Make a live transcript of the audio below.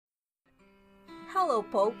Hello,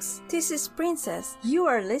 folks. This is Princess. You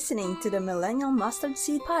are listening to the Millennial Mustard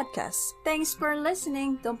Seed Podcast. Thanks for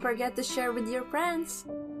listening. Don't forget to share with your friends.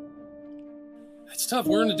 It's tough.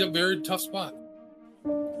 We're in a very tough spot.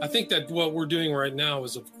 I think that what we're doing right now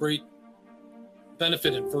is of great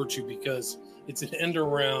benefit and virtue because it's an end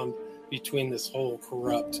around between this whole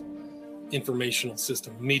corrupt informational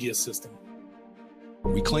system, media system.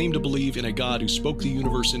 We claim to believe in a God who spoke the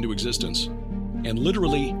universe into existence and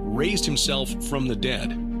literally raised himself from the dead.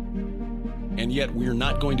 And yet we're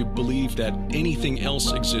not going to believe that anything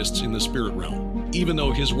else exists in the spirit realm, even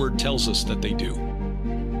though his word tells us that they do.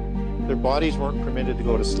 Their bodies weren't permitted to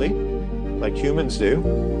go to sleep like humans do,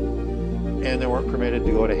 and they weren't permitted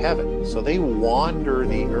to go to heaven. So they wander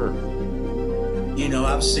the earth. You know,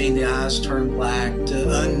 I've seen the eyes turn black,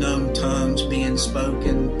 to unknown tongues being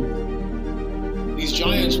spoken. These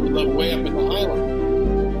giants would live way up in the highland.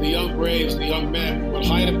 The young braves, the young men would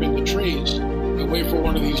hide up in the trees and wait for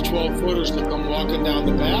one of these 12-footers to come walking down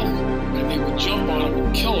the path, and they would jump on him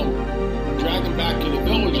and kill him, drag him back to the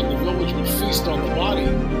village, and the village would feast on the body.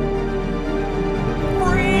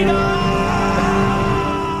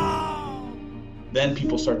 Then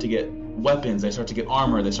people start to get weapons, they start to get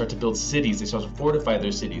armor, they start to build cities, they start to fortify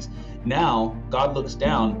their cities. Now, God looks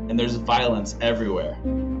down and there's violence everywhere.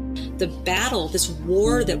 The battle, this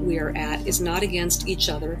war that we are at, is not against each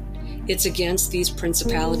other. It's against these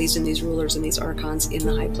principalities and these rulers and these archons in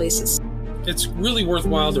the high places. It's really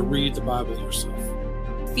worthwhile to read the Bible yourself.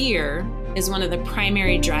 Fear is one of the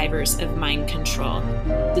primary drivers of mind control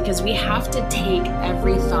because we have to take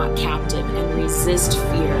every thought captive and resist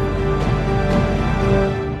fear.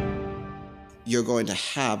 You're going to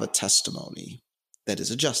have a testimony that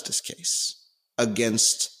is a justice case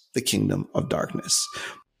against the kingdom of darkness.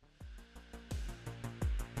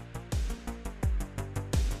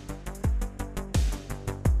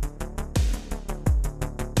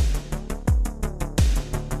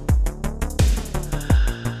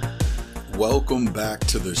 Welcome back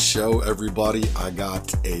to the show, everybody. I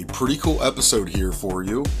got a pretty cool episode here for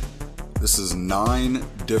you. This is 9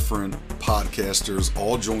 different podcasters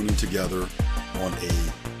all joining together on a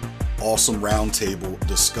awesome roundtable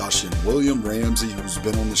discussion. William Ramsey, who's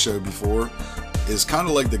been on the show before, is kind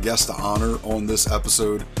of like the guest of honor on this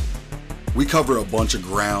episode. We cover a bunch of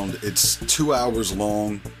ground. It's 2 hours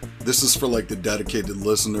long. This is for like the dedicated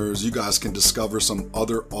listeners. You guys can discover some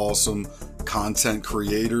other awesome content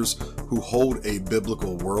creators who hold a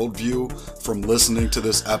biblical worldview from listening to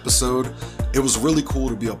this episode. It was really cool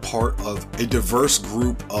to be a part of a diverse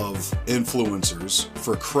group of influencers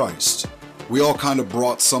for Christ. We all kind of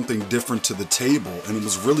brought something different to the table, and it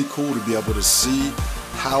was really cool to be able to see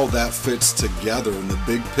how that fits together in the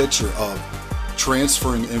big picture of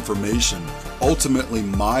transferring information. Ultimately,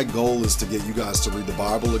 my goal is to get you guys to read the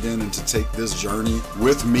Bible again and to take this journey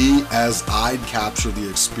with me as I capture the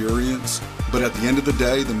experience. But at the end of the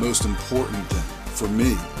day, the most important thing for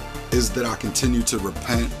me is that I continue to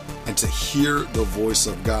repent and to hear the voice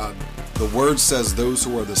of God. The word says those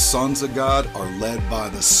who are the sons of God are led by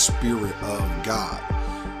the Spirit of God.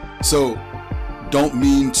 So don't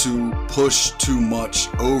mean to push too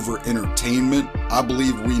much over entertainment. I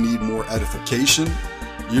believe we need more edification.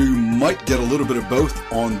 You might get a little bit of both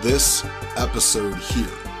on this episode here.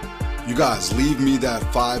 You guys, leave me that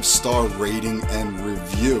 5-star rating and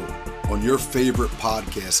review on your favorite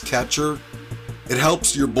podcast catcher. It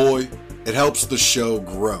helps your boy. It helps the show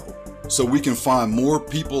grow so we can find more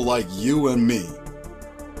people like you and me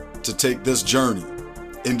to take this journey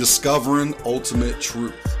in discovering ultimate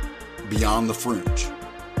truth beyond the fringe.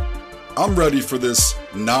 I'm ready for this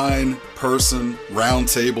 9-person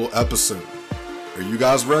roundtable episode. Are you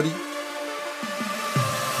guys ready?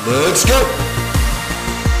 Let's go!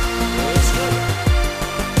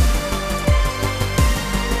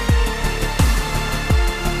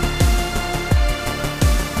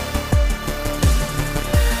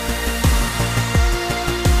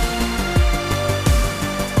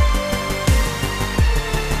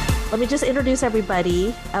 Let me just introduce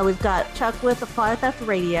everybody. We've got Chuck with the Fly Theft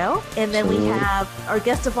Radio, and then we have our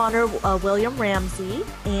guest of honor, William Ramsey,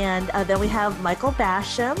 and then we have Michael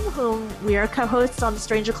Basham, whom we are co-hosts on the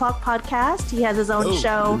Strange O'Clock podcast. He has his own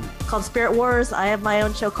show called Spirit Wars. I have my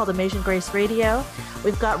own show called Amazing Grace Radio.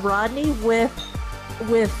 We've got Rodney with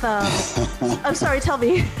I'm sorry, tell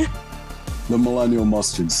me. The Millennial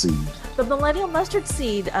Mustard Seed. The Millennial Mustard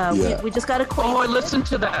Seed. We just got acquainted. Oh, I listened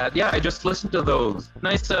to that. Yeah, I just listened to those.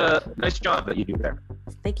 Nice job that you do there.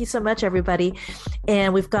 Thank you so much, everybody.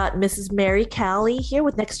 And we've got Mrs. Mary Callie here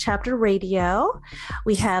with Next Chapter Radio.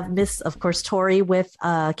 We have Miss, of course, Tori with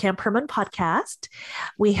Camp Herman Podcast.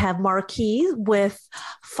 We have Marquis with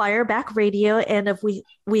Fireback Radio. And if we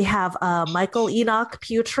have Michael Enoch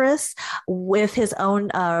Putris with his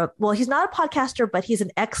own, well, he's not a podcaster, but he's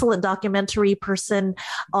an excellent documentary person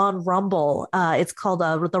on Rumble. It's called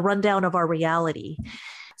The Rundown of Our Reality.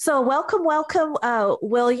 So welcome,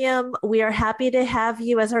 William. We are happy to have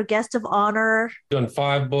you as our guest of honor. Done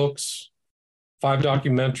 5 books, 5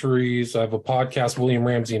 documentaries. I have a podcast, William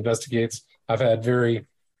Ramsey Investigates. I've had very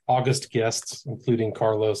august guests, including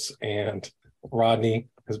Carlos and Rodney,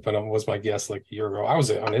 was my guest like a year ago. I was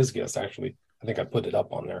on his guest, actually. I think I put it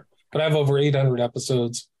up on there. But I have over 800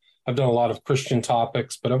 episodes. I've done a lot of Christian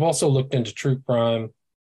topics, but I've also looked into true crime,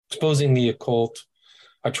 exposing the occult.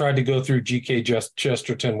 I tried to go through G.K.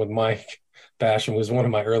 Chesterton with Mike Basham, was one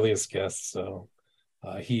of my earliest guests. So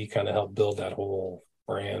he kind of helped build that whole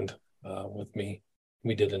brand with me.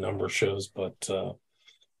 We did a number of shows, but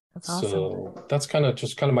that's awesome. So that's kind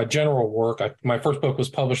of my general work. My first book was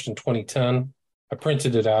published in 2010. I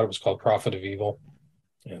printed it out. It was called Prophet of Evil.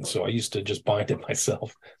 And so I used to just bind it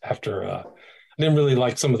myself after I didn't really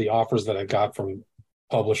like some of the offers that I got from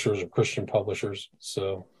publishers or Christian publishers.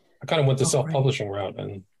 So I kind of went the self-publishing route,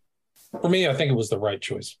 and for me, I think it was the right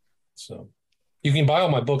choice. So you can buy all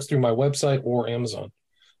my books through my website or Amazon,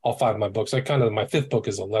 all 5 of my books. My 5th book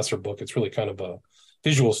is a lesser book. It's really kind of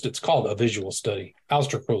it's called A Visual Study,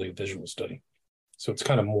 Aleister Crowley, A Visual Study. So it's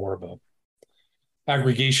kind of more of a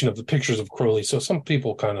aggregation of the pictures of Crowley. So some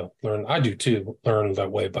people kind of I do too, learn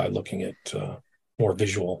that way by looking at more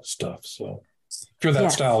visual stuff. So if you're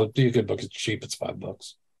that style, it'd be a good book. It's cheap. It's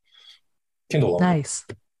 $5. Kindle only. Nice.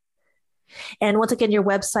 And once again, your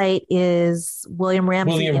website is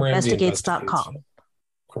WilliamRamseyInvestigates.com.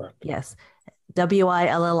 Correct. Yes.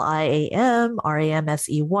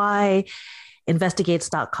 WILLIAMRAMSEY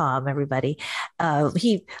investigates.com, everybody.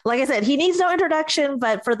 He, like I said, he needs no introduction,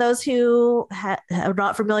 but for those who are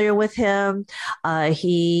not familiar with him,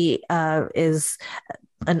 he is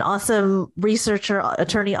an awesome researcher,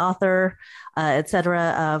 attorney, author,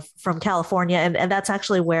 etc., from California, and that's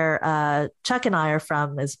actually where Chuck and I are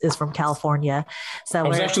from. Is from California. So I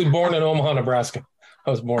was actually born in Omaha, Nebraska.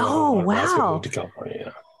 I was born in Omaha, Nebraska, wow. moved to California.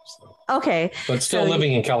 Yeah, so. Okay, But still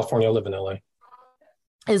living in California. I live in LA.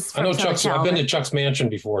 I know Chuck's. I've been to Chuck's mansion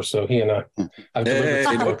before, so he and I've delivered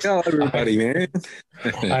some books. Tell everybody, man.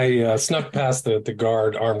 I snuck past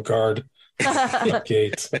the armed guard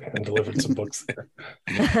gate and delivered some books there.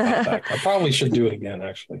 I probably should do it again,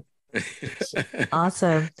 actually. So.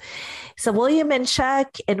 Awesome. So William and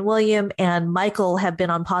Chuck and William and Michael have been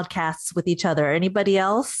on podcasts with each other. Anybody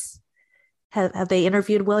else? Have they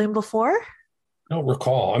interviewed William before? I don't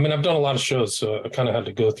recall. I mean, I've done a lot of shows, so I kind of had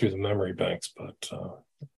to go through the memory banks, but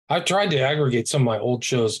I tried to aggregate some of my old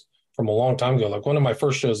shows from a long time ago. Like one of my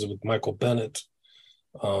first shows with Michael Bennett.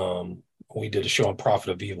 We did a show on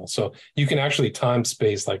Prophet of Evil. So you can actually time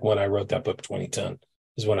space like when I wrote that book, 2010.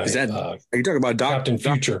 Is when are you talking about Captain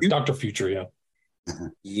Future? Dr. Future, yeah.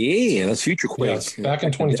 Yeah, that's Future Quake. Yeah, back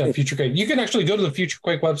in 2010, Future Quake. You can actually go to the Future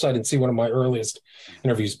Quake website and see one of my earliest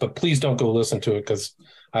interviews, but please don't go listen to it because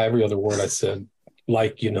every other word I said,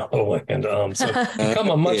 and so become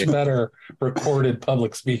a much better recorded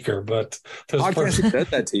public speaker. But podcast does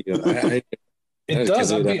that to you. It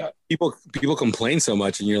does. People complain so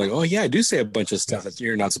much, and you're like, "Oh yeah, I do say a bunch of stuff that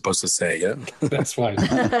you're not supposed to say." Yeah, that's fine.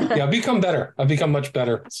 Yeah, I've become better. I've become much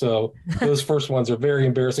better. So those first ones are very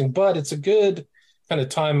embarrassing, but it's a good kind of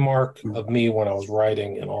time mark of me when I was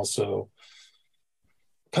writing, and also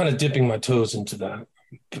kind of dipping my toes into that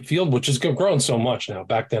field, which has grown so much now.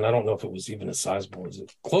 Back then, I don't know if it was even as sizable as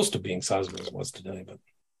it, close to being sizable as it was today. But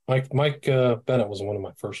Mike Bennett was one of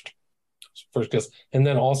my first guests, and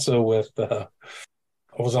then also with I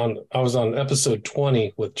was on episode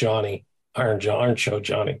 20 with Johnny Iron Show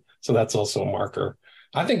Johnny, so that's also a marker.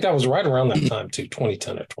 I think that was right around that time too,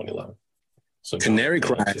 2010 or 2011. So Canary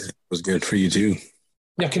Cry was good for you too.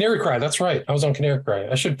 Yeah, Canary Cry. That's right. I was on Canary Cry.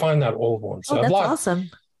 I should find that old one. So that's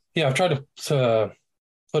awesome. Yeah, I've tried to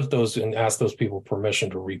put those and ask those people permission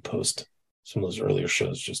to repost some of those earlier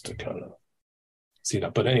shows just to kind of see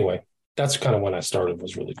that. But anyway, that's kind of when I started,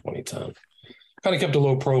 was really 2010. Kind of kept a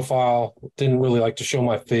low profile, didn't really like to show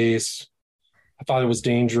my face. I thought it was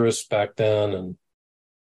dangerous back then, and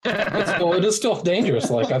it is still dangerous.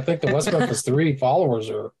 Like, I think the West Memphis 3 followers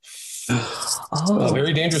are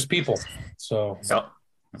very dangerous people. So,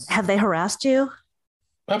 have they harassed you?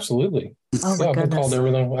 Absolutely. Oh my I've been goodness. called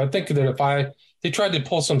everything. I think that if they tried to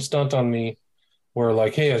pull some stunt on me, where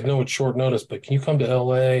like, hey, I know it's short notice, but can you come to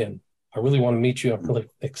LA and I really want to meet you. I'm really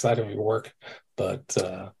excited for your work. But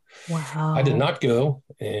wow. I did not go.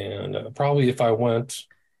 And probably if I went,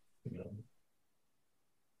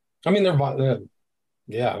 I mean,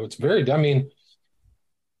 it's very,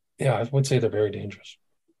 I would say they're very dangerous.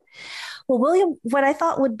 Well, William, what I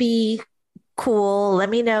thought would be cool, let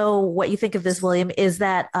me know what you think of this, William, is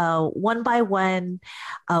that one by one,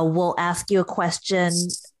 we'll ask you a question,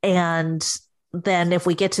 and then if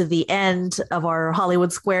we get to the end of our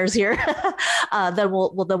Hollywood squares here, then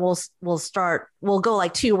we'll start. We'll go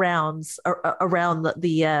like 2 rounds around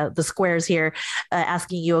the squares here,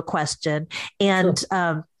 asking you a question, and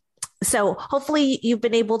sure. So hopefully you've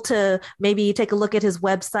been able to maybe take a look at his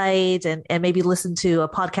website and maybe listen to a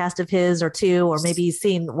podcast of his or 2, or maybe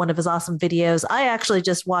seen one of his awesome videos. I actually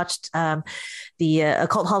just watched the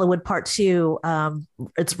Occult Hollywood Part 2.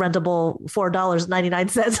 It's rentable $4.99.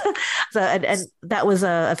 So and that was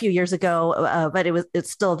a few years ago, but it's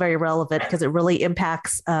still very relevant because it really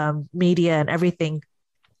impacts media and everything.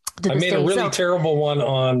 I made a really terrible one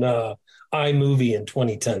on iMovie in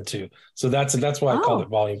 2010 too. So that's why I called it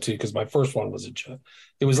Volume 2, because my first one was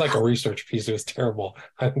it was like a research piece. It was terrible.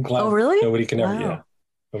 I'm glad nobody can ever.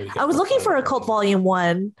 I was looking for Occult Volume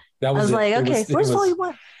 1. I was like, okay, where's Volume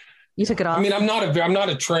 1? You took it off. I mean, I'm not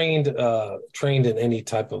a trained in any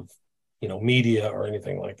type of media or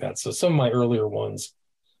anything like that. So some of my earlier ones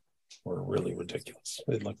were really ridiculous.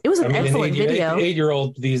 It was an excellent video.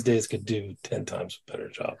 8-year-old these days could do 10 times a better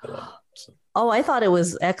job than I. So. Oh, I thought it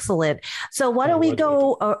was excellent. So why don't we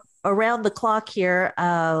go around the clock here?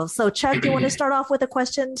 So Chuck, do you want to start off with a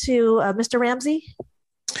question to Mr. Ramsey?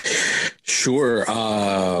 Sure.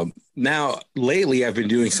 Now, lately, I've been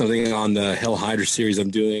doing something on the Hell Hydra series I'm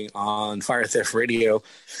doing on Fire Theft Radio.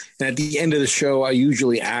 And at the end of the show, I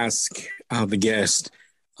usually ask the guest,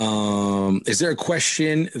 is there a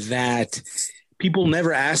question that people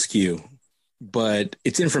never ask you, but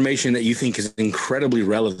it's information that you think is incredibly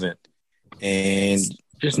relevant and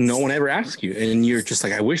just no one ever asks you? And you're just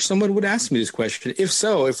like, I wish someone would ask me this question. If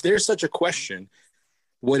so, if there's such a question,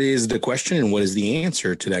 what is the question and what is the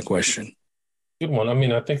answer to that question? Good one. I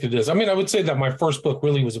mean, I think it is. I mean, I would say that my first book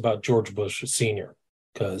really was about George Bush Sr.,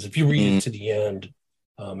 because if you read it to the end,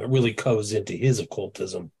 it really goes into his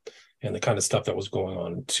occultism and the kind of stuff that was going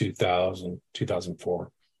on in 2000,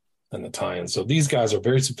 2004 and the tie-in. So these guys are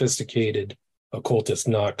very sophisticated occultists,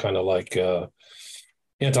 not kind of like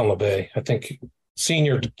Anton LaVey. I think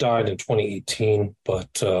Sr. died in 2018,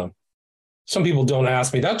 but some people don't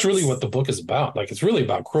ask me. That's really what the book is about. Like, it's really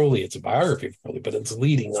about Crowley. It's a biography of Crowley, but it's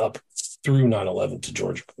leading up through 9/11 to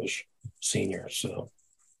George Bush Sr. So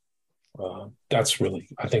that's really,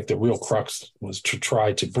 I think, the real crux was to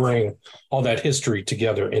try to bring all that history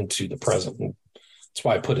together into the present. And that's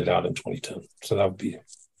why I put it out in 2010. So that would be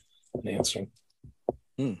an answer.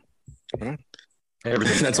 All right.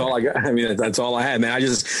 Everything. That's all I got. I mean, that's all I had, man. I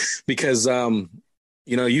just, because,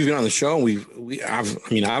 you've been on the show.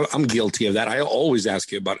 I'm guilty of that. I always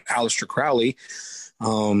ask you about Aleister Crowley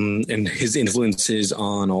and his influences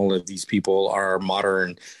on all of these people, our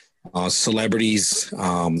modern celebrities.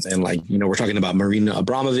 And we're talking about Marina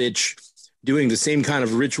Abramovich doing the same kind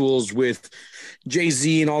of rituals with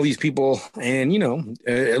Jay-Z and all these people. And,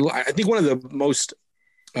 I think one of the most,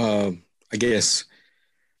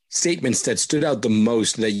 statements that stood out the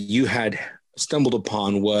most that you had stumbled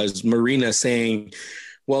upon was Marina saying,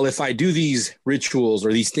 well, if I do these rituals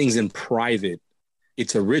or these things in private,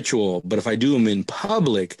 it's a ritual, but if I do them in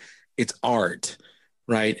public, it's art,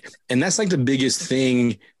 right? And that's like the biggest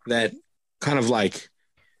thing that kind of like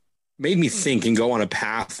made me think and go on a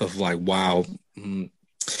path of like, wow,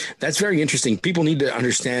 that's very interesting. People need to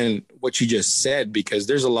understand what you just said, because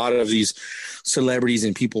there's a lot of these celebrities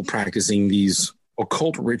and people practicing these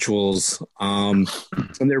occult rituals, and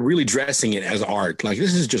they're really dressing it as art. Like,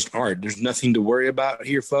 this is just art. There's nothing to worry about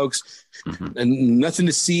here, folks, and nothing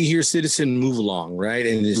to see here, citizen, move along, right?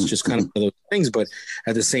 And it's just kind of one of those things, but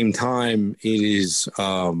at the same time, it is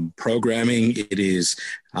programming. It is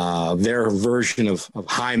their version of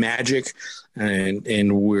high magic,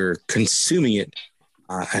 and we're consuming it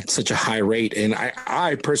at such a high rate. And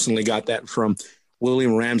I personally got that from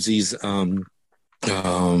William Ramsey's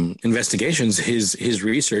investigations, his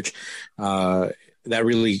research, that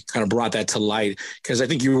really kind of brought that to light, because I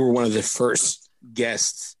think you were one of the first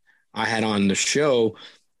guests I had on the show.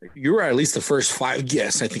 You were at least the first 5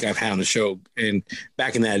 guests I think I've had on the show. And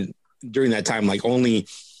back in during that time, like, only,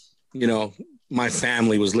 my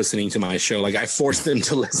family was listening to my show. Like, I forced them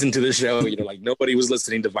to listen to the show, like nobody was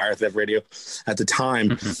listening to Fire Theft Radio at the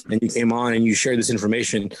time. And you came on and you shared this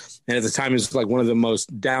information. And at the time, it was like one of the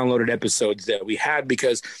most downloaded episodes that we had,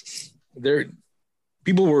 because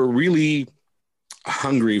people were really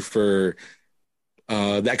hungry for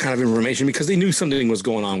that kind of information because they knew something was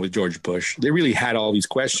going on with George Bush. They really had all these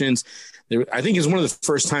questions. I think it's one of the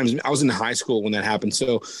first times I was in high school when that happened.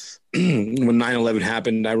 So when 9/11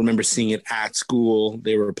 happened, I remember seeing it at school.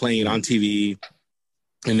 They were playing it on TV.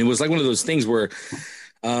 And it was like one of those things where,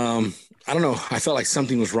 I don't know, I felt like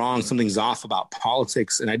something was wrong. Something's off about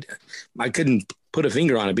politics. And I couldn't put a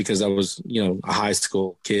finger on it because I was, a high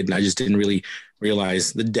school kid and I just didn't really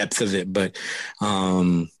realize the depth of it. But,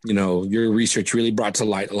 your research really brought to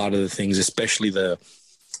light a lot of the things, especially the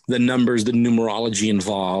numbers, the numerology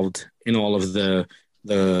involved in all of the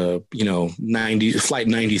Flight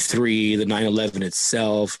 93, the 9/11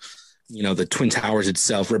 itself, the Twin Towers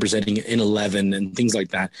itself representing in 11 and things like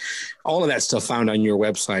that. All of that stuff found on your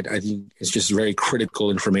website, I think it's just very critical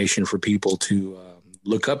information for people to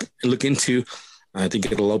look up and look into. I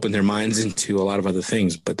think it'll open their minds into a lot of other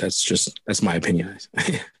things, but that's my opinion.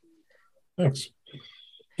 Thanks.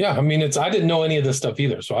 Yeah, I mean, I didn't know any of this stuff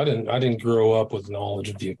either. So I didn't grow up with knowledge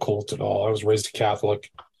of the occult at all. I was raised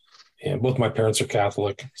Catholic and both my parents are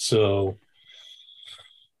Catholic. So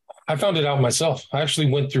I found it out myself. I actually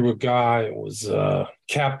went through a guy. It was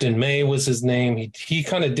Captain May was his name. He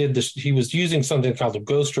kind of did this. He was using something called the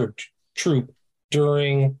Ghost Troop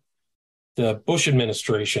during the Bush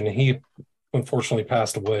administration. And he unfortunately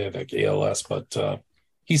passed away of like ALS, but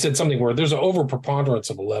he said something where there's an overpreponderance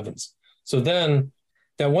of 11s. So then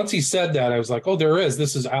that once he said that, I was like, oh, there is.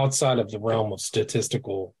 This is outside of the realm of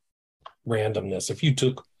statistical randomness. If you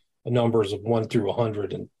took the numbers of 1 through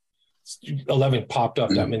 100 and 11 popped up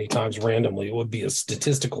that many times randomly, it would be a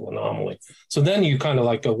statistical anomaly. So then you kind of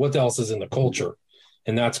like go, what else is in the culture?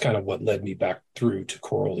 And that's kind of what led me back through to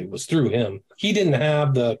Crowley, was through him. He didn't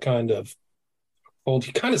have the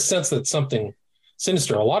he kind of sensed that something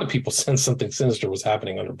sinister. A lot of people sensed something sinister was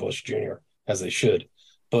happening under Bush Jr., as they should,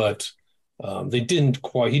 but he didn't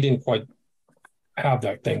quite have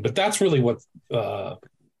that thing. But that's really what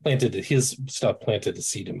planted the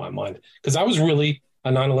seed in my mind, because I was really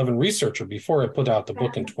a 9/11 researcher before I put out the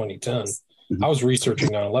book in 2010. I was researching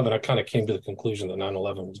 9/11. I kind of came to the conclusion that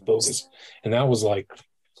 9/11 was bogus, and that was like,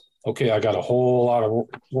 okay, I got a whole lot of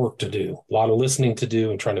work to do, a lot of listening to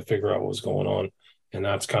do, and trying to figure out what was going on. And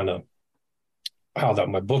that's kind of how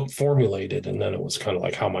my book formulated. And then it was kind of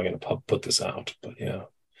like, how am I going to put this out? But yeah.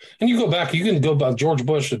 And you can go about George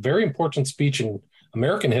Bush. A very important speech in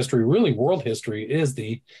American history, really world history, is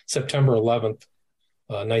the September 11th,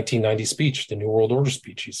 1990 speech, the New World Order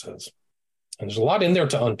speech, he says. And there's a lot in there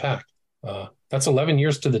to unpack. That's 11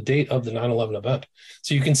 years to the date of the 9/11 event.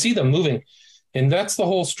 So you can see them moving. And that's the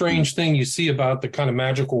whole strange thing you see about the kind of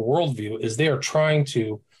magical worldview, is they are trying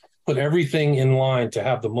to put everything in line to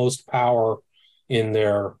have the most power in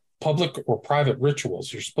their public or private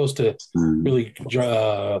rituals. You're supposed to really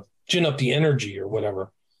gin up the energy or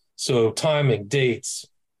whatever. So timing, dates,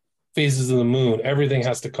 phases of the moon, everything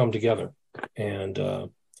has to come together. And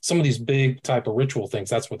some of these big type of ritual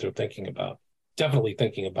things, that's what they're thinking about. Definitely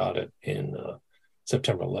thinking about it in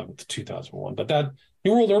September 11th, 2001. But that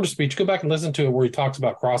New World Order speech, go back and listen to it, where he talks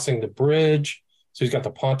about crossing the bridge. So he's got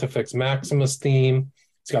the Pontifex Maximus theme.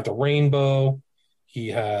 He's got the rainbow. He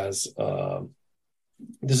has,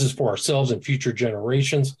 this is for ourselves and future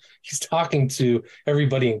generations. He's talking to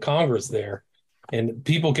everybody in Congress there. And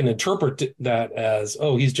people can interpret that as,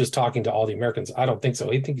 oh, he's just talking to all the Americans. I don't think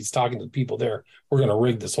so. I think he's talking to the people there. We're going to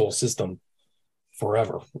rig this whole system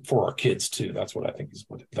forever for our kids too. That's what I think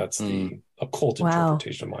that's the occult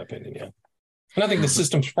interpretation, in my opinion. Yeah. And I think the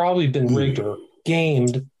system's probably been rigged or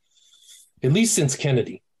gamed at least since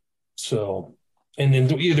Kennedy. So, and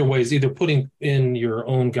in either ways, either putting in your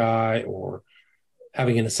own guy or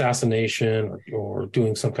having an assassination or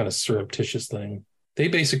doing some kind of surreptitious thing. They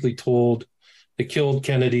basically they killed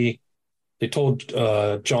Kennedy. They told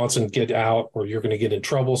Johnson, get out or you're going to get in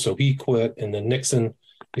trouble. So he quit. And then Nixon,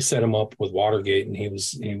 they set him up with Watergate and he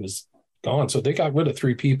was gone. So they got rid of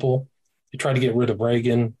 3 people. They tried to get rid of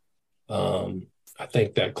Reagan. I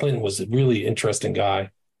think that Clinton was a really interesting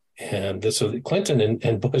guy. And so Clinton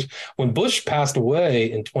and Bush, when Bush passed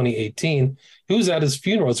away in 2018, he was at his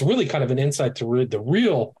funeral. It's really kind of an insight to the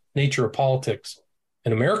real nature of politics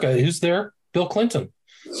in America. Who's there? Bill Clinton.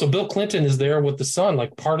 So Bill Clinton is there with the son,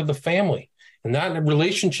 like part of the family. And that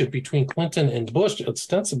relationship between Clinton and Bush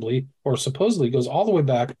ostensibly or supposedly goes all the way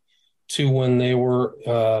back to when they were,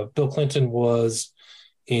 Bill Clinton was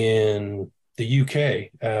in the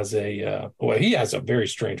UK as he has a very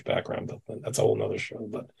strange background, but that's a whole nother show.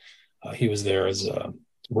 But he was there as a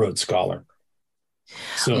Rhodes Scholar.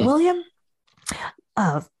 So, William,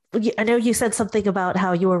 I know you said something about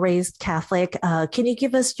how you were raised Catholic. Can you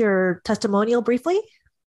give us your testimonial briefly?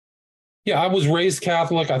 Yeah, I was raised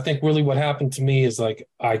Catholic. I think really what happened to me is like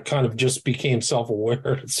I kind of just became self-aware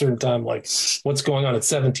at a certain time, like what's going on at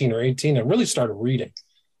 17 or 18. I really started reading.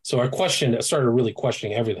 So I started really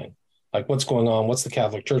questioning everything, like what's going on, what's the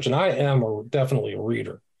Catholic Church? And I am definitely a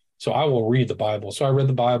reader. So I will read the Bible. So I read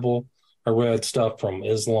the Bible. I read stuff from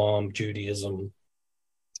Islam, Judaism,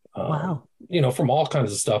 Wow. From all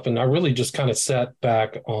kinds of stuff. And I really just kind of sat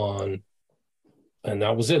back on, and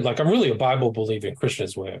that was it. Like, I'm really a Bible believing Christian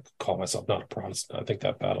is the way I could call myself, not a Protestant. I think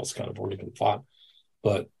that battle's kind of already been fought.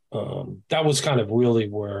 But that was kind of really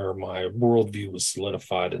where my worldview was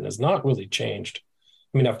solidified and has not really changed.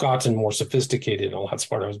 I mean, I've gotten more sophisticated and a lot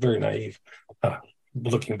smarter. I was very naive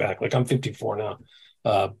looking back. Like, I'm 54 now,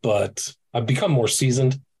 but I've become more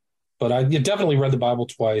seasoned. But I definitely read the Bible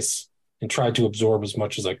twice and tried to absorb as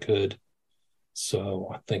much as I could.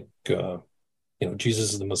 So I think,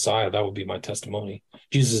 Jesus is the Messiah. That would be my testimony.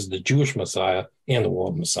 Jesus is the Jewish Messiah and the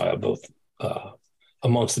world Messiah, both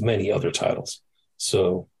amongst the many other titles.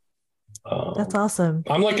 So that's awesome.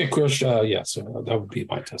 I'm like a Christian. Yeah, so that would be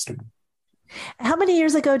my testimony. How many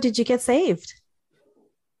years ago did you get saved?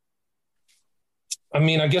 I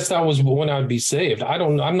mean, I guess that was when I'd be saved.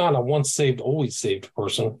 I'm not a once saved, always saved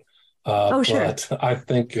person. Sure. But I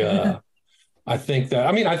think I think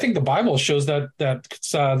the Bible shows that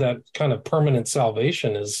kind of permanent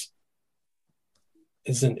salvation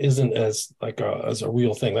isn't as like as a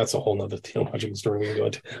real thing. That's a whole nother theological story we can go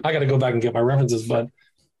into. I got to go back and get my references, but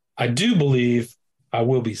I do believe I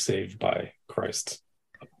will be saved by Christ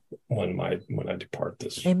when I depart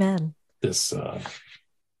this. Amen. This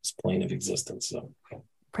plane of existence. So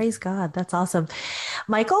praise God. That's awesome.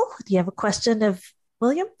 Michael, do you have a question of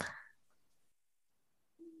William?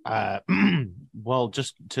 Well,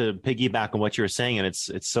 just to piggyback on what you were saying, and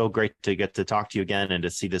it's so great to get to talk to you again and to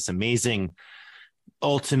see this amazing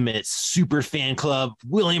ultimate super fan club,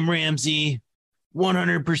 William Ramsey,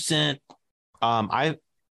 100%. I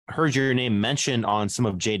heard your name mentioned on some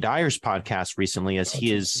of Jay Dyer's podcasts recently, as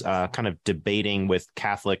he is kind of debating with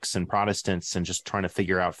Catholics and Protestants and just trying to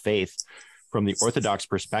figure out faith from the Orthodox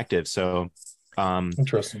perspective. So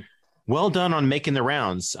interesting. Well done on making the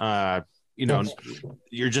rounds.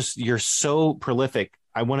 You're so prolific.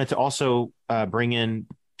 I wanted to also bring in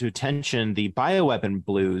to attention the bioweapon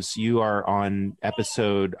blues. You are on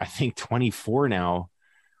episode, I think, 24 now.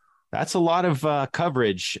 That's a lot of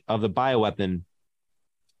coverage of the bioweapon.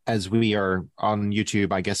 As we are on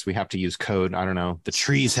YouTube, I guess we have to use code. I don't know. The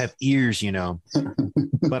trees have ears,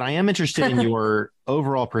 But I am interested in your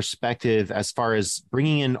overall perspective as far as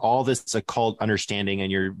bringing in all this occult understanding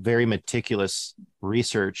and your very meticulous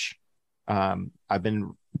research. I've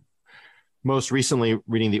been most recently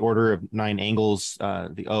reading The Order of Nine Angles,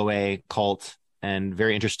 the OA cult, and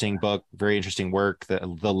very interesting book, very interesting work.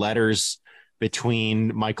 The letters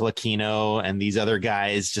between Michael Aquino and these other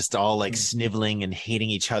guys, just all like sniveling and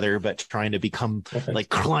hating each other, but trying to become like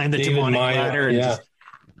climb the David demonic Meyer, ladder. And yeah.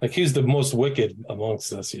 Like he's the most wicked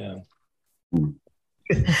amongst us. Yeah.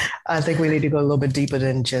 I think we need to go a little bit deeper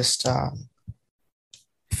than just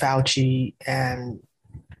Fauci and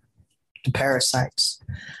the parasites.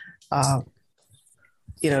 The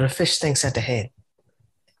fish stinks at the head.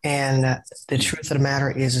 And the truth of the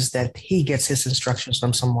matter is that he gets his instructions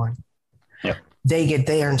from someone. Yep. They get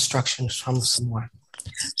their instructions from someone.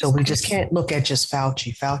 So we just can't look at just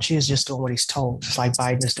Fauci. Fauci is just doing what he's told, just like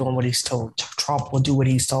Biden is doing what he's told. Trump will do what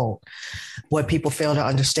he's told. What people fail to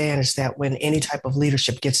understand is that when any type of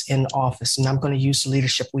leadership gets in office, and I'm going to use the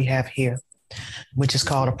leadership we have here, which is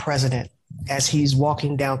called a president, as he's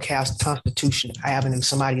walking down Constitution Avenue,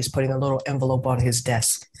 somebody is putting a little envelope on his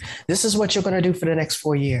desk. This is what you're going to do for the next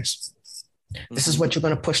 4 years. This is what you're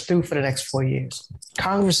going to push through for the next 4 years.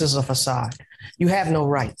 Congress is a facade. You have no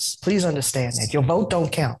rights. Please understand that. Your vote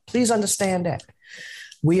don't count. Please understand that.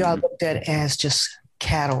 We are looked at as just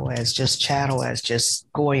cattle, as just chattel, as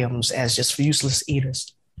just goyams, as just useless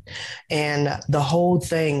eaters. And the whole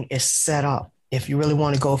thing is set up. If you really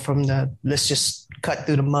want to go from let's just cut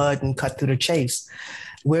through the mud and cut through the chase,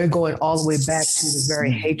 we're going all the way back to the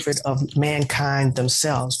very hatred of mankind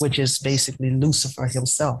themselves, which is basically Lucifer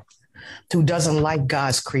himself, who doesn't like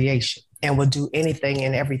God's creation and will do anything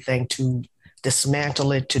and everything to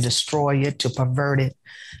dismantle it, to destroy it, to pervert it,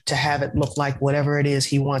 to have it look like whatever it is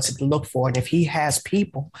he wants it to look for. And if he has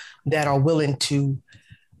people that are willing to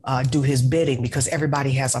do his bidding, because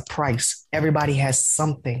everybody has a price, everybody has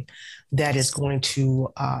something that is going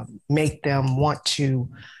to make them want to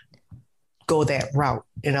go that route.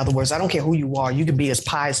 In other words, I don't care who you are. You can be as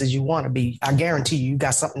pious as you want to be. I guarantee you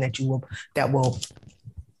got something that you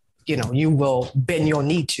will bend your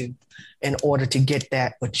knee to in order to get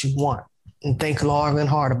that what you want. And think long and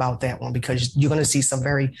hard about that one, because you're going to see some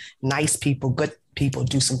very nice people, good people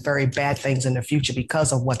do some very bad things in the future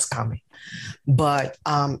because of what's coming. But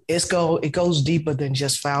it goes deeper than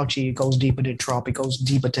just Fauci. It goes deeper than Trump. It goes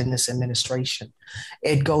deeper than this administration.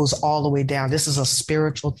 It goes all the way down. This is a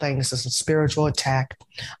spiritual thing. This is a spiritual attack,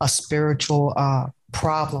 a spiritual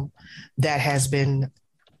problem that has been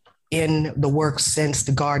in the works since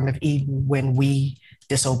the Garden of Eden when we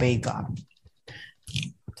disobeyed God.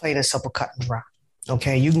 Plain and simple, cut and dry.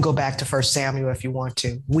 Okay, you can go back to 1 Samuel if you want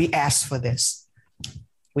to. We asked for this.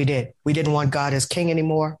 We did. We didn't want God as king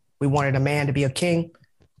anymore. We wanted a man to be a king,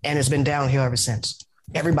 and it's been downhill ever since.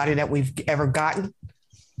 Everybody that we've ever gotten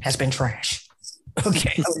has been trash.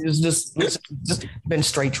 Okay, it's just been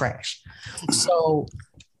straight trash. So,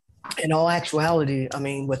 in all actuality, I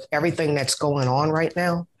mean, with everything that's going on right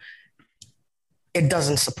now, it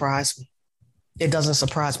doesn't surprise me. It doesn't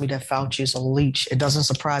surprise me that Fauci is a leech. It doesn't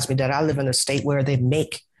surprise me that I live in a state where they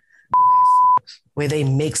make the vaccines, where they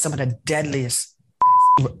make some of the deadliest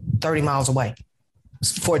 30 miles away.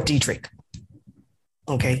 Fort Detrick.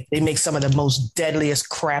 Okay, they make some of the most deadliest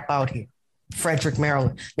crap out here. Frederick,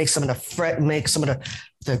 Maryland, make some of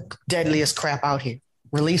the deadliest crap out here.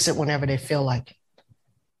 Release it whenever they feel like it.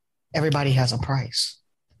 Everybody has a price,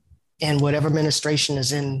 and whatever administration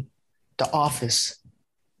is in the office,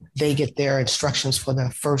 they get their instructions for the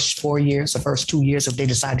first 4 years, the first 2 years, if they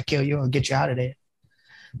decide to kill you or get you out of there.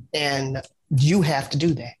 And you have to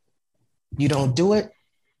do that. You don't do it,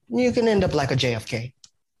 you can end up like a JFK.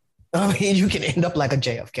 I mean, you can end up like a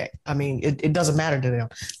JFK. I mean, it doesn't matter to them.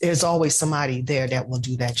 There's always somebody there that will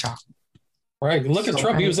do that job. Right. Look at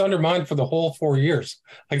Trump. He was undermined for the whole 4 years.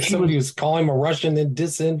 Like somebody was calling him a Russian and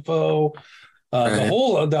disinfo. The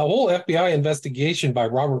whole FBI investigation by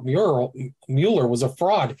Robert Mueller was a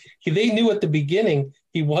fraud. They knew at the beginning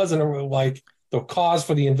he wasn't like the cause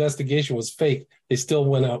for the investigation was fake. They still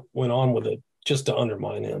went on with it just to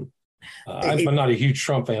undermine him. I'm not a huge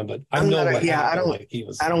Trump fan, but I know what happened.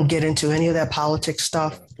 I don't get into any of that politics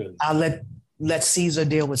stuff. I'll let Caesar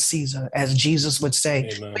deal with Caesar, as Jesus would say.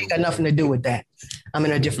 Amen. I ain't got nothing to do with that. I'm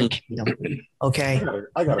in a different kingdom. Okay,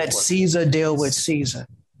 let Caesar deal with Caesar.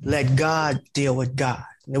 Let God deal with God.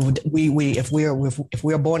 If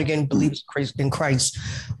we are born again believers in Christ,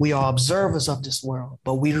 we are observers of this world,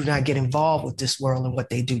 but we do not get involved with this world and what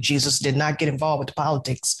they do. Jesus did not get involved with the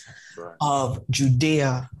politics of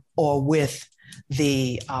Judea or with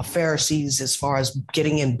the Pharisees as far as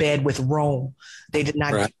getting in bed with Rome. They did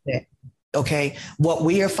not do that. Okay, what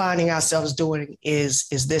we are finding ourselves doing is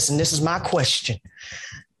this, and this is my question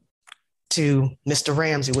to Mr.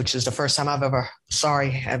 Ramsey, which is the first time I've ever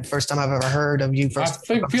heard of you. I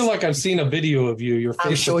feel like I've seen a video of you. Your face.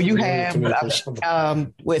 I'm sure you have. Are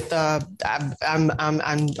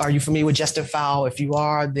you familiar with Justin Fowle? If you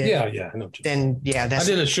are, then I know. I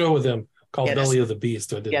did a show with him called Belly of the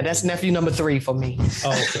Beast. That's nephew number 3 for me.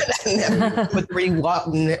 Oh, okay. Number 3.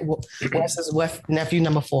 Wes is nephew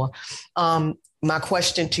number 4. My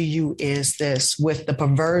question to you is this: with the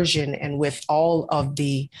perversion and with all of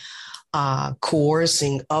the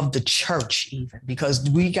coercing of the church, even because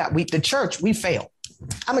the church, we failed.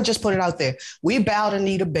 I'm gonna just put it out there. We bow the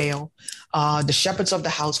knee to Baal. The shepherds of the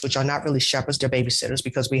house, which are not really shepherds, they're babysitters,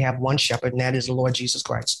 because we have one shepherd, and that is the Lord Jesus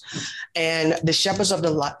Christ. And the shepherds of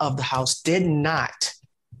the house did not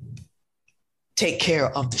take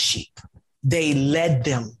care of the sheep. They led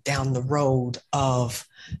them down the road of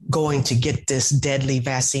going to get this deadly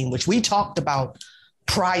vaccine, which we talked about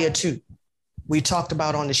prior to. We talked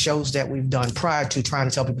about on the shows that we've done prior to, trying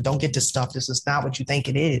to tell people, don't get this stuff. This is not what you think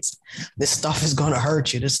it is. This stuff is going to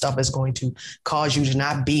hurt you. This stuff is going to cause you to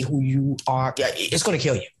not be who you are. It's going to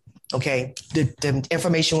kill you. Okay. The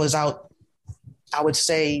information was out, I would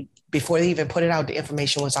say, before they even put it out, the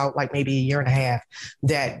information was out like maybe a year and a half,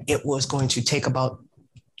 that it was going to take about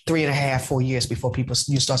 3.5, 4 years before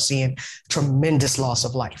you start seeing tremendous loss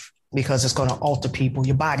of life, because it's going to alter people.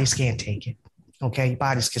 Your bodies can't take it. Okay, your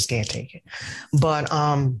bodies just can't take it. But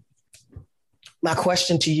my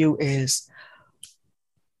question to you is,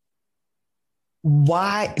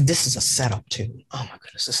 why? This is a setup too. Oh my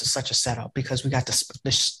goodness, this is such a setup, because we got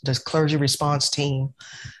this clergy response team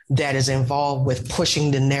that is involved with pushing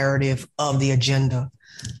the narrative of the agenda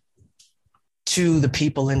to the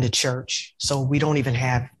people in the church. So we don't even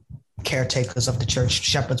have caretakers of the church,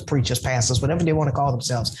 shepherds, preachers, pastors, whatever they want to call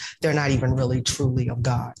themselves. They're not even really truly of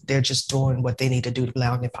God. They're just doing what they need to do to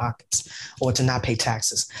line their pockets or to not pay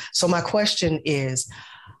taxes. So my question is,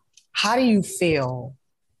 how do you feel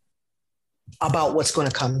about what's going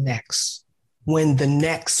to come next when the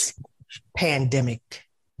next pandemic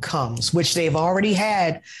comes, which they've already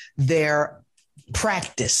had their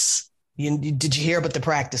practice Did you hear about the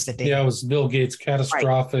practice that they? Yeah, it was Bill Gates,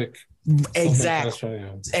 catastrophic. Right. Exactly.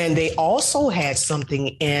 And they also had something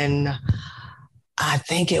in, I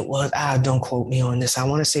think it was, don't quote me on this. I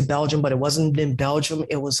want to say Belgium, but it wasn't in Belgium.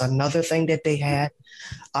 It was another thing that they had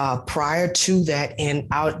prior to that. And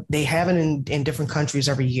they have it in different countries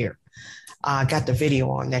every year. I got the video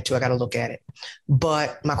on that too. I got to look at it.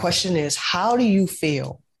 But my question is, how do you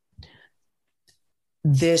feel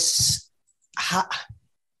this, how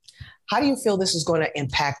do you feel this is going to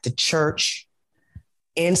impact the church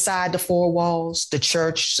inside the four walls, the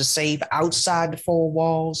church to save outside the four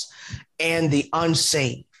walls, and the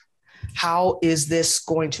unsaved? How is this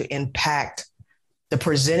going to impact the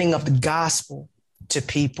presenting of the gospel to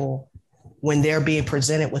people when they're being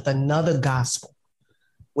presented with another gospel,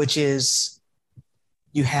 which is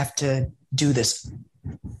you have to do this?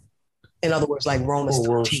 In other words, like Romans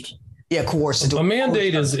 13. Yeah, coerced. A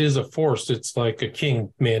mandate is a force. It's like a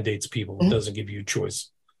king mandates people. It doesn't give you a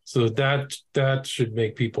choice. So that should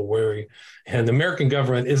make people wary. And the American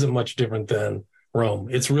government isn't much different than Rome.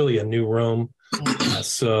 It's really a new Rome.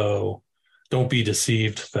 So don't be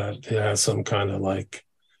deceived that it has some kind of like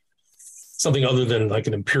something other than like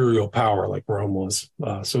an imperial power like Rome was.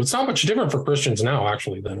 So it's not much different for Christians now,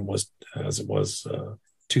 actually, than it was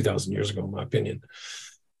 2,000 years ago, in my opinion.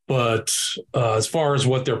 But as far as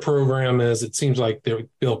what their program is, it seems like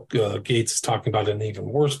Bill Gates is talking about an even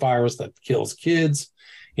worse virus that kills kids.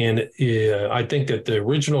 And I think that the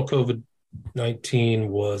original COVID-19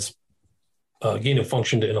 was gain of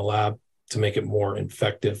function in a lab to make it more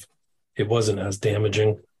infective. It wasn't as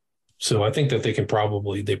damaging. So I think that they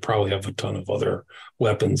probably have a ton of other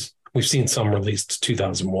weapons. We've seen some released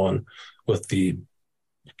 2001 with the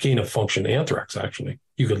gain of function anthrax, actually.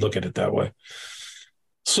 You could look at it that way.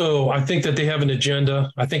 So I think that they have an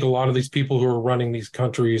agenda. I think a lot of these people who are running these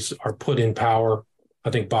countries are put in power.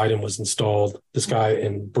 I think Biden was installed. This guy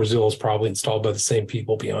in Brazil is probably installed by the same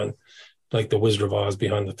people behind, like the Wizard of Oz,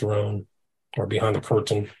 behind the throne or behind the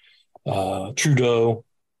curtain. Trudeau.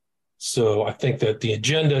 So I think that the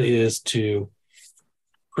agenda is to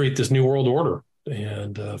create this new world order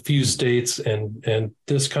and fuse states. And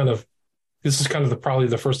this is kind of probably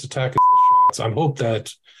the first attack of the shots. I hope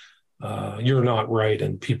that you're not right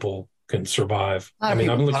and people can survive. I mean,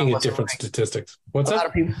 I'm looking at different statistics. What's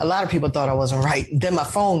that? A lot of people thought I wasn't right. Then my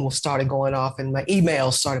phone started going off and my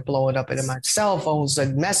emails started blowing up and then my cell phones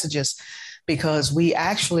and messages, because we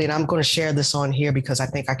actually, and I'm going to share this on here because I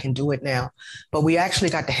think I can do it now, but we actually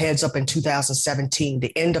got the heads up in 2017.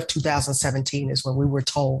 The end of 2017 is when we were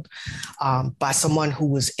told by someone who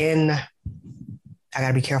was in, I got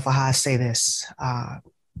to be careful how I say this,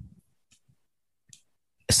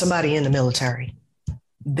 somebody in the military,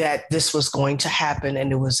 that this was going to happen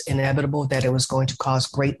and it was inevitable, that it was going to cause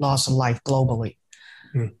great loss of life globally.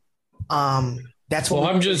 That's what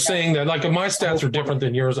I'm just saying that, like, my stats are different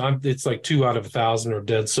than yours. It's like 2 out of 1,000 are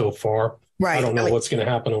dead so far. Right. I don't know what's going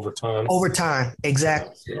to happen over time. Over time,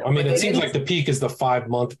 exactly. So, I mean, it seems like the peak is the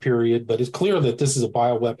 5-month period, but it's clear that this is a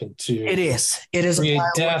bioweapon to create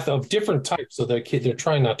death of different types. So they're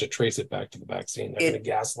trying not to trace it back to the vaccine. They're going to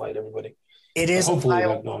gaslight everybody. It is a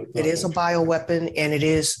bioweapon, and it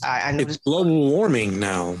is. I know it's global warming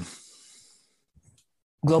now.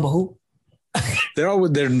 Global who?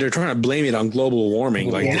 They're trying to blame it on global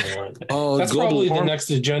warming. That's probably the next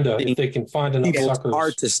agenda if they can find enough suckers. It's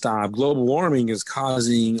hard to stop. Global warming is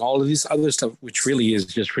causing all of this other stuff, which really is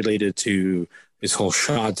just related to this whole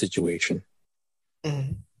shot situation.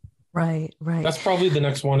 Mm. Right. That's probably the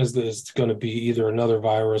next one. Is going to be either another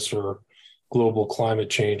virus or global climate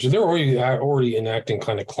change. They're already enacting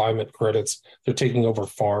kind of climate credits. They're taking over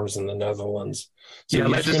farms in the Netherlands. So you're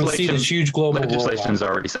going to see this huge global legislation is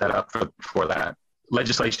already set up for that.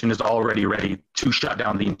 Legislation is already ready to shut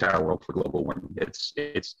down the entire world for global warming. It's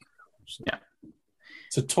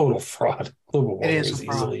a total fraud. Global warming is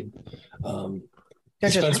easily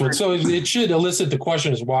expensive. So it should elicit the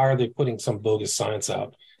question: is why are they putting some bogus science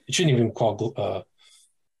out? It shouldn't even be called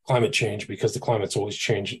climate change, because the climate's always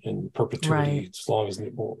changed in perpetuity as long as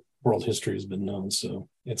the world history has been known. So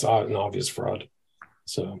it's an obvious fraud.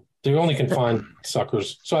 So they only can find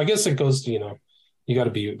suckers. So I guess it goes to, you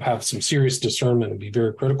got to have some serious discernment and be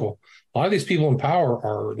very critical. A lot of these people in power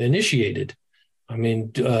are initiated. I mean,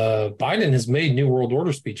 Biden has made New World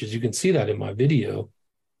Order speeches. You can see that in my video,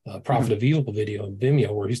 Prophet of Evil video in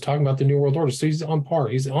Vimeo, where he's talking about the New World Order. So he's on par.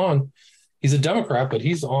 He's a Democrat, but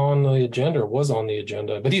he's on the agenda, was on the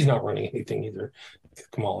agenda, but he's not running anything either.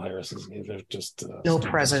 Kamala Harris is just... no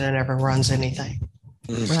president ever runs anything.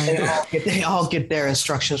 Right. They all get their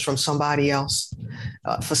instructions from somebody else.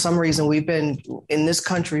 For some reason, we've been, in this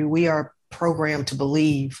country, we are programmed to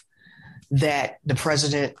believe that the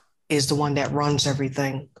president is the one that runs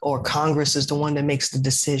everything, or Congress is the one that makes the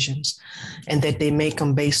decisions, and that they make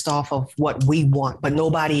them based off of what we want. But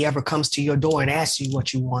nobody ever comes to your door and asks you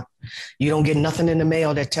what you want. You don't get nothing in the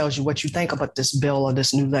mail that tells you what you think about this bill or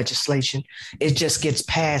this new legislation. It just gets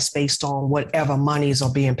passed based on whatever monies are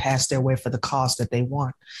being passed their way for the cause that they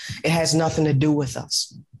want. It has nothing to do with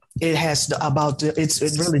us. It has about, it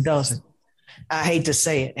really doesn't. I hate to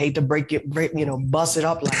say it, hate to bust it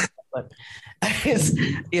up like that, but it's,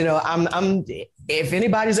 I'm if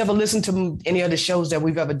anybody's ever listened to any of the shows that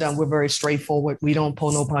we've ever done, we're very straightforward. We don't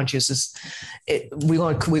pull no punches. We're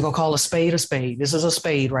gonna call a spade a spade. This is a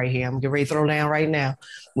spade right here. I'm getting ready to throw down right now.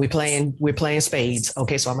 We're playing spades.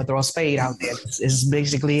 Okay, so I'm gonna throw a spade out there. This is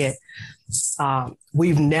basically it.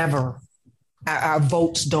 We've never, our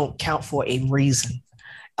votes don't count for a reason.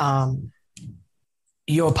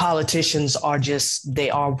 Your politicians are they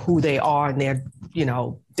are who they are, and they're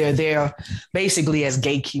there basically as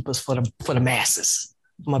gatekeepers for the masses.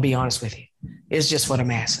 I'm gonna be honest with you. It's just for the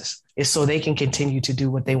masses. It's so they can continue to do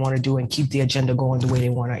what they want to do and keep the agenda going the way they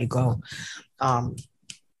want to go.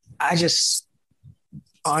 I just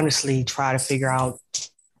honestly try to figure out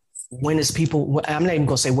when is people, I'm not even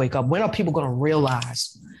gonna say wake up, when are people gonna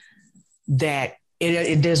realize that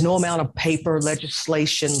there's no amount of paper,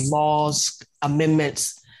 legislation, laws,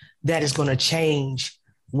 amendments that is going to change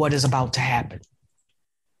what is about to happen.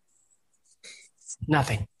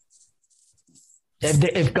 Nothing.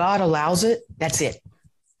 If God allows it, that's it.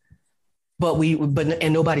 But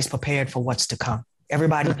nobody's prepared for what's to come.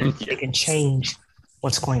 Everybody they can change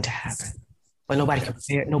what's going to happen, but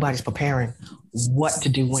nobody's preparing what to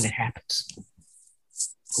do when it happens.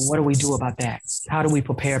 What do we do about that? How do we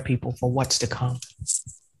prepare people for what's to come?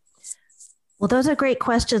 Well, those are great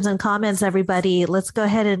questions and comments, everybody. Let's go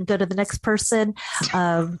ahead and go to the next person.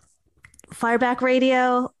 Fireback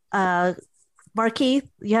Radio. Marquis,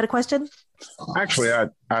 you had a question? Actually,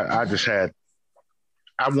 I just had,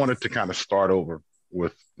 I wanted to kind of start over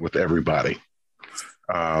with everybody.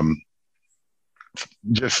 I'm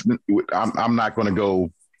not going to go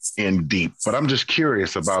in deep, but I'm just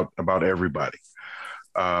curious about everybody.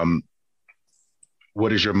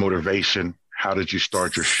 What is your motivation? How did you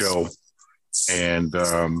start your show? And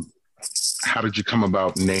how did you come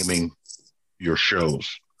about naming your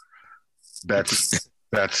shows?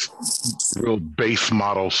 That's real base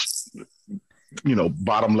models,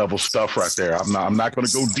 bottom level stuff right there. I'm not going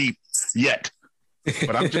to go deep yet,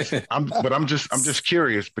 but I'm just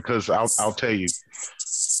curious, because I'll tell you,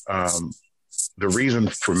 the reason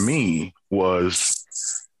for me was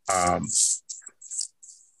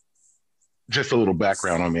just a little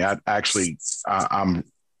background on me. I'm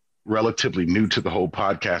relatively new to the whole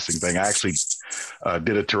podcasting thing. I actually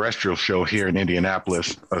did a terrestrial show here in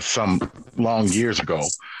Indianapolis some long years ago,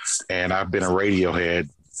 and I've been a Radiohead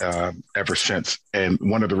ever since. And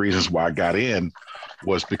one of the reasons why I got in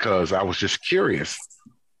was because I was just curious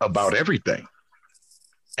about everything.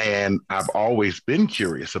 And I've always been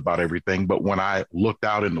curious about everything, but when I looked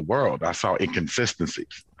out in the world, I saw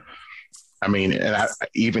inconsistencies. I mean, and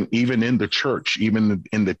even in the church, even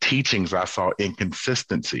in the teachings, I saw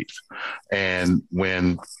inconsistencies. And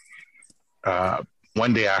when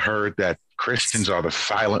one day I heard that Christians are the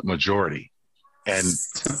silent majority, and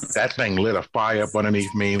that thing lit a fire up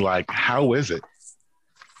underneath me. Like, how is it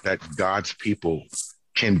that God's people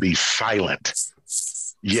can be silent,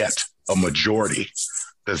 yet a majority?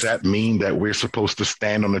 Does that mean that we're supposed to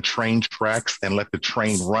stand on the train tracks and let the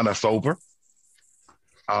train run us over?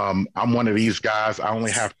 I'm one of these guys. I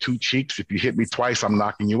only have two cheeks. If you hit me twice, I'm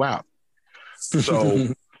knocking you out. So,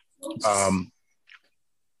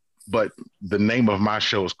 but the name of my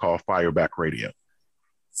show is called Fireback Radio.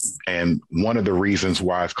 And one of the reasons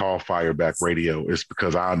why it's called Fireback Radio is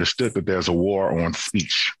because I understood that there's a war on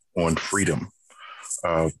speech, on freedom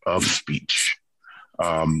of speech.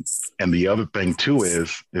 And the other thing too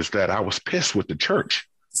is that I was pissed with the church,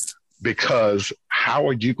 because how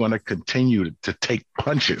are you going to continue to take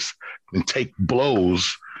punches and take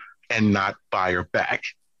blows and not fire back?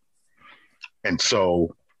 And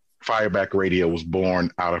so Fireback Radio was born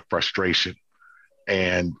out of frustration,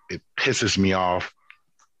 and it pisses me off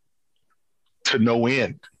to no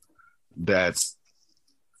end that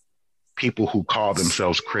people who call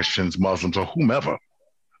themselves Christians, Muslims, or whomever,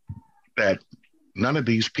 that none of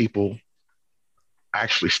these people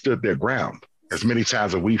actually stood their ground. As many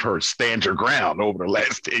times as we've heard stand your ground over the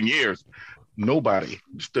last 10 years, nobody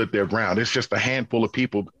stood their ground. It's just a handful of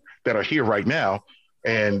people that are here right now.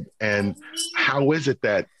 And how is it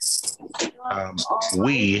that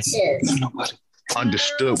we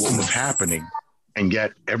understood what was happening, and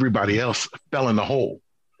yet everybody else fell in the hole?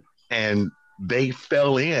 and they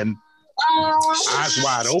fell in eyes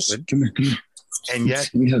wide open. And yet,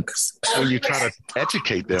 when you try to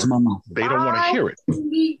educate them, they don't want to hear it.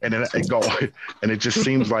 And then it just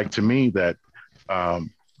seems like to me that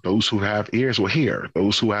those who have ears will hear,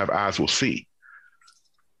 those who have eyes will see.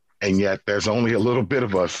 And yet, there's only a little bit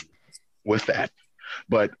of us with that.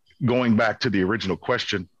 But going back to the original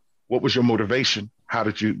question, what was your motivation? How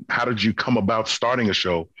did you come about starting a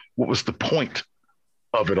show? What was the point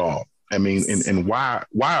of it all? I mean, and why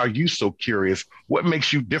are you so curious? What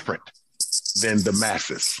makes you different than the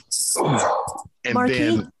masses? And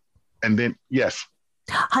Marky? then yes.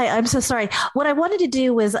 Hi, I'm so sorry. What I wanted to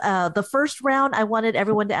do was the first round, I wanted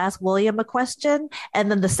everyone to ask William a question.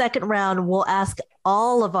 And then the second round, we'll ask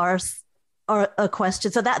all of ours a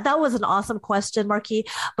question. So that was an awesome question, Marky.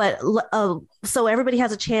 But so everybody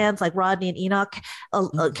has a chance, like Rodney and Enoch.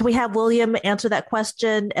 Can we have William answer that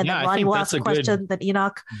question? And then Rodney will ask a question, then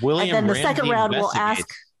Enoch. William and then the Ramsey second round, we'll ask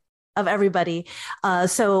of everybody.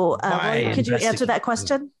 William, could you answer that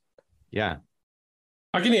question? Yeah.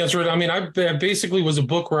 I can answer it. I mean, I basically was a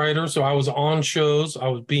book writer, so I was on shows. I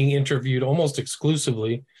was being interviewed almost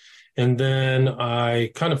exclusively. And then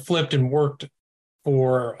I kind of flipped and worked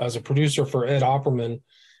as a producer for Ed Opperman,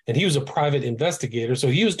 and he was a private investigator. So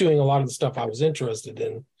he was doing a lot of the stuff I was interested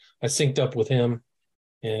in. I synced up with him.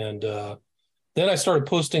 And then I started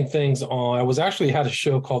posting things on, had a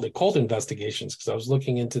show called Occult Investigations because I was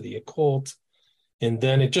looking into the occult. And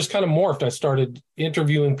then it just kind of morphed. I started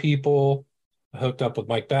interviewing people. I hooked up with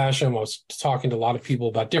Mike Basham. I was talking to a lot of people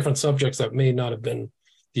about different subjects that may not have been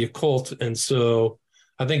the occult. And so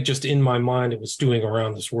I think just in my mind, it was stewing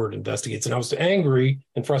around this word investigates. And I was angry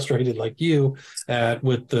and frustrated like you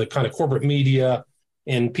with the kind of corporate media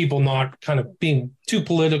and people not kind of being too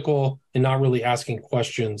political and not really asking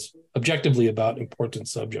questions objectively about important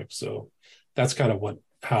subjects. So that's kind of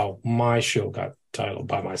how my show got titled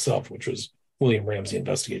by myself, which was William Ramsey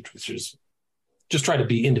Investigates, which is just try to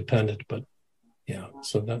be independent. But yeah,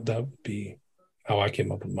 so that would be how I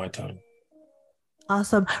came up with my title.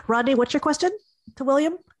 Awesome. Rodney, what's your question to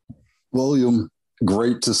William? William,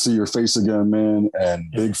 great to see your face again, man,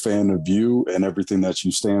 and big fan of you and everything that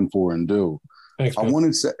you stand for and do. Thanks, I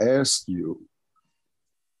wanted to ask you,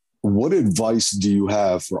 what advice do you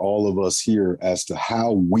have for all of us here as to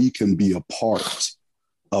how we can be a part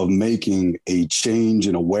of making a change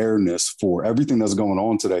and awareness for everything that's going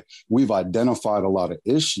on today? We've identified a lot of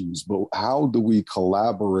issues, but how do we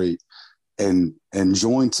collaborate and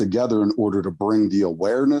join together in order to bring the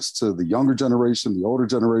awareness to the younger generation, the older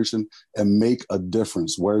generation, and make a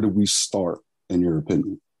difference? Where do we start, in your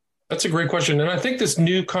opinion? That's a great question. And I think this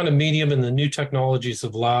new kind of medium and the new technologies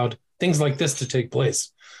have allowed things like this to take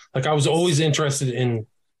place. Like I was always interested in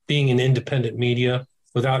being in independent media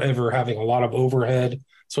without ever having a lot of overhead.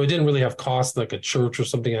 So I didn't really have costs like a church or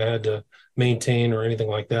something I had to maintain or anything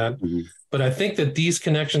like that. Mm-hmm. But I think that these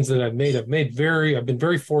connections that I've been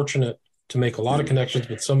very fortunate to make a lot of connections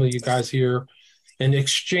with some of you guys here and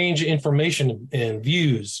exchange information and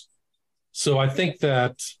views. So I think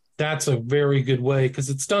that that's a very good way because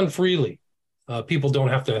it's done freely. People don't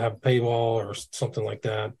have to have a paywall or something like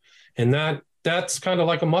that. And that's kind of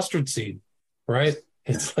like a mustard seed, right?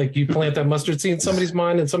 It's like you plant that mustard seed in somebody's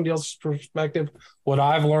mind and somebody else's perspective. What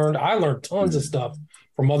I learned tons of stuff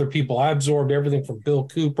from other people. I absorbed everything from Bill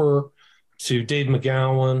Cooper to Dave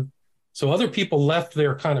McGowan. So other people left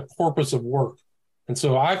their kind of corpus of work. And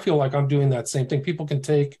so I feel like I'm doing that same thing. People can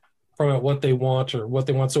take from it what they want.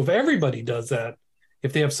 So if everybody does that,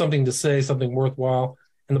 if they have something to say, something worthwhile,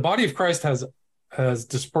 and the body of Christ has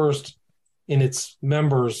dispersed in its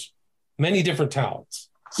members many different talents.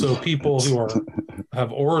 So people who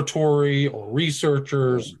have oratory or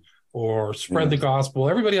researchers or spread the gospel,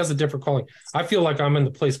 everybody has a different calling. I feel like I'm in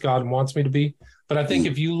the place God wants me to be. But I think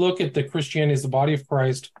if you look at the Christianity as the body of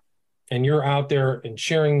Christ and you're out there and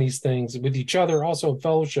sharing these things with each other, also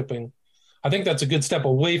fellowshipping, I think that's a good step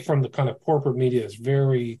away from the kind of corporate media that's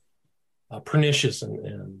very pernicious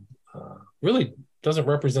and really doesn't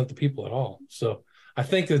represent the people at all. So I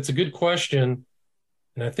think it's a good question.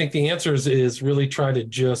 And I think the answer is really try to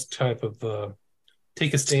just type of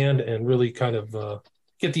take a stand and really kind of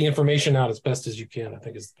get the information out as best as you can, I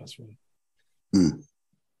think is the best way.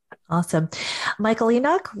 Awesome. Michael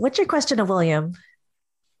Enoch, what's your question to William?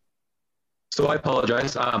 So I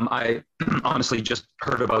apologize. I honestly just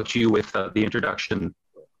heard about you with the introduction.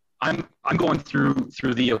 I'm going through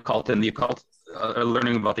the occult and the occult,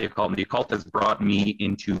 learning about the occult, and the occult has brought me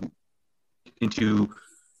into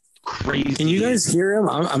crazy. Can you guys hear him?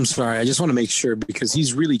 I'm sorry. I just want to make sure because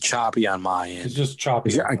he's really choppy on my end. He's just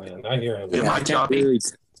choppy on my end. I hear him. Am I choppy?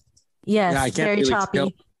 Yes, very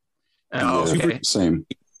choppy. Oh, okay. Same.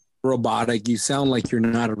 Robotic. You sound like you're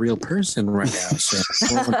not a real person right now. So.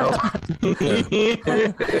 He's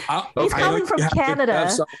coming from Canada.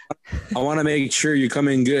 So I want to make sure you come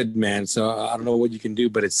in good, man. So I don't know what you can do,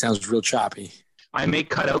 but it sounds real choppy. I may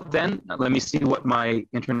cut out then. Let me see what my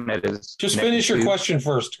internet is. Just finish your question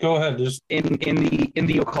first. Go ahead. Just in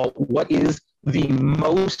the occult, what is the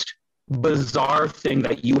most bizarre thing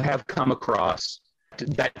that you have come across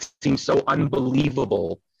that seems so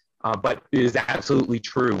unbelievable, but is absolutely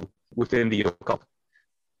true within the occult?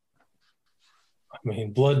 I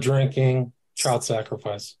mean, blood drinking, child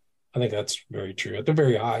sacrifice. I think that's very true. At the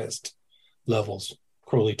very highest levels,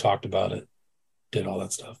 Crowley talked about it, did all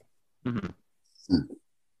that stuff. Mm-hmm.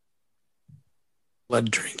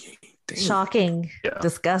 Blood drinking. Dang. Shocking. Yeah.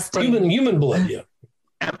 Disgusting. Human blood, yeah.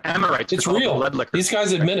 Amorites. It's real. Blood liquor. These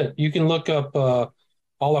guys admit it. You can look up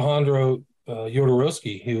Alejandro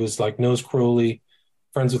Jodorowsky. He was like knows Crowley,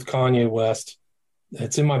 friends with Kanye West.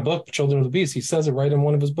 It's in my book, Children of the Beast. He says it right in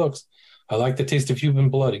one of his books. I like the taste of human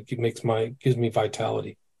blood. It gives me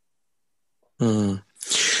vitality. Now,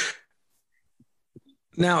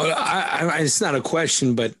 it's not a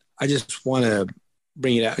question, but I just want to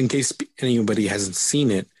bring it out in case anybody hasn't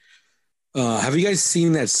seen it. Have you guys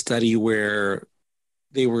seen that study where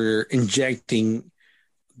they were injecting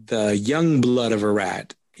the young blood of a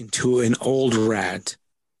rat into an old rat,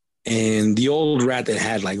 and the old rat that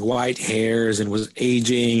had like white hairs and was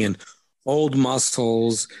aging and old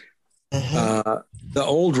muscles, the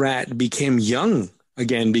old rat became young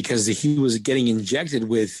again because he was getting injected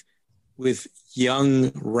with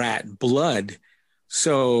young rat blood.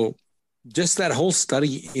 So just that whole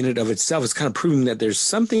study in and of itself is kind of proving that there's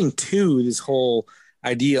something to this whole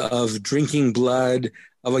idea of drinking blood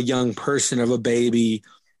of a young person, of a baby,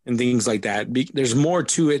 and things like that. There's more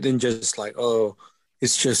to it than just like, oh,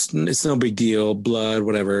 it's no big deal, blood,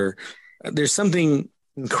 whatever. There's something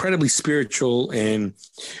incredibly spiritual and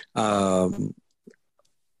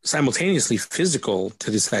simultaneously physical to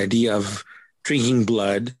this idea of drinking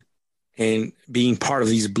blood and being part of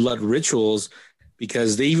these blood rituals,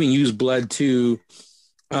 because they even use blood to,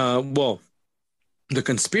 the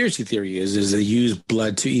conspiracy theory is they use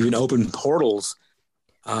blood to even open portals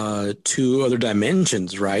to other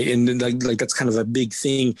dimensions, right? And like that's kind of a big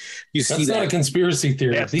thing. That's not a conspiracy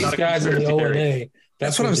theory. These guys in the ONA.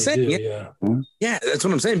 That's what I'm saying. Yeah, that's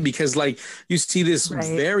what I'm saying, because like you see this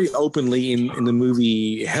very openly in the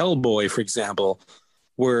movie Hellboy, for example,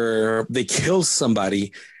 where they kill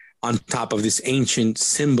somebody on top of this ancient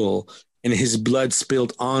symbol, and his blood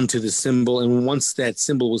spilled onto the symbol. And once that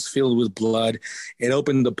symbol was filled with blood, it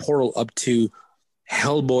opened the portal up to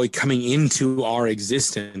Hellboy coming into our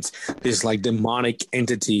existence, this like demonic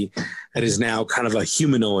entity that is now kind of a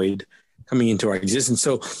humanoid coming into our existence.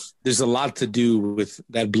 So there's a lot to do with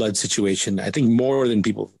that blood situation, I think, more than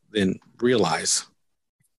people then realize.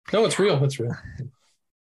 No, it's real. It's real.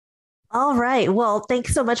 All right. Well,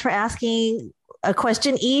 thanks so much for asking a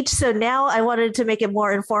question each. So now I wanted to make it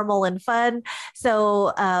more informal and fun.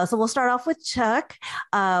 So we'll start off with Chuck.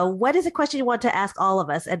 What is a question you want to ask all of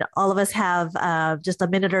us? And all of us have just a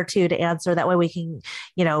minute or two to answer. That way we can,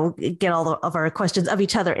 get all of our questions of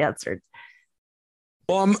each other answered.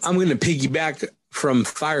 Well, I'm going to piggyback from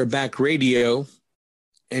Fireback Radio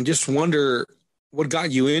and just wonder what got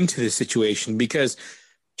you into this situation, because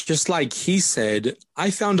just like he said, I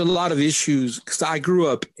found a lot of issues because I grew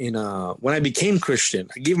up when I became Christian,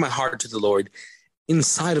 I gave my heart to the Lord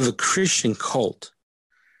inside of a Christian cult.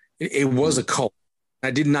 It was a cult.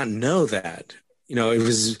 I did not know that. It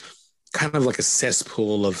was kind of like a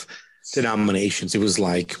cesspool of denominations. It was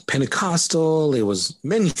like Pentecostal. It was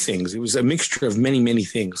many things. It was a mixture of many, many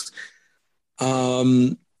things.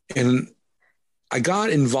 And I got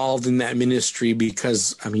involved in that ministry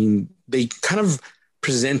because, they kind of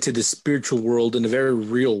presented the spiritual world in a very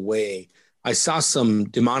real way. I saw some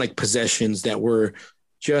demonic possessions that were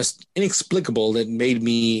just inexplicable, that made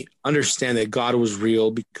me understand that God was real,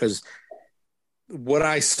 because what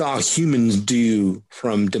I saw humans do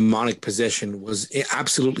from demonic possession was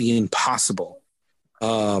absolutely impossible.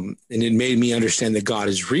 And it made me understand that God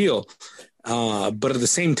is real. But at the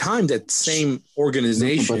same time, that same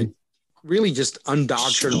organization really just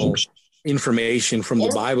undoctrinal information from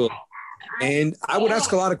the Bible. And I would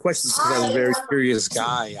ask a lot of questions because I was a very curious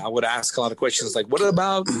guy. I would ask a lot of questions like, what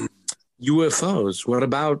about UFOs? What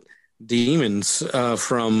about demons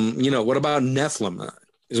from, what about Nephilim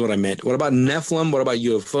is what I meant. What about Nephilim? What about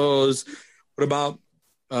UFOs? What about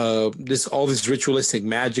all this ritualistic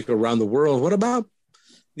magic around the world? What about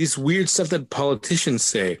this weird stuff that politicians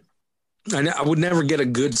say? I would never get a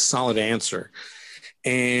good, solid answer.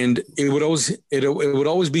 and it would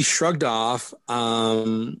always be shrugged off.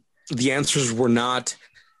 The answers were not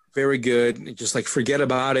very good. Just like, forget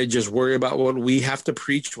about it. Just worry about what we have to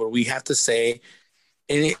preach, what we have to say.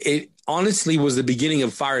 And it honestly was the beginning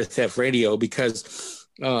of Fire Theft Radio, because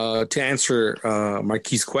to answer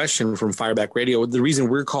Marquis' question from Fireback Radio, the reason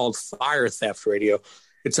we're called Fire Theft Radio,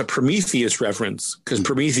 it's a Prometheus reference, because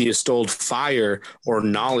Prometheus stole fire or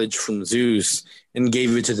knowledge from Zeus and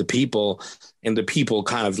gave it to the people, and the people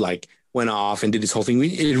kind of like went off and did this whole thing.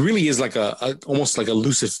 It really is like almost like a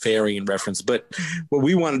Luciferian reference. But what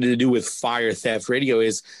we wanted to do with Fire Theft Radio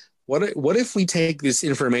is, what if we take this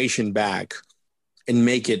information back and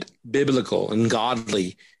make it biblical and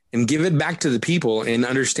godly and give it back to the people, and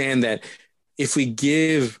understand that if we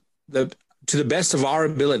give to the best of our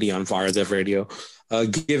ability on Fire Theft Radio,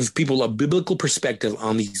 give people a biblical perspective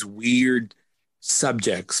on these weird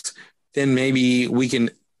subjects, then maybe we can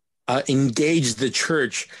engage the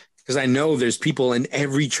church. Because I know there's people in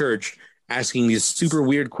every church asking these super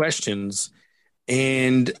weird questions,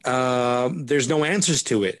 and there's no answers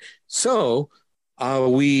to it. So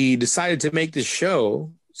we decided to make this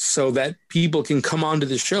show so that people can come onto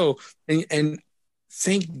the show and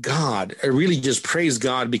thank God. I really just praise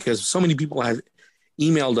God, because so many people have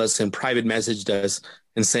emailed us and private messaged us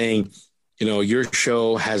and saying, your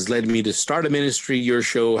show has led me to start a ministry. Your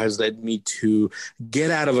show has led me to get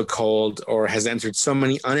out of a cult, or has answered so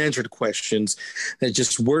many unanswered questions that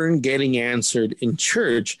just weren't getting answered in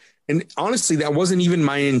church. And honestly, that wasn't even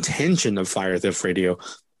my intention of Fire Theft Radio.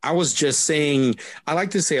 I was just saying, I like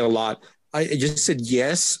to say a lot, I just said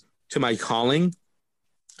yes to my calling,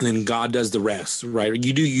 and then God does the rest, right?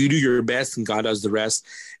 You do your best, and God does the rest.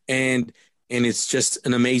 And it's just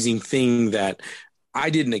an amazing thing that I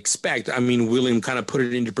didn't expect. I mean, William kind of put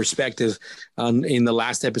it into perspective. In the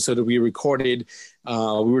last episode that we recorded, we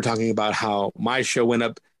were talking about how my show went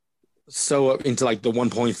up into like the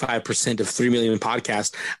 1.5% of 3 million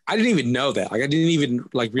podcasts. I didn't even know that. Like, I didn't even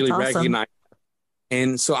like really recognize.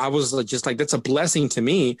 And so I was just like, that's a blessing to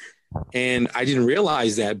me. And I didn't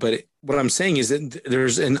realize that. But what I'm saying is that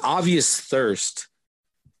there's an obvious thirst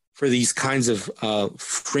for these kinds of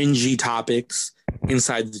fringy topics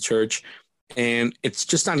inside the church, and it's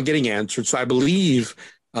just not getting answered. So I believe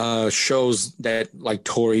shows that like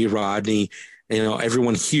Tori, Rodney,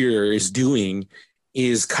 everyone here is doing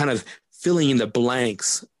is kind of filling in the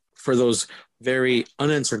blanks for those very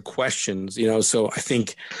unanswered questions. So I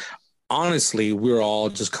think honestly, we're all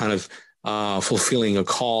just kind of fulfilling a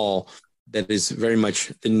call that is very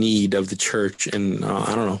much the need of the church. And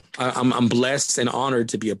I don't know, I'm blessed and honored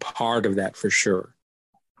to be a part of that for sure.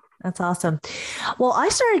 That's awesome. Well, I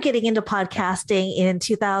started getting into podcasting in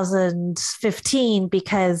 2015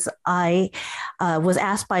 because I was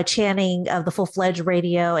asked by Channing of the Full Fledged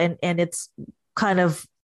Radio, and it's kind of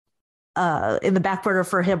in the back burner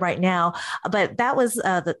for him right now. But that was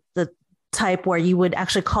the type where you would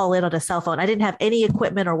actually call in on a cell phone. I didn't have any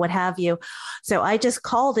equipment or what have you. So I just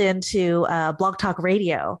called into Blog Talk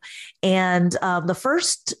Radio. And the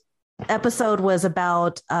first episode was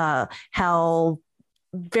about how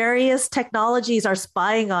various technologies are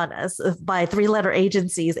spying on us by 3-letter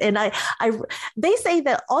agencies. And they say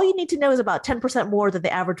that all you need to know is about 10% more than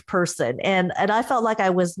the average person. And I felt like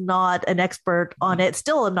I was not an expert on it,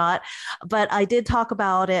 still am not, but I did talk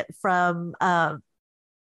about it from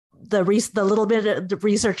the little bit of the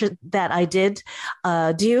research that I did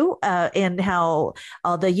do, and how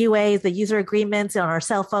the UAs, the user agreements on our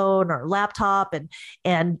cell phone or laptop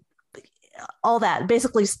and all that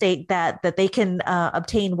basically state that they can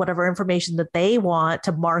obtain whatever information that they want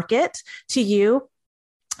to market to you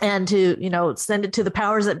and to, send it to the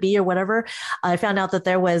powers that be or whatever. I found out that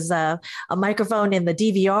there was a microphone in the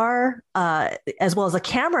DVR, as well as a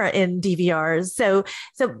camera in DVRs. So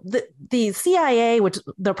the CIA, which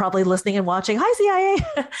they're probably listening and watching, hi CIA,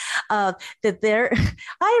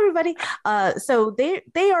 hi everybody. So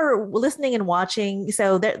they are listening and watching.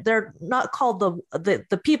 So they're not called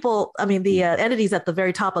the people. I mean, the entities at the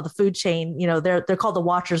very top of the food chain. They're called the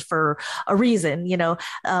Watchers for a reason.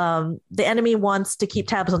 The enemy wants to keep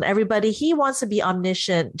tabs on everybody. He wants to be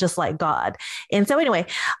omniscient, just like God. And so anyway,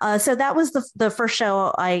 so that was the first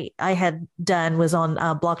show I had done was on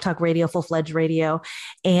Blog Talk Radio, Full Fledged Radio.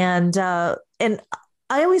 And I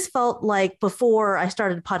always felt like before I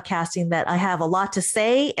started podcasting that I have a lot to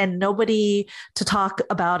say and nobody to talk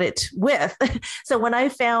about it with. So when I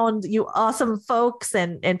found you awesome folks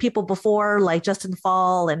and people before, like Justin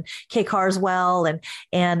Fall and Kay Carswell and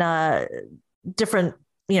different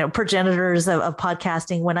progenitors of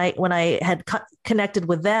podcasting when I had connected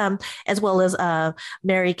with them, as well as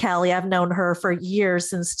Mary Callie. I've known her for years,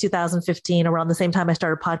 since 2015, around the same time I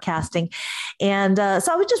started podcasting. And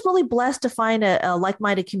so I was just really blessed to find a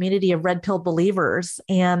like-minded community of red pill believers.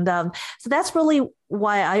 And so that's really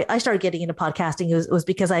why I started getting into podcasting, was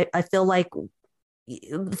because I feel like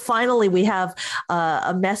finally we have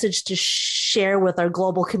a message to share with our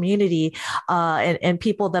global community, and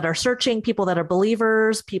people that are searching, people that are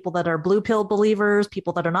believers, people that are blue pill believers,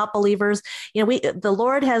 people that are not believers. The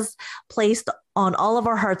Lord has placed on all of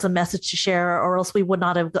our hearts a message to share, or else we would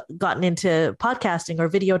not have gotten into podcasting or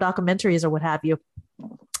video documentaries or what have you.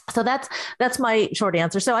 So that's my short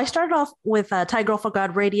answer. So I started off with Thai Girl for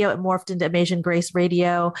God Radio. It morphed into Amazing Grace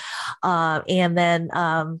Radio, and then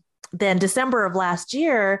December of last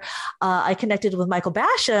year, I connected with Michael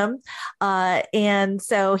Basham. And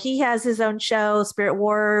so he has his own show, Spirit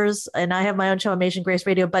Wars, and I have my own show, Amazing Grace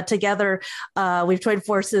Radio. But together, we've joined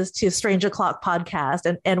forces to Strange O'Clock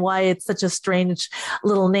podcast. And why it's such a strange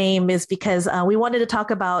little name is because we wanted to talk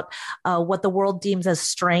about what the world deems as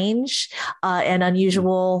strange and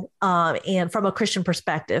unusual, and from a Christian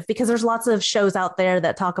perspective, because there's lots of shows out there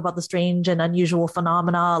that talk about the strange and unusual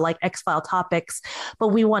phenomena like X-File topics, but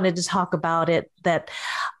we wanted to talk about it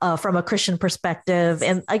from a Christian perspective.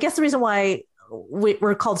 And I guess the reason why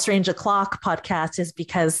we're called Strange O'Clock podcast is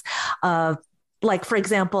because, for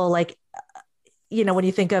example, when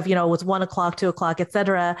you think of, it's 1 o'clock, 2 o'clock, et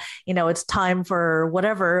cetera, it's time for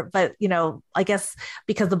whatever. But, I guess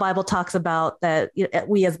because the Bible talks about that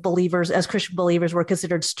we as believers, as Christian believers, we're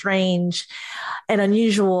considered strange and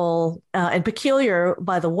unusual and peculiar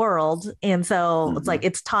by the world. And so it's like,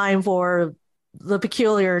 it's time for the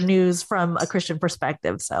peculiar news from a Christian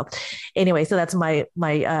perspective. So anyway, so that's my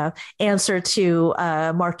answer to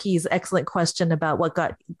Marquis's excellent question about what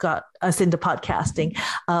got us into podcasting.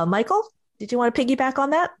 Michael, did you want to piggyback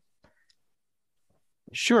on that?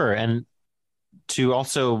 Sure. And to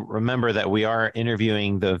also remember that we are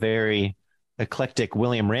interviewing the very eclectic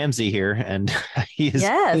William Ramsey here, and he is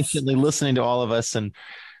patiently listening to all of us and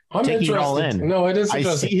I'm taking interested. it all in. No, it is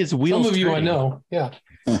interesting. I see his wheels. Some of you turning. I know. Yeah.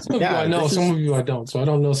 Some of you I know, some of you I don't. So I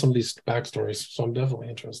don't know some of these backstories. So I'm definitely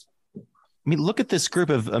interested. I mean, look at this group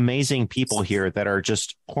of amazing people here that are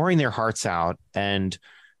just pouring their hearts out, and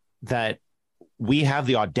that we have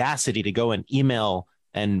the audacity to go and email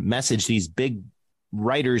and message these big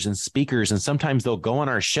writers and speakers. And sometimes they'll go on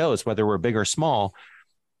our shows, whether we're big or small.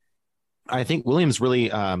 I think William's really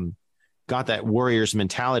got that warrior's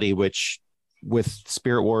mentality, which with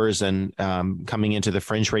Spirit Wars and coming into the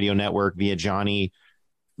Fringe Radio Network via Johnny,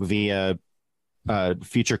 via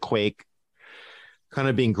Future Quake, kind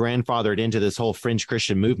of being grandfathered into this whole fringe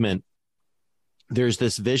Christian movement, there's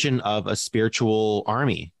this vision of a spiritual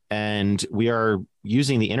army. And we are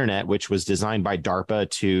using the internet, which was designed by DARPA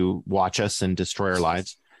to watch us and destroy our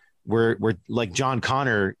lives. We're like John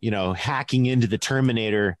Connor, hacking into the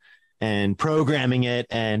Terminator and programming it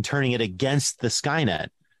and turning it against the Skynet.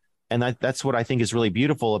 And that's what I think is really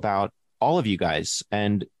beautiful about all of you guys.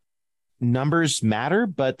 And numbers matter,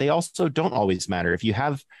 but they also don't always matter. If you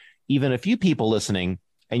have even a few people listening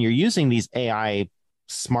and you're using these AI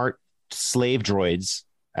smart slave droids,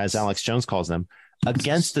 as Alex Jones calls them,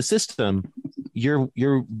 against the system, you're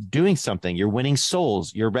doing something. You're winning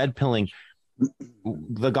souls. You're red pilling.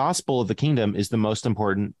 The gospel of the kingdom is the most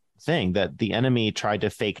important thing. That the enemy tried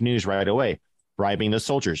to fake news right away, bribing the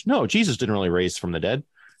soldiers. No, Jesus didn't really raise from the dead.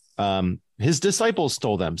 His disciples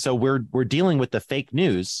stole them. So we're dealing with the fake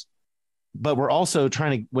news, but we're also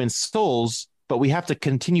trying to win souls. But we have to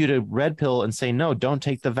continue to red pill and say, no, don't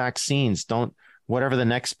take the vaccines. Don't, whatever the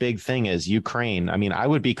next big thing is, Ukraine. I mean, I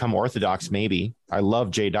would become Orthodox, maybe. I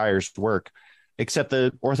love Jay Dyer's work, except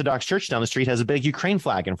the Orthodox church down the street has a big Ukraine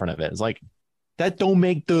flag in front of it. It's like, that don't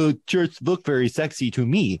make the church look very sexy to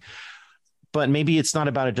me. But maybe it's not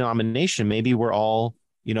about a denomination. Maybe we're all,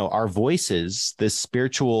 our voices, this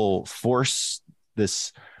spiritual force,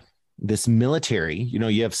 this military,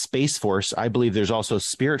 you have Space Force. I believe there's also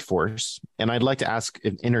Spirit Force. And I'd like to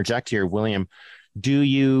interject here, William,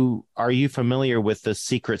 are you familiar with the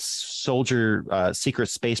secret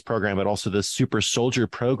space program, but also the super soldier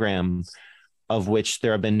program, of which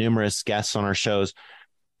there have been numerous guests on our shows,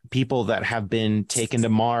 people that have been taken to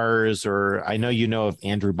Mars, or I know of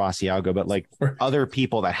Andrew Basiago, but like other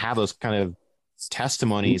people that have those kind of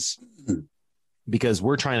testimonies, because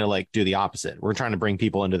we're trying to do the opposite. We're trying to bring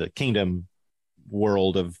people into the kingdom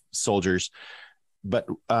world of soldiers. But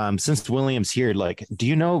since William's here,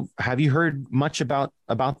 have you heard much about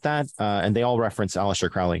that? And they all reference Aleister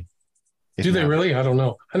Crowley. Do they really? I don't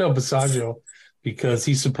know. I know Basiago because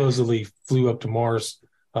he supposedly flew up to Mars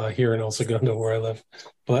here in El Segundo where I live.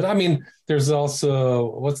 But I mean, there's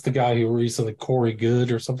also, what's the guy who recently, Corey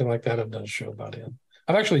Good or something like that? I've done a show about him.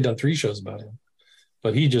 I've actually done 3 shows about him,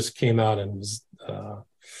 but he just came out and was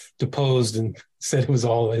deposed and said it was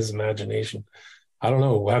all his imagination. I don't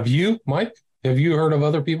know. Have you, Mike? Have you heard of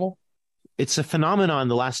other people? It's a phenomenon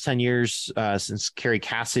the last 10 years since Carrie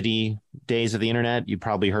Cassidy days of the internet. You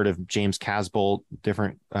probably heard of James Casbolt,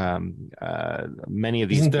 different, many of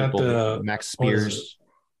these Isn't people, that Max Spears.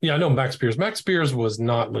 Yeah, I know Max Spears. Max Spears was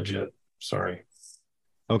not legit. Sorry.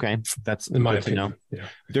 Okay. That's in my good to know. opinion. Yeah.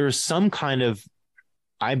 There's some kind of,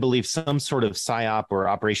 I believe, some sort of psyop or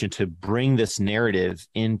operation to bring this narrative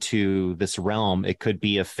into this realm. It could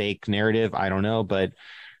be a fake narrative. I don't know, but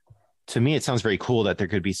to me, it sounds very cool that there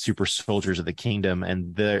could be super soldiers of the kingdom,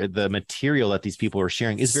 and the material that these people are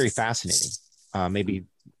sharing is very fascinating. Maybe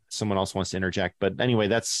someone else wants to interject, but anyway,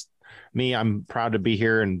 that's me. I'm proud to be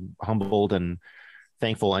here and humbled and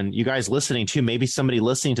thankful. And you guys listening too, maybe somebody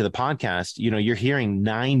listening to the podcast, you're hearing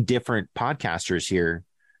 9 different podcasters here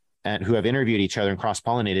and who have interviewed each other and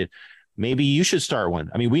cross-pollinated. Maybe you should start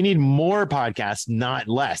one. I mean, we need more podcasts, not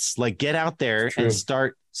less. Like, get out there and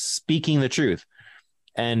start speaking the truth.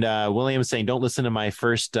 And William is saying, don't listen to my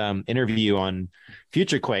first interview on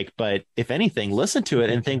Future Quake, but if anything, listen to it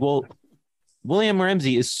and think, well, William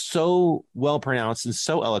Ramsey is so well pronounced and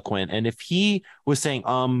so eloquent. And if he was saying,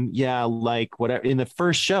 yeah, like whatever in the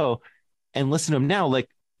first show, and listen to him now, like,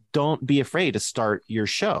 don't be afraid to start your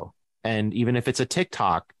show. And even if it's a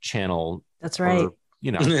TikTok channel, that's right. Or,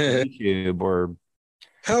 YouTube or.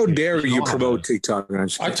 How dare you promote TikTok?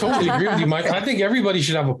 I totally agree with you, Mike. I think everybody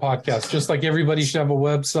should have a podcast, just like everybody should have a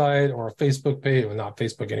website or a Facebook page. Well, not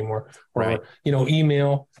Facebook anymore, or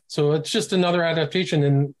email. So it's just another adaptation,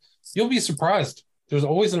 and you'll be surprised. There's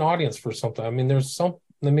always an audience for something. I mean, there's some,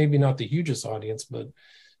 maybe not the hugest audience, but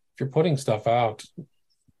if you're putting stuff out,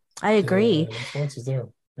 I agree. The influence is there.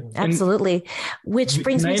 Absolutely. Which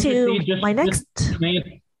brings me to my next.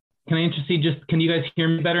 Can I intercede? Can you guys hear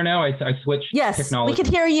me better now? I switched technology. We can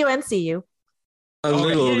hear you and see you. A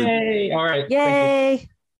little. Yay! All right. Yay!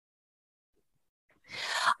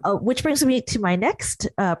 Which brings me to my next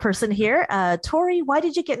person here. Tori, why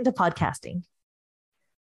did you get into podcasting?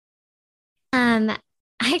 I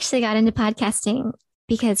actually got into podcasting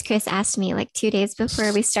because Chris asked me like 2 days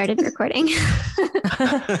before we started recording.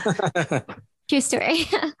 True story.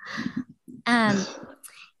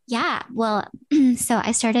 Yeah, well, so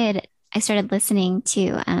I started listening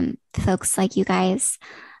to folks like you guys,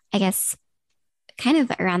 I guess, kind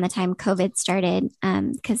of around the time COVID started,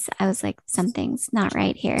 because I was like, something's not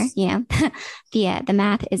right here, the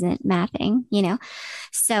math isn't mathing,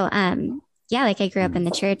 So, yeah, like I grew up in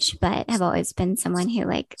the church, but have always been someone who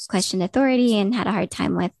like questioned authority and had a hard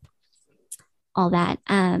time with all that.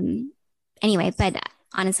 Anyway, but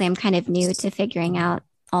honestly, I'm kind of new to figuring out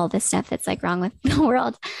all the stuff that's like wrong with the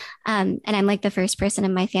world. And I'm like the first person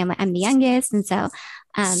in my family. I'm the youngest. And so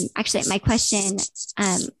actually my question,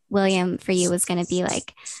 William, for you was going to be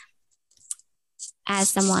like, as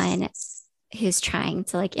someone who's trying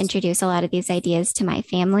to like introduce a lot of these ideas to my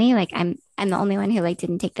family, like I'm the only one who like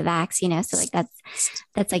didn't take the vax, so like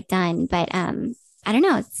that's like done. But I don't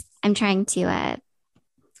know. I'm trying to,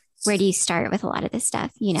 where do you start with a lot of this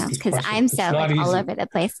stuff, because I'm so like all over the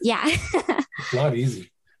place. Yeah. It's not easy.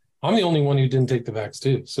 I'm the only one who didn't take the vax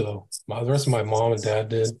too. So the rest of my mom and dad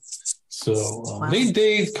did. So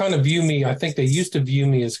they kind of view me. I think they used to view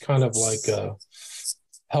me as kind of like a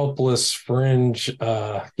helpless fringe,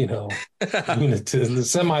 lunatic,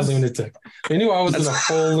 semi-lunatic. They knew I wasn't a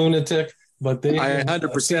full lunatic, but they I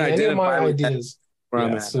 100% identify my with ideas.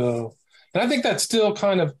 So, and I think that's still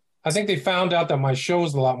kind of. I think they found out that my show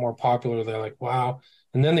is a lot more popular. They're like, wow.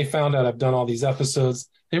 And then they found out I've done all these episodes.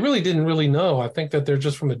 They really didn't really know. I think that they're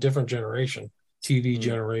just from a different generation, TV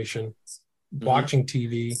generation, watching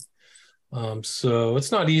TV. So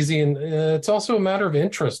it's not easy. And it's also a matter of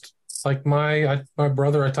interest. Like my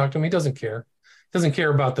brother, I talked to him, he doesn't care. He doesn't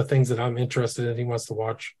care about the things that I'm interested in. He wants to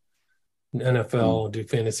watch NFL and do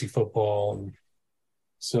fantasy football. And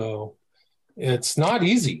so it's not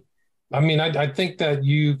easy. I mean, I think that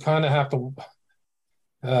you kind of have to,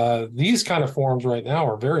 these kind of forums right now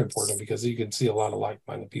are very important because you can see a lot of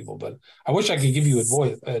like-minded people, but I wish I could give you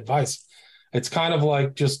advice. It's kind of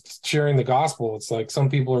like just sharing the gospel. It's like some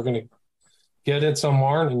people are going to get it, some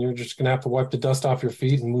aren't, and you're just going to have to wipe the dust off your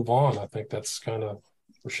feet and move on. I think that's kind of,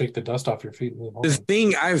 or shake the dust off your feet and move on. The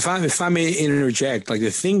thing I find, if I may interject, like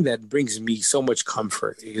the thing that brings me so much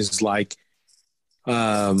comfort is like,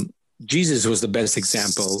 Jesus was the best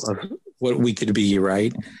example of what we could be,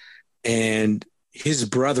 right? And his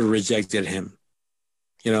brother rejected him,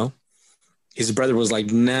 his brother was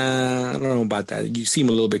like, nah, I don't know about that. You seem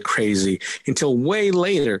a little bit crazy, until way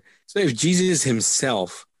later. So if Jesus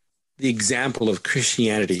himself, the example of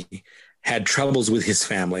Christianity, had troubles with his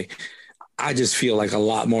family, I just feel like a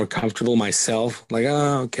lot more comfortable myself. Like,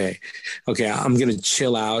 oh, okay, I'm going to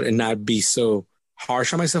chill out and not be so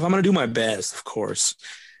harsh on myself. I'm going to do my best, of course.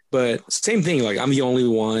 But same thing, like I'm the only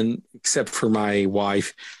one, except for my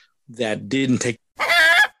wife, that didn't take.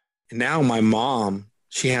 And now my mom,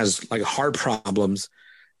 she has like heart problems.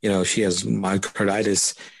 You know, she has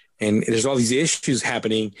myocarditis, and there's all these issues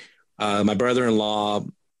happening. My brother-in-law,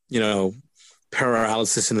 you know,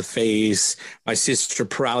 paralysis in the face, my sister,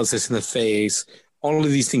 paralysis in the face, all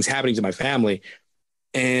of these things happening to my family.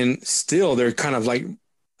 And still they're kind of like,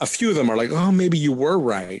 a few of them are like, oh, maybe you were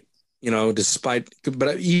right, you know,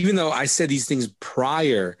 but even though I said these things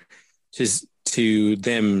prior to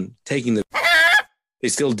them taking they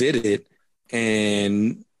still did it.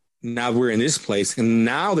 And now we're in this place, and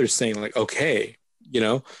now they're saying like, okay, you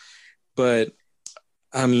know, but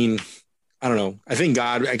I mean, I don't know. I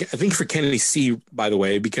think for Kennedy C, by the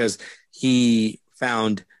way, because he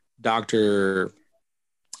found Dr.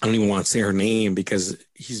 I don't even want to say her name because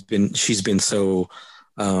she's been so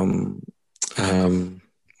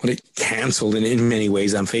canceled in many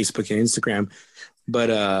ways on Facebook and Instagram.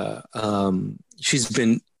 But she's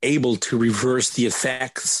been able to reverse the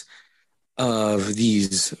effects of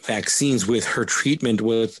these vaccines with her treatment,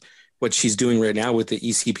 with what she's doing right now with the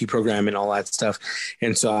ECP program and all that stuff.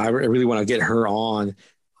 And so I really want to get her on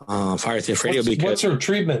Fire Theft Radio. What's her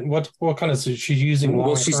treatment? What kind of, is she using?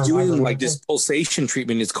 Well, she's doing like this pulsation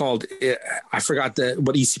treatment. It's called, I forgot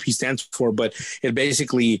what ECP stands for, but it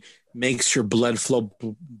basically makes your blood flow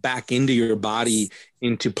back into your body,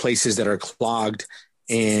 into places that are clogged.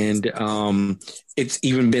 And it's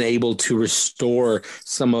even been able to restore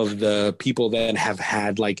some of the people that have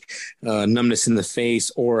had like numbness in the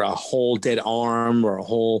face, or a whole dead arm, or a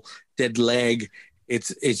whole dead leg.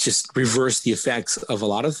 It's just reversed the effects of a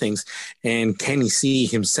lot of things. And Kenny C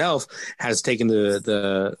himself has taken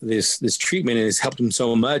this treatment, and it's helped him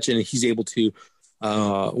so much. And he's able to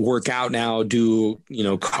work out now, do, you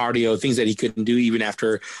know, cardio, things that he couldn't do even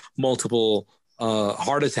after multiple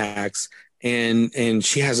heart attacks. And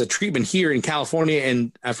she has a treatment here in California,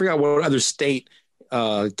 and I forgot what other state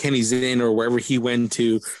Kenny's in or wherever he went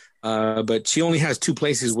to, but she only has 2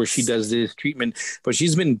 places where she does this treatment. But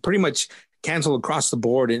she's been pretty much canceled across the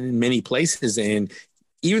board in many places, and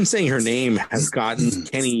even saying her name has gotten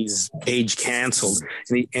Kenny's page canceled.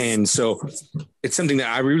 And so it's something that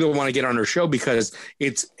I really want to get on her show, because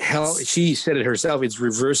it's she said it herself, it's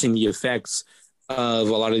reversing the effects of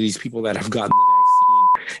a lot of these people that have gotten the vaccine.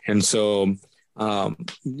 And so,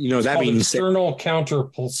 you know, that means external counter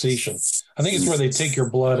pulsation. I think it's where they take your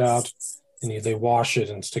blood out and they wash it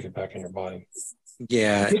and stick it back in your body.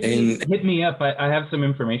 Yeah. Hit me up. I have some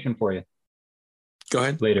information for you. Go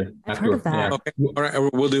ahead. Later. I've heard of that. Yeah. Okay. All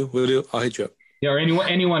right. We'll do. I'll hit you up. Yeah. Or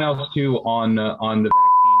anyone else too on the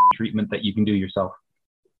vaccine treatment that you can do yourself.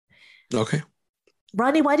 Okay.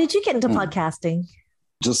 Ronnie, why did you get into podcasting?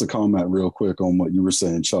 Just a comment real quick on what you were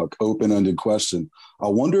saying, Chuck. Open-ended question. I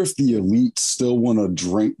wonder if the elite still want to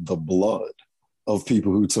drink the blood of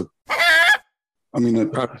people who took. I mean,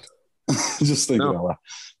 just thinking out loud.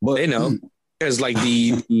 But they know, because like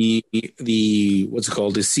the what's it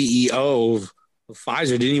called? The CEO of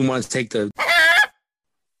Pfizer didn't even want to take the.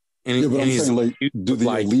 And, yeah, but I'm saying, like, do the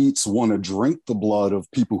elites want to drink the blood of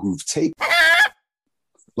people who've taken?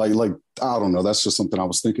 Like I don't know. That's just something I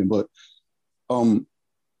was thinking, but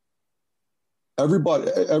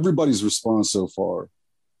everybody's response so far,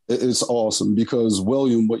 it's awesome, because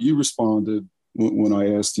William, what you responded when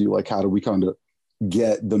I asked you, like, how do we kind of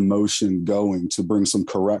get the motion going to bring some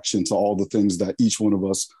correction to all the things that each one of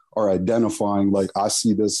us are identifying? Like, I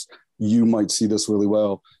see this, you might see this really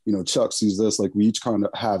well, you know, Chuck sees this, like we each kind of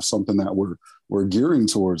have something that we're gearing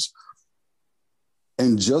towards.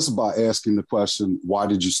 And just by asking the question, why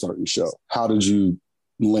did you start your show? How did you,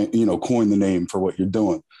 coin the name for what you're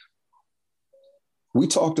doing? We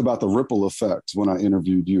talked about the ripple effect when I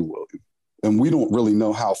interviewed you, William, and we don't really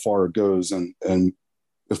know how far it goes. And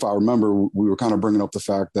if I remember, we were kind of bringing up the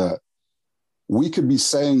fact that we could be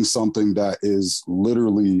saying something that is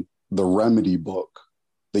literally the remedy book,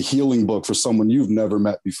 the healing book for someone you've never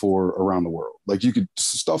met before around the world. Like,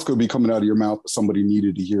 stuff could be coming out of your mouth that somebody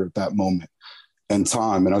needed to hear at that moment in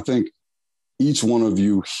time. And I think each one of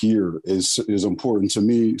you here is important to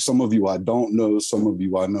me. Some of you I don't know, some of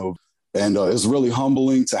you I know. And it's really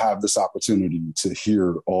humbling to have this opportunity to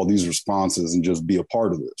hear all these responses and just be a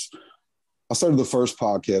part of this. I started the first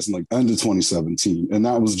podcast in like end of 2017, and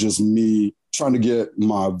that was just me trying to get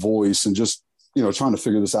my voice and just trying to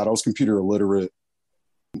figure this out. I was computer illiterate.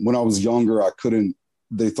 When I was younger,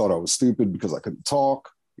 they thought I was stupid because I couldn't talk,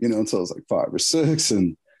 until I was like 5 or 6.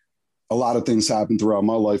 And a lot of things happened throughout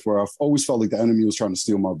my life where I've always felt like the enemy was trying to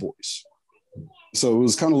steal my voice. So it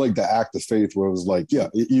was kind of like the act of faith where it was like, yeah,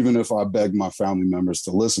 even if I begged my family members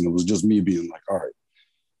to listen, it was just me being like, all right,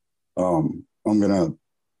 I'm going to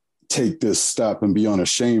take this step and be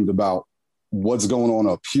unashamed about what's going on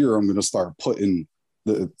up here. I'm going to start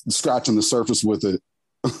scratching the surface with it,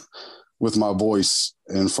 with my voice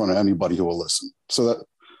in front of anybody who will listen. So that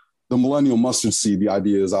the millennial mustard seed, the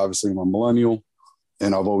idea is obviously I'm a millennial,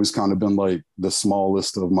 and I've always kind of been like the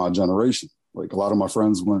smallest of my generation. Like a lot of my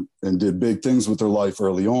friends went and did big things with their life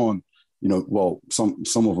early on, some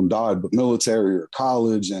of them died, but military or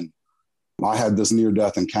college. And I had this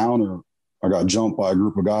near-death encounter. I got jumped by a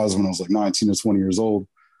group of guys when I was like 19 or 20 years old.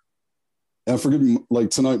 And forgive me, like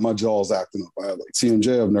tonight, my jaw's acting up. I had like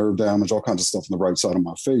TMJ, I have nerve damage, all kinds of stuff on the right side of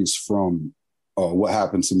my face from what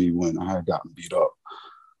happened to me when I had gotten beat up.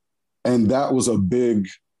 And that was a big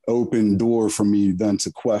open door for me then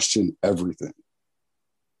to question everything.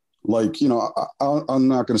 Like, I'm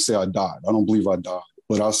not going to say I died. I don't believe I died,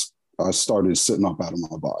 but I started sitting up out of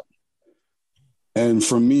my body. And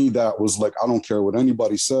for me, that was like, I don't care what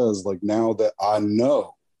anybody says. Like now that I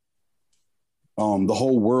know, the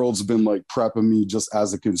whole world's been like prepping me just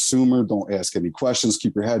as a consumer. Don't ask any questions.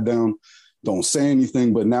 Keep your head down. Don't say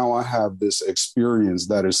anything. But now I have this experience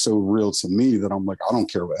that is so real to me that I'm like, I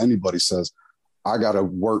don't care what anybody says. I got to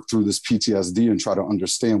work through this PTSD and try to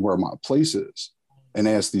understand where my place is and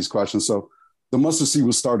ask these questions. So the mustard seed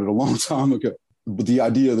was started a long time ago. But the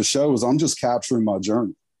idea of the show is I'm just capturing my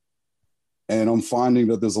journey. And I'm finding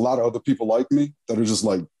that there's a lot of other people like me that are just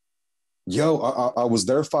like, yo, I was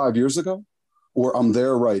there 5 years ago, or I'm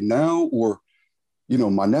there right now, or,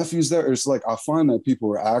 my nephew's there. It's like, I find that people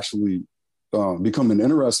are actually becoming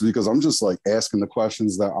interested because I'm just like asking the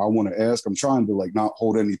questions that I want to ask. I'm trying to like not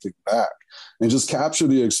hold anything back and just capture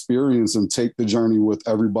the experience and take the journey with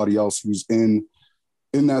everybody else who's in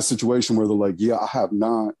that situation where they're like, yeah, I have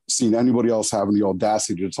not seen anybody else having the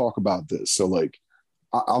audacity to talk about this. So like,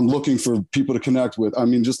 I'm looking for people to connect with. I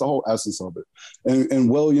mean, just the whole essence of it. And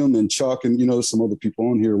William and Chuck and, some other people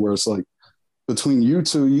on here where it's like, between you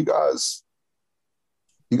two, you guys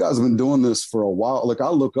have been doing this for a while. Like I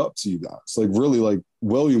look up to you guys, like really, like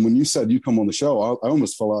William, when you said you come on the show, I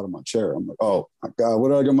almost fell out of my chair. I'm like, oh my God, what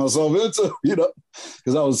did I get myself into?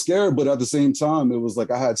 Because I was scared. But at the same time, it was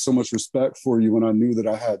like, I had so much respect for you. And I knew that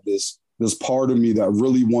I had this part of me that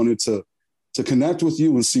really wanted to connect with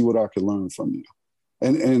you and see what I could learn from you.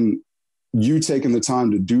 And you taking the time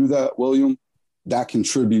to do that, William, that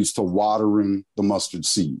contributes to watering the mustard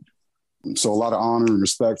seed. So a lot of honor and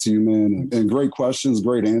respect to you, man. And great questions,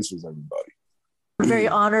 great answers, everybody. We're very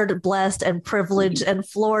honored, blessed, and privileged and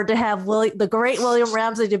floored to have the great William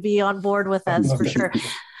Ramsey to be on board with us for sure.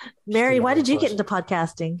 Mary, why did you get into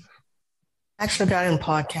podcasting? Actually got in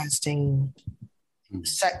podcasting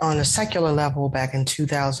on a secular level back in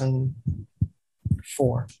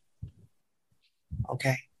 2004.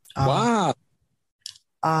 Okay. Wow.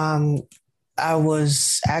 I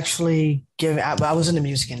was actually I was in the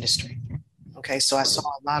music industry. Okay. So I saw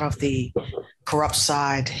a lot of the corrupt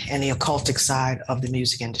side and the occultic side of the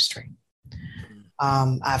music industry.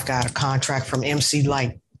 I've got a contract from MC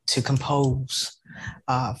Light to compose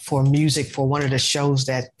for music for one of the shows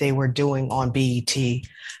that they were doing on BET.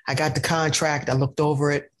 I got the contract. I looked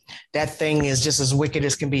over it. That thing is just as wicked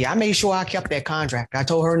as can be. I made sure I kept that contract. I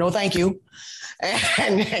told her, no, thank you.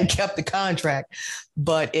 And kept the contract,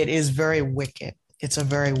 but it is very wicked. It's a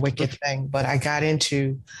very wicked thing. But I got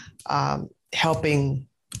into helping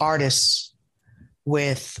artists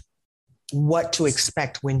with what to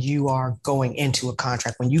expect when you are going into a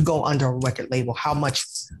contract, when you go under a record label, how much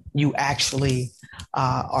you actually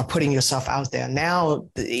are putting yourself out there. Now,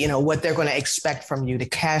 what they're going to expect from you, the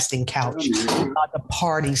casting couch, the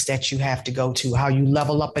parties that you have to go to, how you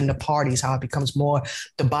level up in the parties, how it becomes more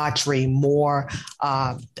debauchery, more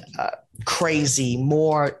crazy,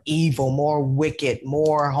 more evil, more wicked,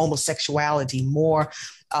 more homosexuality, more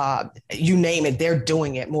you name it, they're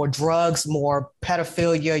doing it. More drugs, more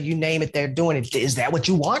pedophilia, you name it, they're doing it. Is that what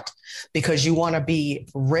you want? Because you want to be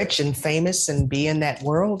rich and famous and be in that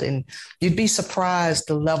world? And you'd be surprised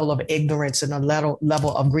the level of ignorance and the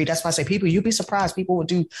level of greed. That's why I say you'd be surprised. People will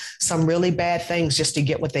do some really bad things just to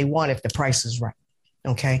get what they want if the price is right.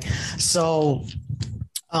 Okay. So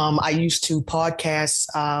I used to podcast.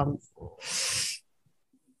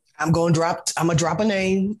 I'm gonna drop a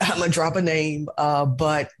name.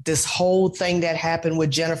 But this whole thing that happened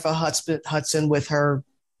with Jennifer Hudson with her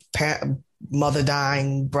mother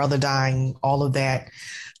dying, brother dying, all of that.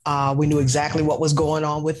 We knew exactly what was going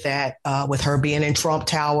on with that, with her being in Trump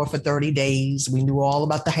Tower for 30 days. We knew all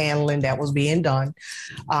about the handling that was being done.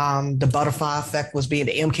 The butterfly effect was the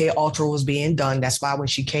MK Ultra was being done. That's why when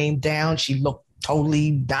she came down, she looked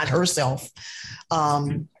totally not herself.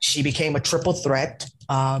 She became a triple threat.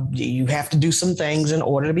 You have to do some things in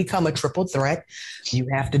order to become a triple threat. You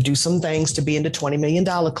have to do some things to be in the $20 million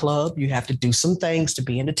club. You have to do some things to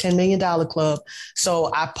be in the $10 million club.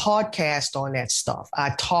 So I podcast on that stuff.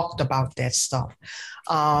 I talked about that stuff.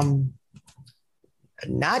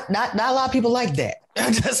 Not a lot of people like that.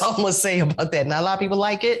 That's all I'm gonna say about that. Not a lot of people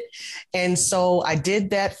like it. And so I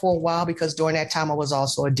did that for a while because during that time I was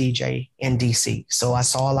also a DJ in DC. So I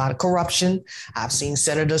saw a lot of corruption. I've seen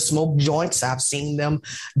senators smoke joints. I've seen them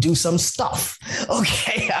do some stuff.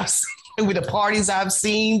 Okay. I've seen with the parties I've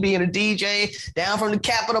seen being a DJ down from the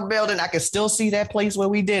Capitol building. I can still see that place where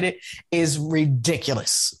we did it is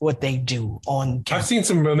ridiculous what they do on Capitol. I've seen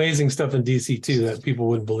some amazing stuff in DC too that people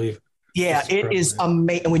wouldn't believe. Yeah, it is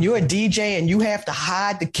amazing. When you're a DJ and you have to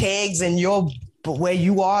hide the kegs in where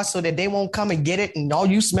you are so that they won't come and get it, and all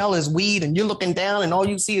you smell is weed, and you're looking down and all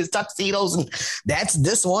you see is tuxedos, and that's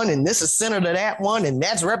this one, and this is senator that one, and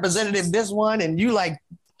that's representative this one, and you like,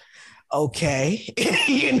 okay,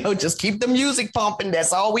 just keep the music pumping.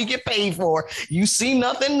 That's all we get paid for. You see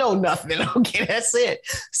nothing, know nothing. Okay, that's it.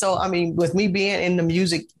 So, I mean, with me being in the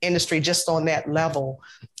music industry, just on that level,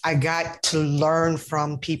 I got to learn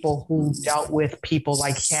from people who dealt with people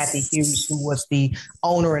like Kathy Hughes, who was the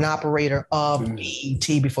owner and operator of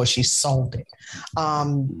BET before she sold it.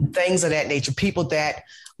 Things of that nature, people that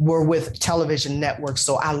were with television networks.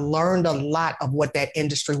 So I learned a lot of what that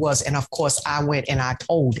industry was. And of course I went and I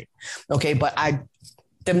told it. Okay. But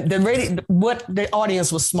the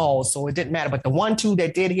audience was small, so it didn't matter. But the 1-2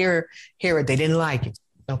 that did hear it, they didn't like it.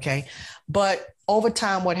 Okay. But over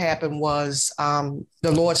time, what happened was the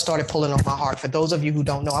Lord started pulling on my heart. For those of you who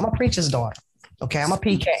don't know, I'm a preacher's daughter. Okay. I'm a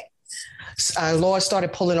PK. Lord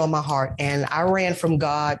started pulling on my heart, and I ran from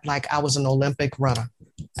God like I was an Olympic runner.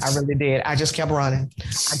 I really did. I just kept running.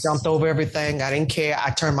 I jumped over everything. I didn't care.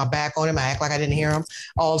 I turned my back on him. I act like I didn't hear him,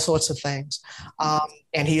 all sorts of things.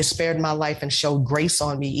 And he has spared my life and showed grace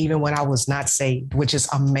on me even when I was not saved, which is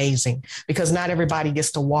amazing because not everybody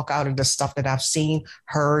gets to walk out of the stuff that I've seen,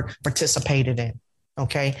 heard, participated in.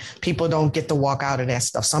 Okay. People don't get to walk out of that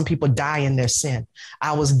stuff. Some people die in their sin.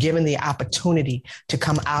 I was given the opportunity to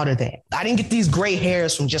come out of that. I didn't get these gray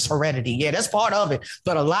hairs from just heredity. Yeah, that's part of it.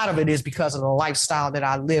 But a lot of it is because of the lifestyle that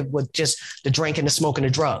I lived with, just the drinking, the smoking, the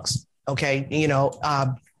drugs. Okay.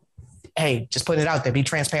 Hey, just putting it out there, be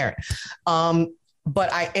transparent.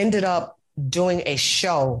 But I ended up doing a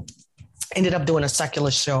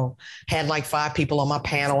secular show, had like 5 people on my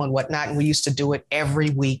panel and whatnot. And we used to do it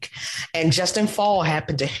every week. And Justin Fall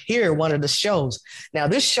happened to hear one of the shows. Now,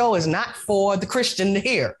 this show is not for the Christian to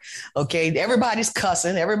hear. Okay. Everybody's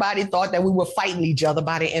cussing. Everybody thought that we were fighting each other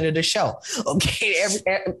by the end of the show. Okay.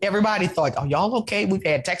 Everybody thought, oh, y'all okay? We've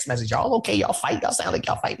had text messages. Y'all okay? Y'all fight? Y'all sound like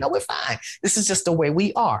y'all fight. No, we're fine. This is just the way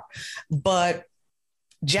we are. But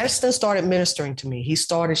Justin started ministering to me. He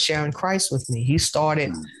started sharing Christ with me. He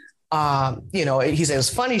started... he said it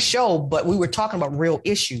was a funny show, but we were talking about real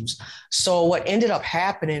issues. So what ended up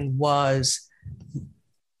happening was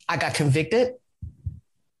I got convicted.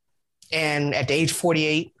 And at the age of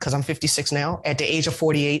 48, because I'm 56 now, at the age of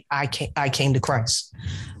 48, I came to Christ.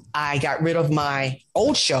 I got rid of my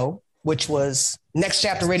old show, which was Next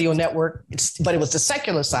Chapter Radio Network, but it was the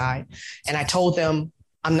secular side. And I told them,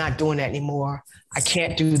 I'm not doing that anymore. I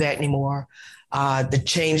can't do that anymore. The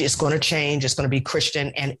change is going to change. It's going to be Christian.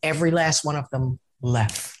 And every last one of them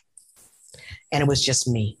left. And it was just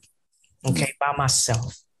me, okay, by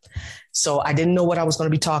myself. So I didn't know what I was going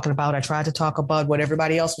to be talking about. I tried to talk about what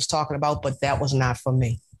everybody else was talking about, but that was not for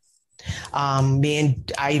me.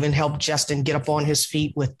 I even helped Justin get up on his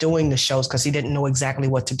feet with doing the shows because he didn't know exactly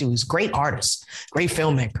what to do. He's a great artist, great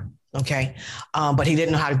filmmaker. Okay. But he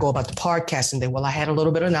didn't know how to go about the podcasting thing. Well, I had a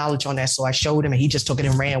little bit of knowledge on that. So I showed him and he just took it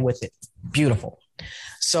and ran with it. Beautiful.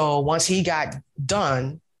 So once he got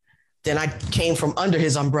done, then I came from under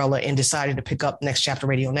his umbrella and decided to pick up Next Chapter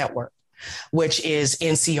Radio Network, which is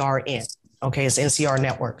NCRN. Okay. It's NCR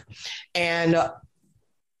Network. And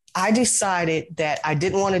I decided that I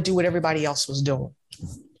didn't want to do what everybody else was doing.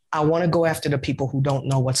 I want to go after the people who don't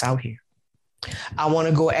know what's out here. I want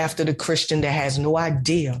to go after the Christian that has no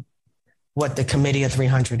idea what the Committee of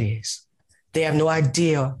 300 is. They have no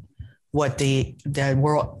idea what the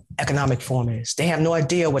World Economic Forum is. They have no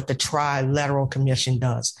idea what the Trilateral Commission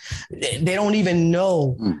does. They don't even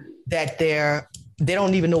know that they're they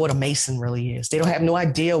don't even know what a Mason really is. They don't have no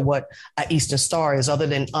idea what an Eastern Star is other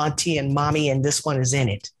than auntie and mommy, and this one is in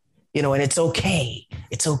it, and it's okay.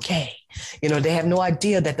 It's okay. They have no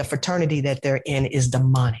idea that the fraternity that they're in is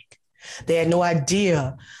demonic. They had no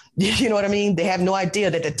idea. You know what I mean? They have no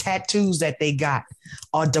idea that the tattoos that they got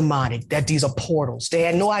are demonic, that these are portals. They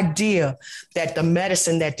had no idea that the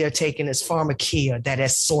medicine that they're taking is pharmakia, that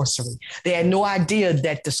is sorcery. They had no idea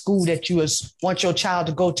that the school that you want your child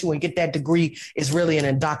to go to and get that degree is really an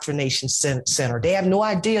indoctrination center. They have no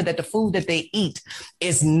idea that the food that they eat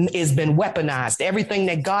is been weaponized. Everything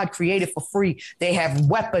that God created for free, they have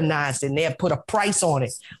weaponized and they have put a price on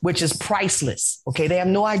it, which is priceless. Okay. They have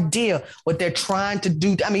no idea what they're trying to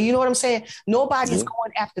do. I mean, you know what I'm saying? Nobody's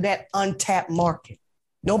going after that untapped market.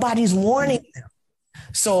 Nobody's warning them.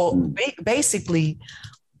 So basically,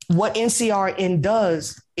 what NCRN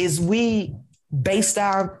does is we based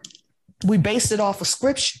it off of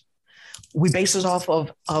scripture. We base it off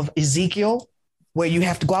of Ezekiel, where you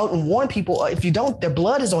have to go out and warn people. If you don't, their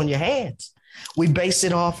blood is on your hands. We base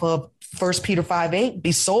it off of 1 Peter 5:8.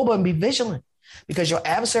 Be sober and be vigilant, because your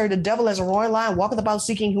adversary, the devil, as a roaring lion, walketh about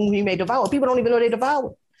seeking whom he may devour. People don't even know they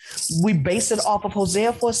devour. We base it off of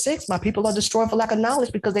Hosea 4:6. My people are destroyed for lack of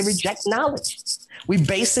knowledge because they reject knowledge. We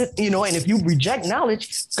base it, and if you reject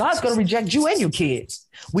knowledge, God's going to reject you and your kids.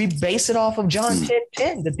 We base it off of John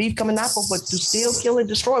 10:10. The thief coming not but to steal, kill, and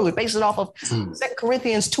destroy. We base it off of 2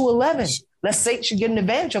 Corinthians 2:11. Lest Satan should get an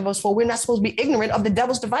advantage of us, for we're not supposed to be ignorant of the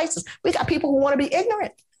devil's devices. We got people who want to be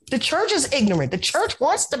ignorant. The church is ignorant. The church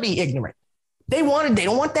wants to be ignorant. They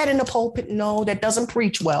don't want that in the pulpit. No, that doesn't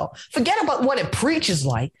preach well. Forget about what it preaches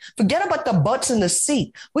like. Forget about the butts in the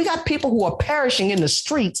seat. We got people who are perishing in the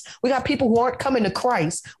streets. We got people who aren't coming to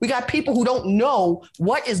Christ. We got people who don't know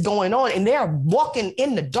what is going on, and they're walking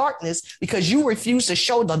in the darkness because you refuse to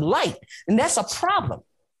show the light. And that's a problem.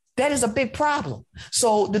 That is a big problem.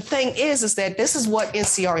 So the thing is that this is what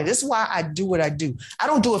NCRN, this is why I do what I do. I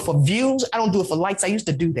don't do it for views. I don't do it for likes. I used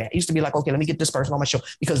to do that. I used to be like, okay, let me get this person on my show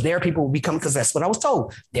because their people will become, because that's what I was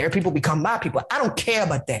told. Their people become my people. I don't care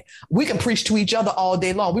about that. We can preach to each other all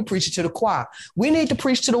day long. We preach it to the choir. We need to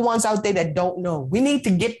preach to the ones out there that don't know. We need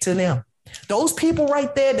to get to them. Those people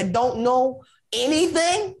right there that don't know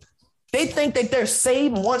anything, they think that they're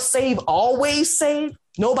saved, once saved, always saved.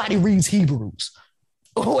 Nobody reads Hebrews.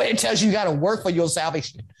 Where it tells you got to work for your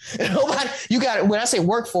salvation. When I say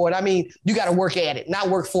work for it, I mean, you got to work at it, not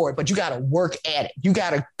work for it, but you got to work at it. You got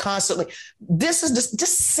to constantly, this is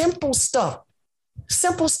just simple stuff.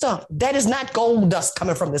 Simple stuff. That is not gold dust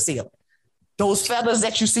coming from the ceiling. Those feathers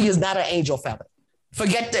that you see is not an angel feather.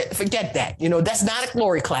 Forget that. That's not a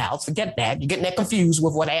glory cloud. Forget that. You're getting that confused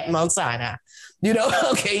with what happened on Sinai.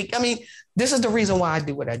 Okay. I mean, this is the reason why I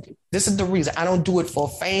do what I do. This is the reason. I don't do it for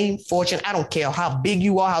fame, fortune. I don't care how big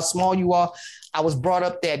you are, how small you are. I was brought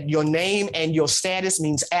up that your name and your status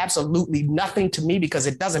means absolutely nothing to me because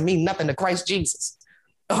it doesn't mean nothing to Christ Jesus.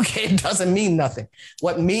 Okay, it doesn't mean nothing.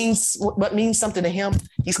 What means something to him,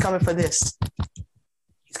 he's coming for this.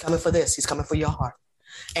 He's coming for this. He's coming for your heart.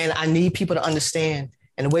 And I need people to understand.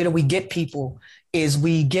 And the way that we get people is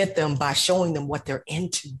we get them by showing them what they're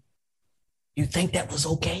into. You think that was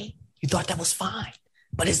okay? You thought that was fine,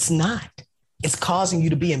 but it's not. It's causing you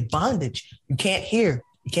to be in bondage. You can't hear.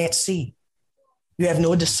 You can't see. You have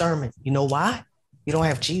no discernment. You know why? You don't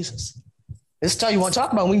have Jesus. This is all you want to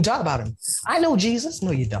talk about when you talk about him. I know Jesus. No,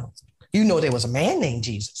 you don't. You know there was a man named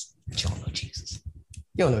Jesus, but you don't know Jesus.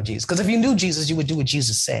 You don't know Jesus. Because if you knew Jesus, you would do what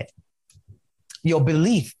Jesus said. Your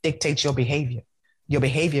belief dictates your behavior. Your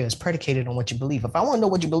behavior is predicated on what you believe. If I want to know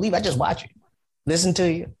what you believe, I just watch you. Listen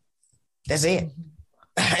to you. That's it.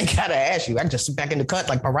 I ain't gotta ask you. I just sit back in the cut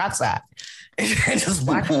like peroxide and just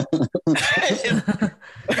watch. That's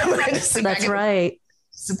right.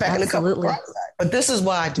 Sit back in the cut. But this is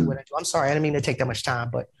why I do what I do. I'm sorry, I didn't mean to take that much time,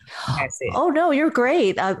 but that's it. Oh no, you're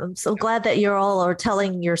great. I'm so glad that you all are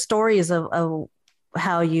telling your stories of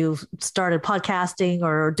how you started podcasting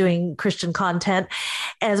or doing Christian content.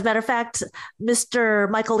 As a matter of fact, Mr.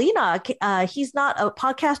 Michael Enoch, he's not a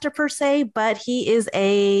podcaster per se, but he is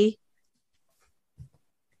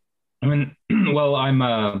I'm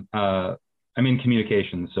in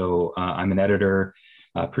communications, so I'm an editor,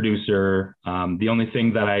 producer. The only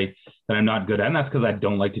thing that I'm not good at, and that's because I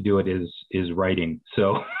don't like to do it, is writing.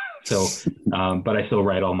 So, but I still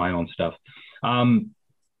write all my own stuff.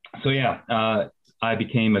 I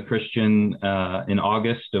became a Christian in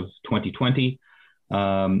August of 2020,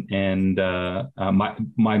 and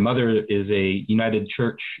my mother is a United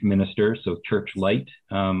Church minister, so Church Light.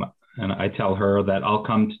 And I tell her that I'll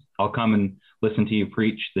come and listen to you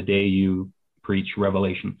preach the day you preach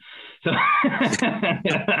revelation. So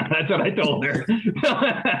that's what I told her.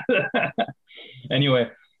 Anyway,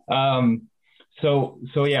 so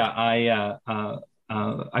yeah,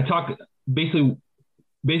 I talk basically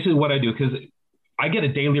what I do, because I get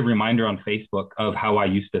a daily reminder on Facebook of how I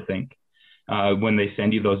used to think when they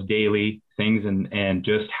send you those daily things, and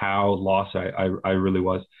just how lost I really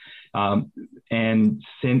was. And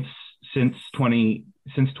since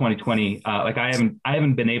 2020, like I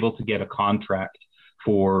haven't been able to get a contract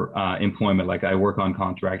for employment. Like I work on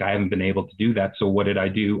contract. I haven't been able to do that. So what did I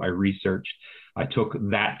do? I researched. I took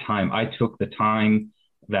that time. I took the time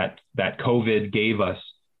that COVID gave us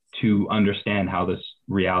to understand how this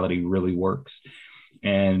reality really works.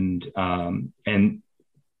 And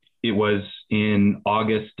it was in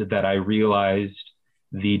August that I realized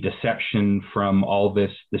the deception from all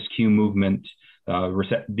this Q movement,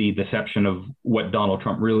 the deception of what Donald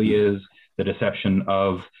Trump really is, the deception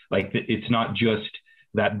of, like, it's not just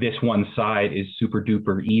that this one side is super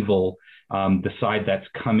duper evil. The side that's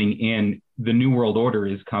coming in, the New World Order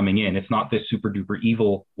is coming in. It's not this super duper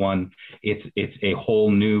evil one. It's a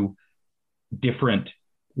whole new, different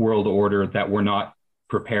world order that we're not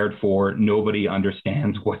prepared for. Nobody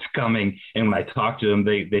understands what's coming. And when I talk to them,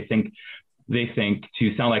 they think,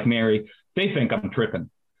 to sound like Mary, they think I'm tripping.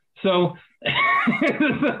 So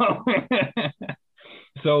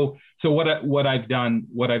so what I've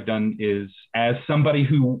done is, as somebody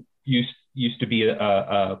who used to be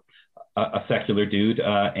a secular dude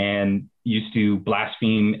and used to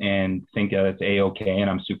blaspheme and think it's a-okay and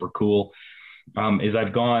I'm super cool, is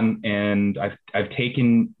I've gone and I've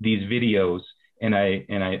taken these videos and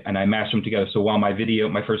I mashed them together. So while my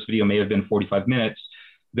first video may have been 45 minutes,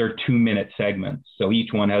 they're 2-minute segments. So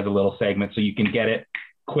each one has a little segment, so you can get it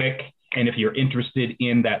quick. And if you're interested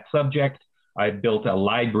in that subject, I built a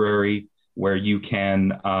library where you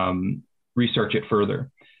can research it further.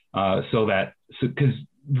 Because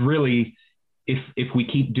really, if we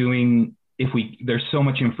keep doing, there's so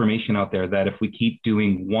much information out there that if we keep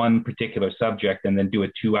doing one particular subject and then do a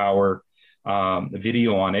 2-hour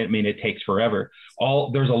video on it, I mean, it takes forever.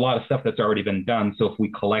 There's a lot of stuff that's already been done. So if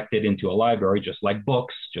we collect it into a library, just like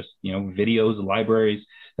books, just, videos, libraries,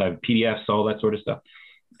 PDFs, all that sort of stuff.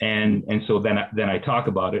 And so then I talk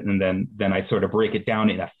about it, and then I sort of break it down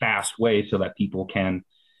in a fast way so that people can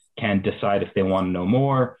decide if they want to know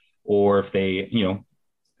more, or if they,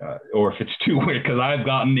 or if it's too weird, because I've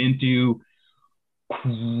gotten into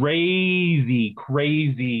crazy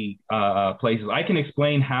places. I can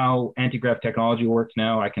explain how anti-grav technology works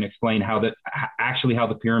now. I can explain how the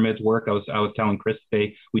pyramids work. I was telling Chris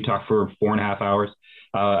today, we talked for 4.5 hours.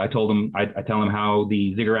 I tell him how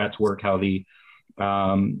the ziggurats work, how the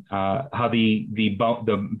mounds,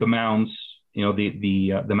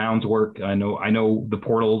 the mounds work. I know the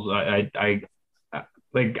portals. I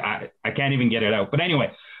can't even get it out. But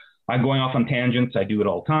anyway, I'm going off on tangents. I do it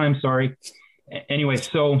all the time. Sorry. Anyway,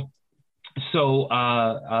 so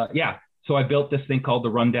I built this thing called the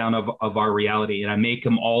rundown of our reality, and I make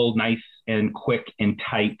them all nice and quick and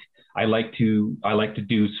tight. I like to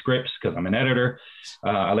do scripts because I'm an editor.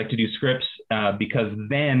 I like to do scripts because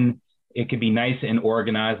then it can be nice and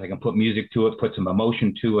organized. I can put music to it, put some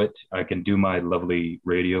emotion to it. I can do my lovely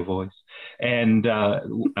radio voice, and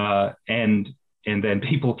then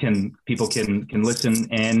people can listen.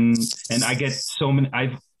 And I get so many.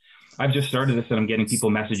 I've just started this, and I'm getting people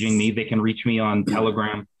messaging me. They can reach me on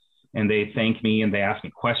Telegram, and they thank me, and they ask me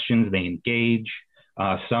questions. They engage.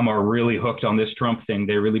 Some are really hooked on this Trump thing.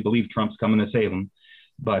 They really believe Trump's coming to save them.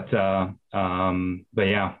 But yeah,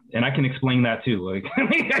 and I can explain that too. Like,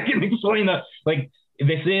 I can explain that. Like,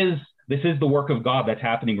 this is the work of God that's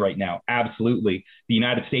happening right now. Absolutely, the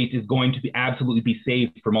United States is going to absolutely be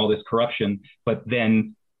saved from all this corruption. But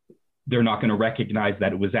then they're not going to recognize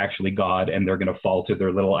that it was actually God, and they're going to fall to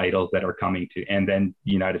their little idols that are coming to, and then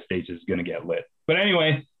the United States is going to get lit. But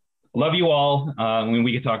anyway, love you all.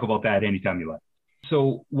 We can talk about that anytime you like.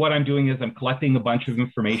 So what I'm doing is I'm collecting a bunch of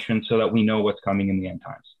information so that we know what's coming in the end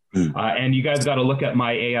times. And you guys got to look at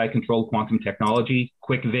my AI controlled quantum technology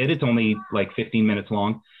quick vid. It's only like 15 minutes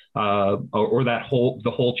long. Or the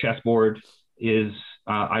whole chessboard is,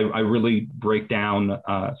 I really break down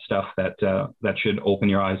stuff that should open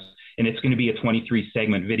your eyes. And it's going to be a 23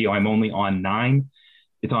 segment video. I'm only on 9.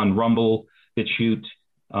 It's on Rumble, BitChute.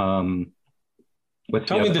 Tell me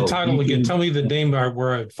the title again. Tell me the name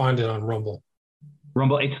where I find it on Rumble.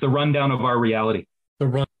 Rumble. It's the rundown of our reality. The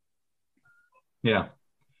run. Yeah.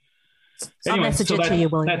 I'll message it to you,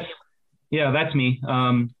 William. That's me.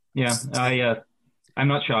 I'm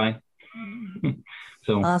not shy.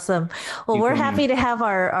 So awesome. Well, we're happy to have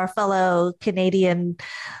our fellow Canadian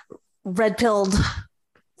red pilled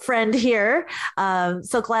friend here.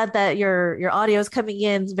 So glad that your audio is coming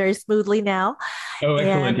in very smoothly now. Oh,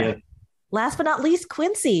 excellent. And Yes. last but not least,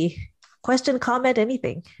 Quincy, question, comment,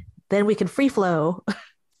 anything. Then we can free flow.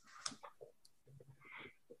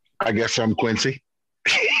 I guess I'm Quincy.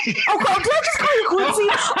 Oh, God, did I just call you Quincy?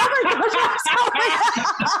 Oh my gosh, I'm sorry.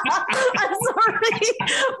 I'm sorry.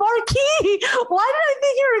 Marquis, why did I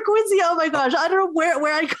think you were Quincy? Oh my gosh, I don't know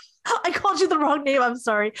where I called you the wrong name. I'm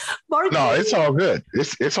sorry. Marquis. No, it's all good.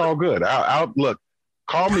 It's all good. I'll look.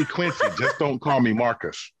 Call me Quincy. Just don't call me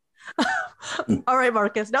Marcus. All right,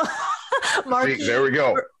 Marcus. No, Marquis. See, there we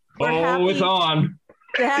go. Oh, it's on.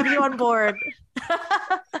 To have you on board.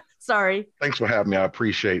 Sorry. Thanks for having me. I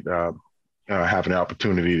appreciate having the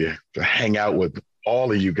opportunity to hang out with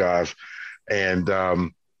all of you guys. And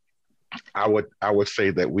I would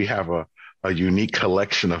say that we have a unique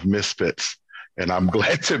collection of misfits, and I'm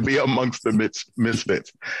glad to be amongst the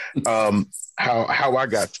misfits. How I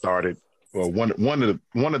got started. Well, one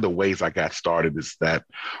of the ways I got started is that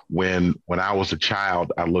when I was a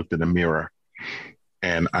child, I looked in the mirror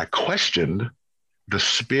and I questioned the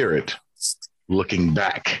spirit looking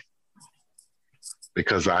back,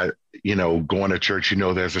 because going to church,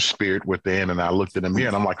 there's a spirit within, and I looked in the mirror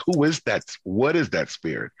and I'm like, who is that? What is that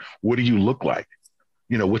spirit? What do you look like?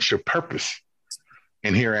 What's your purpose?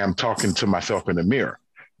 And here I am talking to myself in the mirror.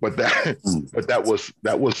 But that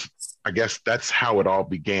was, I guess that's how it all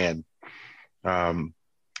began. And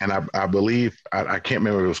I believe, I can't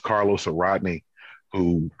remember if it was Carlos or Rodney,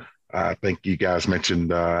 who I think you guys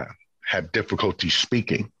mentioned had difficulty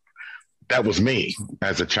speaking. That was me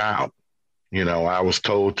as a child. I was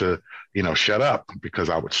told to, shut up because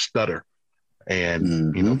I would stutter.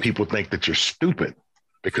 And, people think that you're stupid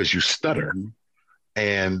because you stutter.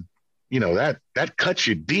 And, that cuts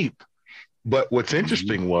you deep. But what's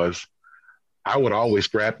interesting was I would always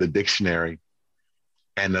grab the dictionary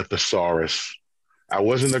and the thesaurus. I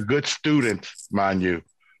wasn't a good student, mind you,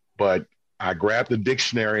 but I grabbed the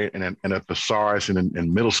dictionary and a thesaurus, and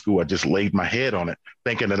in middle school, I just laid my head on it,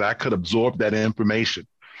 thinking that I could absorb that information.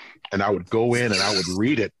 And I would go in and I would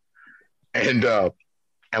read it. And what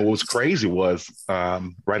was crazy was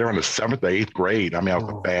right around the 7th or 8th grade, I was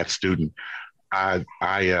a bad student. I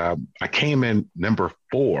came in number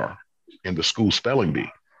 4 in the school spelling bee.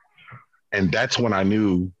 And that's when I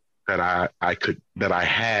knew that I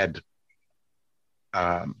had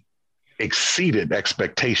exceeded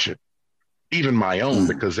expectation, even my own,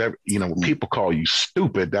 because when people call you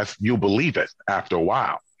stupid, you'll believe it after a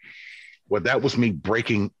while. Well, that was me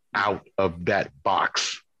breaking out of that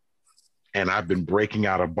box, and I've been breaking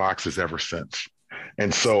out of boxes ever since.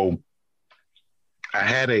 And so I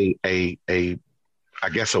had I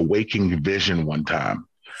guess a waking vision one time,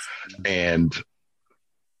 and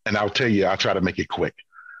I'll tell you, I'll try to make it quick.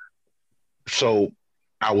 So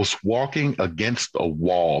I was walking against a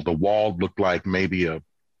wall. The wall looked like maybe a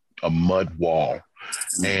mud wall.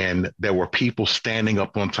 And there were people standing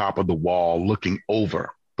up on top of the wall, looking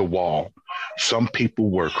over the wall. Some people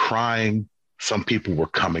were crying. Some people were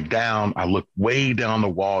coming down. I looked way down the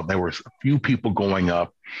wall. There were a few people going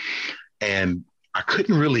up, and I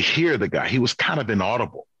couldn't really hear the guy. He was kind of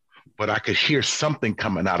inaudible, but I could hear something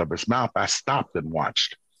coming out of his mouth. I stopped and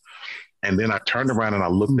watched. And then I turned around and I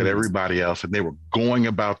looked at everybody else, and they were going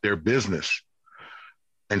about their business.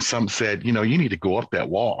 And some said, you need to go up that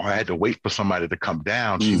wall. I had to wait for somebody to come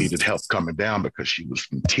down. She needed help coming down because she was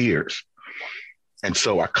in tears. And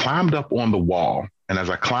so I climbed up on the wall. And as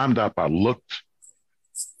I climbed up, I looked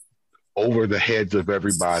over the heads of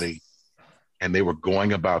everybody, and they were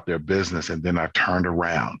going about their business. And then I turned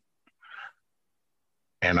around,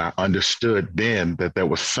 and I understood then that there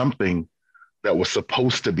was something that was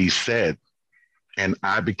supposed to be said. And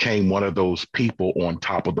I became one of those people on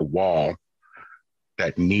top of the wall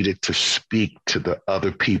that needed to speak to the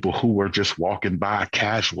other people who were just walking by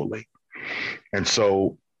casually. And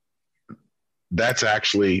so that's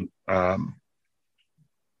actually,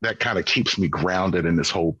 that kind of keeps me grounded in this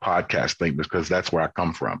whole podcast thing, because that's where I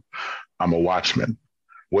come from. I'm a watchman.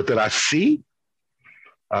 What did I see?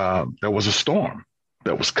 There was a storm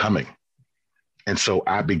that was coming. And so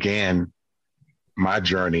I began my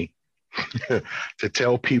journey to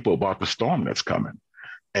tell people about the storm that's coming.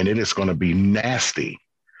 And it is going to be nasty.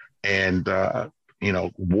 And,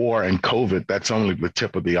 war and COVID, that's only the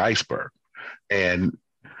tip of the iceberg. And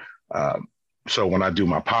so when I do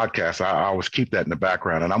my podcast, I always keep that in the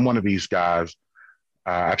background. And I'm one of these guys,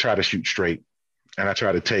 I try to shoot straight, and I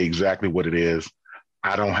try to tell you exactly what it is.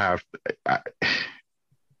 I don't have,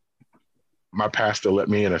 my pastor let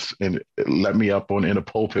me up in a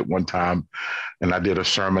pulpit one time, and I did a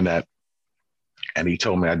sermonette. And he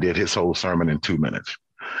told me I did his whole sermon in 2 minutes.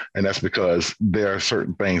 And that's because there are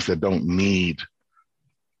certain things that don't need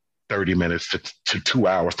 30 minutes to 2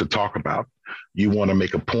 hours to talk about. You want to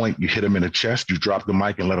make a point, you hit them in the chest, you drop the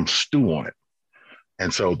mic and let them stew on it.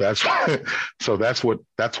 And so that's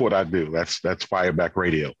what I do. That's Fireback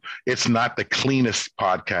Radio. It's not the cleanest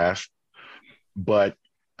podcast, but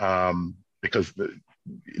because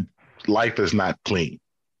life is not clean.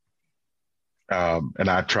 And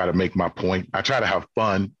I try to make my point. I try to have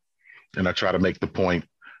fun, and I try to make the point.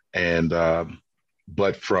 And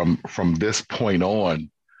but from this point on,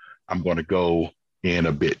 I'm going to go in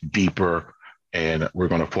a bit deeper, and we're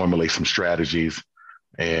going to formulate some strategies,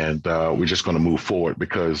 and we're just going to move forward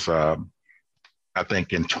because I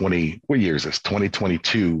think in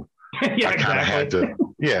 2022, Yeah, I kind of had to,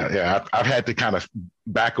 I've had to kind of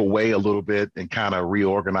back away a little bit and kind of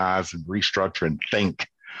reorganize and restructure and think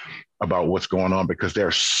about what's going on because there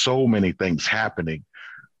are so many things happening.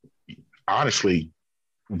 Honestly,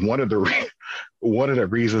 one of the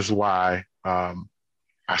reasons why I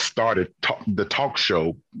started the talk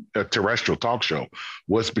show, a terrestrial talk show,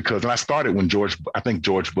 was because, and I started when I think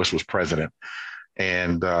George Bush was president,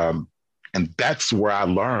 and that's where I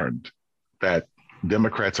learned that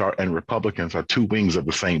Democrats and Republicans are two wings of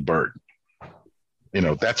the same bird.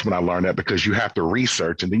 That's when I learned that, because you have to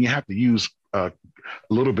research and then you have to use a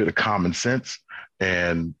little bit of common sense,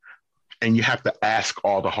 and you have to ask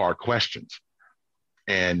all the hard questions.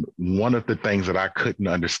 And one of the things that I couldn't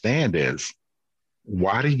understand is,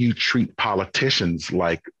 why do you treat politicians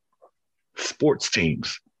like sports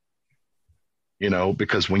teams?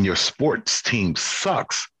 Because when your sports team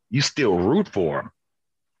sucks, you still root for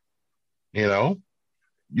them.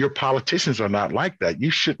 Your politicians are not like that.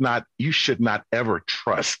 You should not ever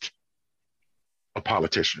trust a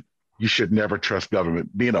politician. You should never trust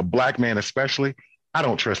government. Being a Black man, especially, I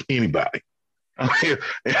don't trust anybody.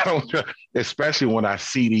 Especially when I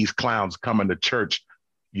see these clowns coming to church.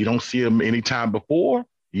 You don't see them anytime before.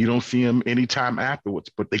 You don't see them anytime afterwards,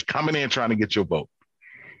 but they coming in trying to get your vote.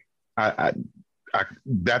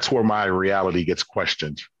 That's where my reality gets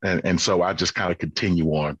questioned. And so I just kind of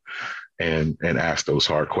continue on and ask those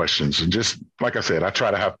hard questions. And just like I said, I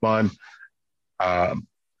try to have fun. I've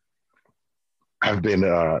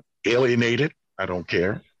been alienated. I don't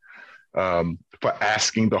care for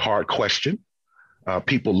asking the hard question.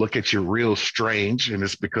 People look at you real strange, and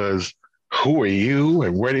it's because, who are you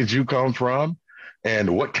and where did you come from?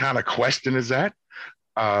 And what kind of question is that?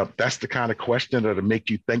 That's the kind of question that'll make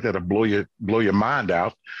you think, that'll blow your mind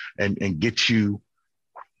out and get you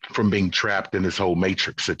from being trapped in this whole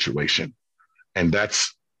matrix situation. And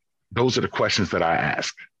those are the questions that I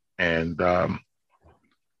ask. And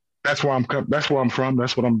that's where I'm from.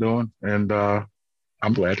 That's what I'm doing. And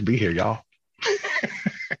I'm glad to be here, y'all.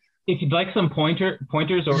 If you'd like some pointers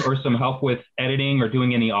or some help with editing or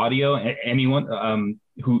doing any audio, anyone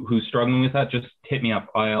who's struggling with that, just hit me up.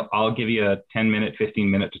 I'll give you a 10-minute,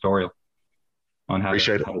 15-minute tutorial on how to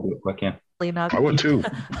do it quick. Yeah. I would too.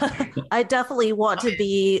 I definitely want to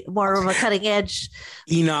be more of a cutting edge.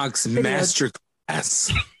 Enoch's master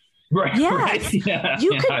class. Right. Yes. Right. Yeah.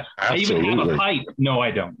 You could. I even have a pipe. No,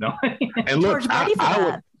 I don't. No. And look,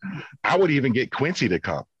 I would even get Quincy to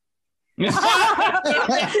come. That's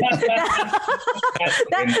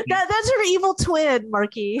your evil twin,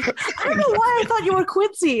 Marky. I don't know why I thought you were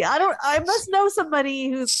Quincy. I must know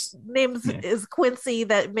somebody whose name is Quincy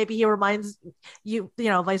that maybe he reminds you,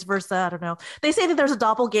 vice versa. I don't know. They say that there's a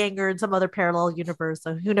doppelganger in some other parallel universe,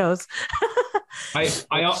 so who knows? I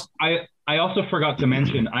also forgot to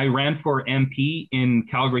mention, I ran for MP in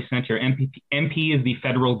Calgary Centre. MP is the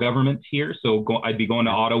federal government here, so I'd be going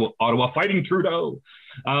to Ottawa fighting Trudeau.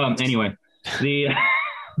 Anyway,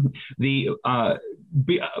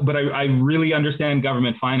 but I really understand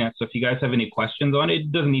government finance. So if you guys have any questions on it,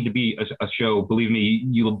 it doesn't need to be a show. Believe me,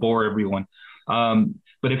 you'll bore everyone.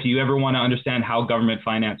 But if you ever want to understand how government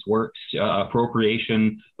finance works,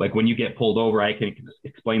 appropriation, like when you get pulled over, I can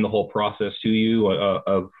explain the whole process to you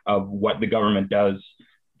of what the government does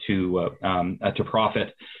to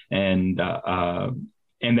profit, and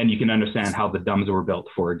then you can understand how the DUMBs were built,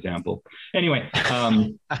 for example. Anyway,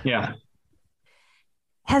 yeah.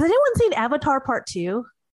 Has anyone seen Avatar Part 2?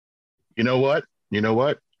 You know what?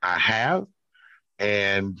 I have.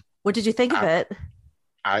 And what did you think of it?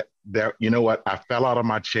 You know what? I fell out of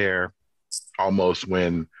my chair almost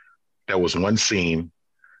when there was one scene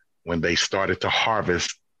when they started to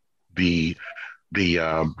harvest the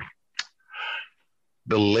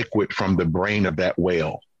liquid from the brain of that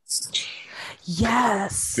whale.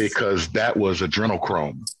 Yes. Because that was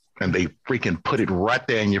adrenochrome, and they freaking put it right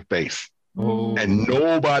there in your face. and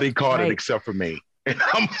nobody caught Right. it except for me. And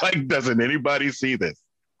I'm like, doesn't anybody see this?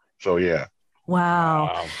 So yeah.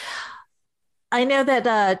 Wow. I know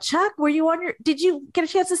that Chuck, were you on did you get a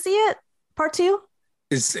chance to see it? Part 2?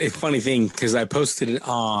 It's a funny thing because I posted it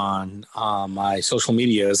on my social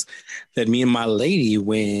medias that me and my lady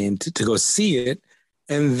went to go see it.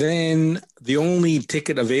 And then the only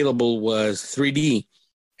ticket available was 3D.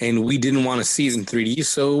 And we didn't want to see it in 3D.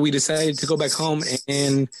 So we decided to go back home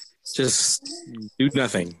and just do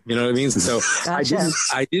nothing. You know what I mean? So Gotcha.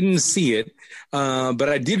 I didn't see it, but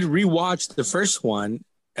I did rewatch the first one.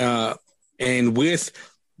 And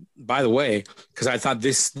by the way, because I thought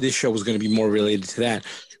this show was going to be more related to that,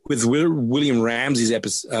 with William Ramsey's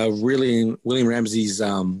episode, William Ramsey's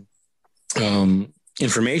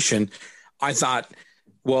information, I thought,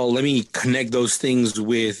 well, let me connect those things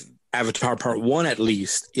with Avatar Part 1 at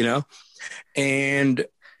least, you know? And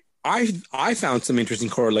I found some interesting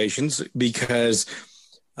correlations because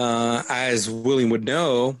as William would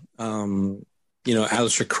know,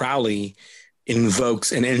 Aleister Crowley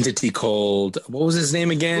invokes an entity called, what was his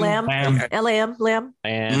name again? Lamb. Lamb.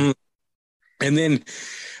 And then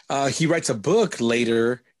he writes a book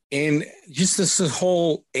later, and just this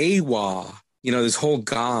whole Awa, this whole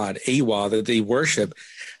god Awa that they worship,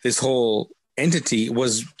 this whole entity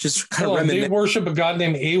was just kind of reminiscent. They worship a god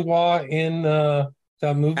named Awa in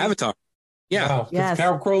that movie? Avatar. Yeah. Wow. Yes.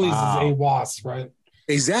 Carol Crowley's is Awas, right?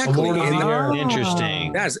 Exactly. The Lord of the Air.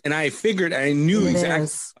 Interesting. Yes, and I figured, I knew exactly.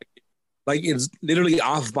 Like it's literally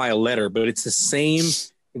off by a letter, but it's the same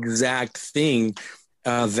exact thing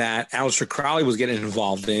that Aleister Crowley was getting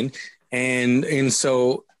involved in. And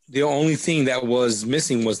so the only thing that was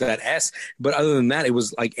missing was that S. But other than that, it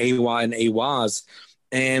was like Awa and Awas.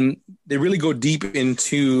 And they really go deep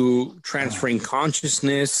into transferring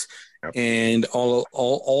consciousness. And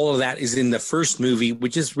all of that is in the first movie,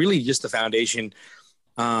 which is really just the foundation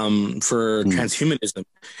for transhumanism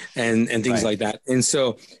and things like that. And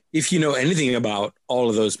so if you know anything about all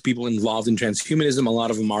of those people involved in transhumanism, a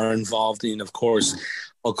lot of them are involved in, of course,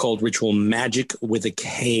 occult ritual magic with a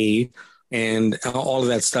K, and all of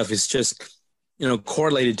that stuff is just,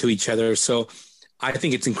 correlated to each other. So I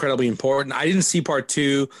think it's incredibly important. I didn't see Part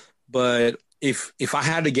 2, but if I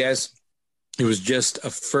had to guess, it was just a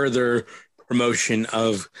further promotion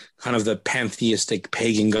of kind of the pantheistic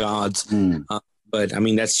pagan gods. But I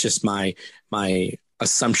mean, that's just my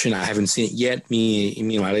assumption. I haven't seen it yet. Me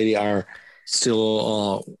and my lady are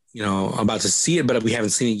still, about to see it, but we haven't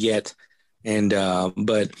seen it yet. And,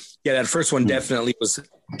 but yeah, that first one definitely was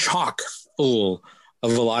chock full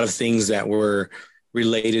of a lot of things that were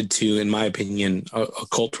related to, in my opinion,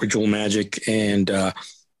 occult ritual magic and,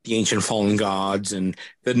 the ancient fallen gods and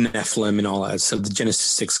the Nephilim and all that. So the Genesis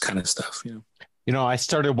 6 kind of stuff, I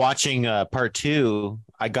started watching Part 2.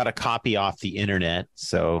 I got a copy off the internet,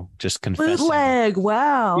 so just confessing. Bootleg,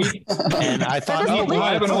 wow. And I thought,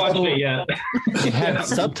 I haven't watched it yet. It had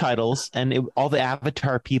subtitles, and all the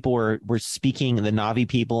Avatar people were speaking, the Na'vi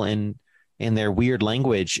people in their weird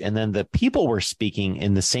language, and then the people were speaking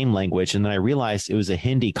in the same language, and then I realized it was a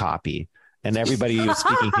Hindi copy, and everybody was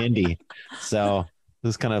speaking Hindi. So it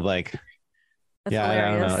was kind of like, That's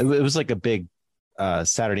I don't know. It was like a big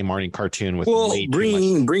Saturday morning cartoon with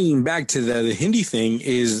bringing back to the Hindi thing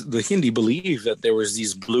is the Hindi believe that there was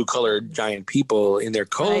these blue colored giant people in their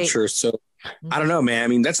culture. Right. So I don't know, man. I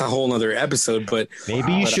mean, that's a whole nother episode, but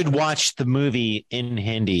maybe you should watch the movie in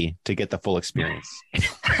Hindi to get the full experience.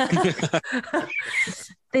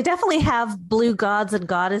 They definitely have blue gods and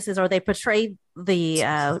goddesses, or they portray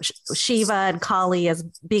the Shiva and Kali as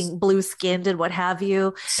being blue skinned and what have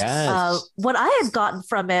you. Yes. What I had gotten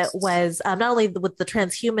from it was not only with the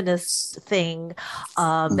transhumanist thing,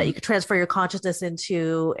 that you could transfer your consciousness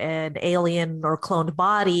into an alien or cloned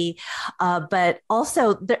body, but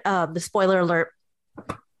also the spoiler alert.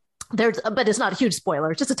 But it's not a huge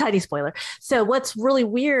spoiler, just a tiny spoiler. So what's really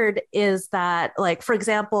weird is that, like, for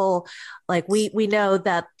example, like we know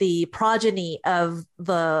that the progeny of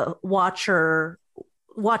the watchers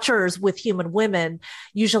with human women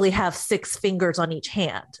usually have 6 fingers on each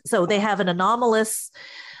hand. So they have an anomalous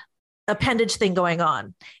appendage thing going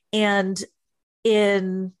on. And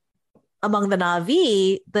among the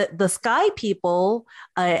Na'vi, the sky people,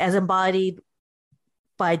 as embodied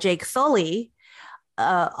by Jake Sully,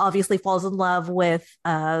 obviously falls in love with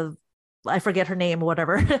I forget her name,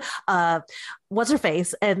 whatever, what's her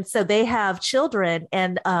face, and so they have children,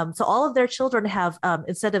 and so all of their children have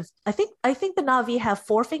instead of I think the Na'vi have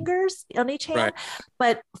 4 fingers on each hand, right.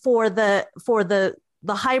 But for the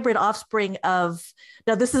the hybrid offspring of,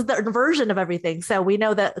 now this is the inversion of everything. So we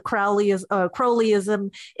know that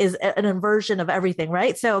Crowleyism is an inversion of everything,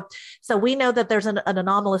 right? So we know that there's an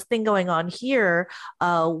anomalous thing going on here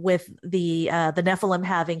with the Nephilim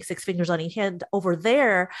having 6 fingers on each hand. Over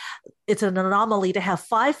there, it's an anomaly to have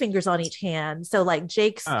 5 fingers on each hand. So like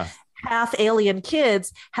Jake's half alien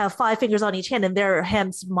kids have 5 fingers on each hand, and their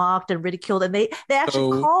hands mocked and ridiculed, and they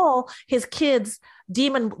actually call his kids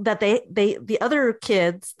demon, that the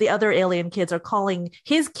other alien kids are calling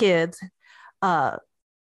his kids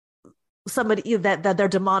somebody that they're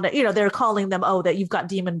demonic, they're calling them, that you've got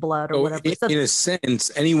demon blood or whatever. In a sense,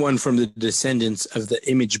 anyone from the descendants of the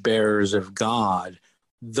image bearers of God,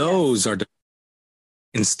 those are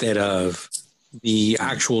instead of the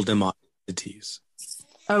actual demonic entities.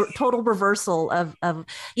 A total reversal of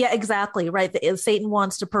yeah, exactly right. Satan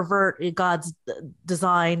wants to pervert God's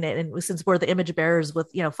design, and since we're the image bearers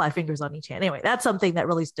with 5 fingers on each hand. Anyway, that's something that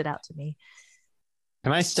really stood out to me.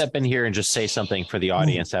 Can I step in here and just say something for the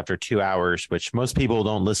audience after 2 hours, which most people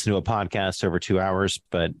don't listen to a podcast over 2 hours,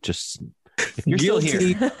 but just if you're still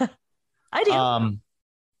here, I do.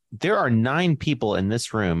 There are 9 people in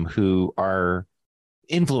this room who are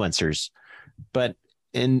influencers, but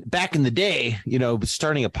back in the day,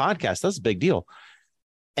 starting a podcast, that's a big deal.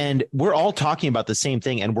 And we're all talking about the same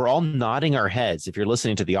thing, and we're all nodding our heads, if you're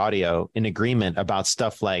listening to the audio, in agreement about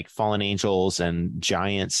stuff like fallen angels and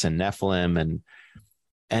giants and Nephilim and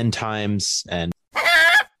end times and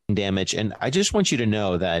damage. And I just want you to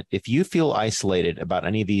know that if you feel isolated about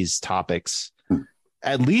any of these topics,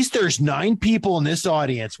 at least there's 9 people in this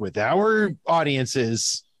audience with our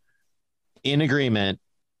audiences in agreement.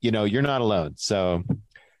 You're not alone. So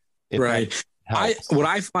right. What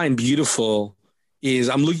I find beautiful is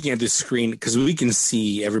I'm looking at this screen because we can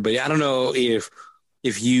see everybody. I don't know if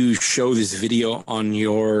you show this video on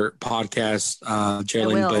your podcast,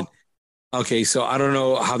 Geraldine, but okay. So I don't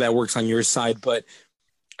know how that works on your side, but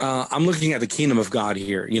I'm looking at the kingdom of God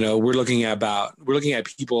here. We're looking at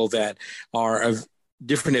people that are of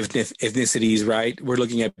different ethnicities, right? We're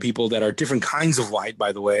looking at people that are different kinds of white,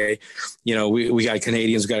 by the way. We got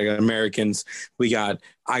Canadians, we got Americans,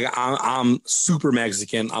 I'm super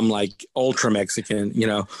Mexican. I'm like ultra Mexican,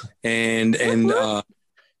 and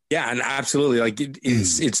absolutely. Like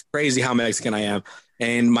it's crazy how Mexican I am.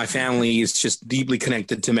 And my family is just deeply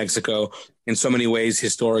connected to Mexico in so many ways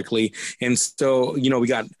historically. And so, we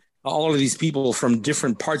got all of these people from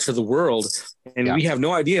different parts of the world, and we have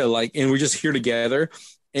no idea, and we're just here together,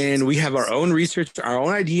 and we have our own research, our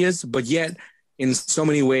own ideas, but yet in so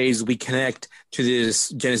many ways we connect to this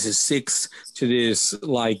Genesis 6, to this,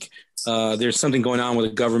 there's something going on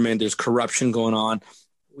with the government. There's corruption going on.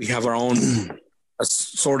 We have our own a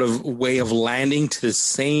sort of way of landing to the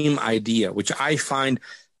same idea, which I find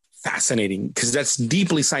fascinating because that's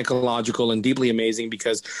deeply psychological and deeply amazing,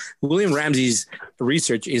 because William Ramsey's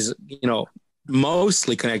research is,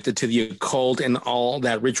 mostly connected to the occult and all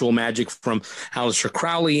that ritual magic from Aleister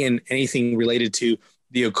Crowley and anything related to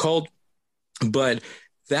the occult. But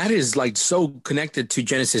that is so connected to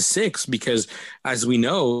Genesis 6, because as we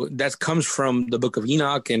know, that comes from the book of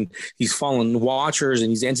Enoch and these fallen watchers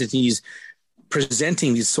and these entities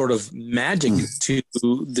presenting these sort of magic to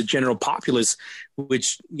the general populace,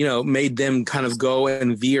 which, made them kind of go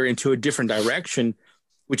and veer into a different direction,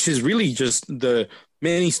 which is really just the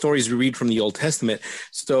many stories we read from the Old Testament.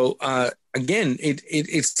 So again,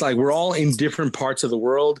 it's like we're all in different parts of the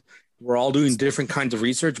world. We're all doing different kinds of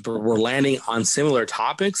research, but we're landing on similar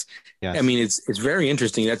topics. Yes. I mean, it's very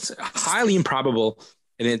interesting. That's highly improbable.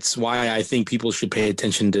 And it's why I think people should pay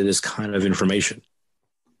attention to this kind of information.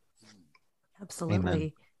 Absolutely.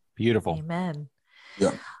 Amen. Beautiful. Amen.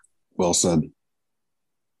 Yeah. Well said.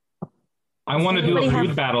 I want to do a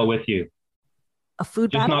food battle with you. A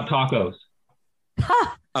food battle? Just not tacos.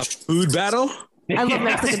 A food battle? I love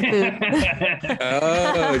Mexican food.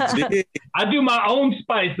 Oh, geez. I do my own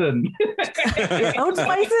spicing. Own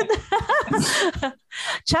spicing?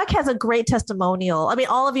 Chuck has a great testimonial. I mean,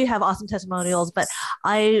 all of you have awesome testimonials, but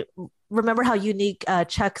I remember how unique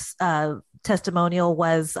Chuck's testimonial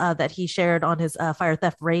was that he shared on his Fire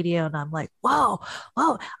Theft Radio, and I'm like, whoa.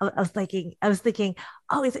 I was thinking, oh,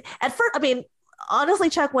 is it at first? I mean, honestly,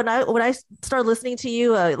 Chuck, when I started listening to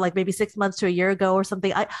you, like maybe 6 months to a year ago or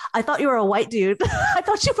something, I thought you were a white dude. I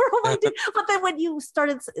thought you were a white dude. But then when you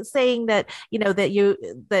started saying that,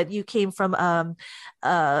 that you came from,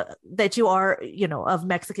 that you are, of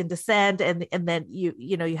Mexican descent, and then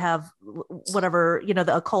you have whatever,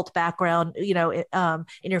 the occult background, in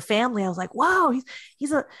your family, I was like, wow,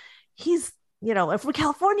 he's I'm from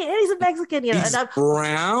California and he's a Mexican, he's and I'm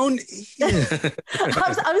brown.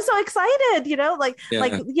 I'm so excited,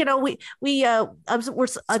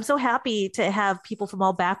 I'm so happy to have people from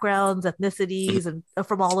all backgrounds, ethnicities, and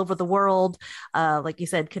from all over the world. Like you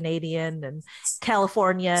said, Canadian and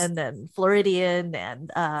Californian and Floridian,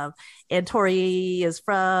 and Tori is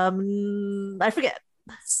from, I forget.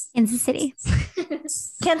 Kansas City.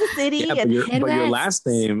 Kansas City. Yeah, but your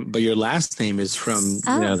last name is from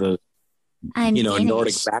Nordic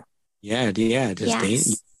back. Yeah,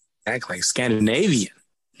 just act like Scandinavian.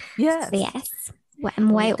 Yes. I'm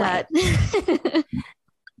white.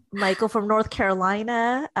 Michael from North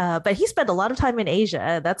Carolina, but he spent a lot of time in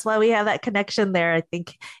Asia. That's why we have that connection there, I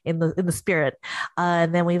think, in the spirit.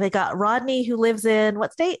 And then we've got Rodney, who lives in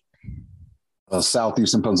what state?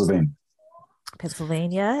 Southeastern Pennsylvania.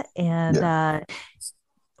 And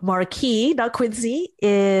Marquis, not Quincy,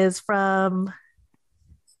 is from.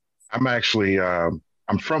 I'm actually I'm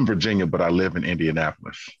from Virginia, but I live in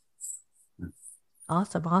Indianapolis.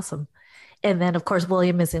 Awesome. And then, of course,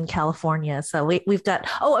 William is in California. So we've got,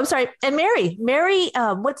 I'm sorry. And Mary,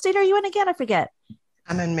 what state are you in again? I forget.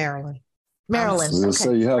 I'm in Maryland. Okay.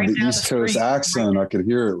 So you have the East Coast accent. I could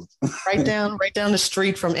hear it. right down the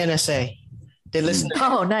street from NSA. They listen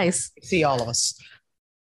to nice. See all of us.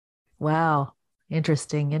 Wow.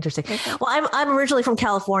 Interesting. Well, I'm originally from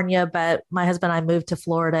California, but my husband and I moved to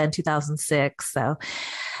Florida in 2006. So,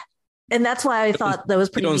 and that's why I thought that was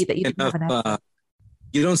pretty neat that you didn't have an accent.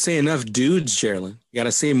 You don't say enough dudes, Sherilyn. You got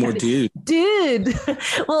to say more dude. Dude.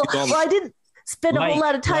 Well, I didn't spend a whole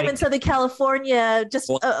lot of time in Southern California,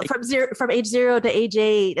 just from age 0 to age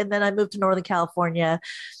 8. And then I moved to Northern California.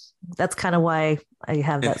 That's kind of why I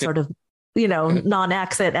have that sort of,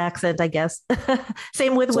 non-accent, I guess.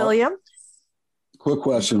 Same with William. Quick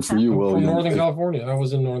question for you, William. From Northern California. I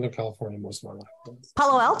was in Northern California most of my life.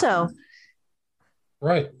 Palo Alto.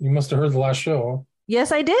 Right. You must have heard the last show. Huh?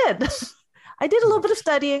 Yes, I did. I did a little bit of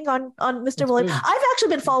studying on Mr. William. Good. I've actually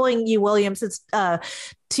been following you, William, since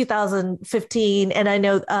 2015. And I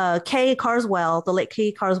know Kay Carswell, the late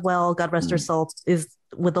Kay Carswell, God rest her soul, is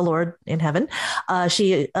with the Lord in heaven.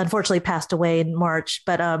 She unfortunately passed away in March.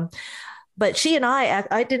 But she and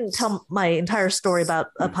I didn't tell my entire story about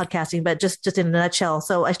podcasting, but just in a nutshell.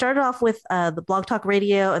 So I started off with the Blog Talk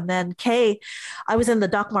Radio, and then Kay, I was in the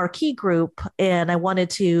Doc Marquis group, and I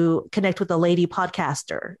wanted to connect with a lady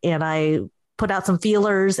podcaster, and I put out some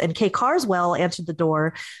feelers, and Kay Carswell answered the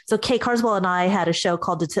door. So Kay Carswell and I had a show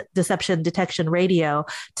called Deception Detection Radio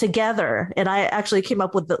together, and I actually came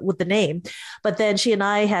up with the name. But then she and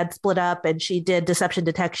I had split up, and she did Deception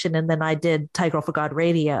Detection, and then I did Thai Girl for God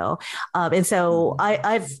Radio. And so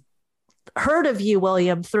I've heard of you,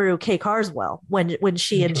 William, through Kay Carswell when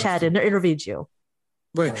she and Chad interviewed you.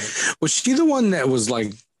 Right. Was she the one that was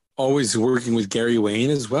like always working with Gary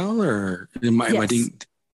Wayne as well, or am I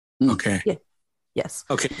okay? Yeah. Yes.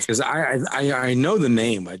 Okay, because I know the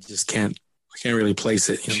name, I just can't really place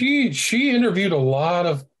it. She interviewed a lot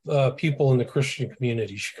of people in the Christian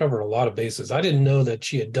community. She covered a lot of bases. I didn't know that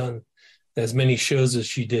she had done as many shows as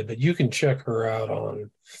she did, but you can check her out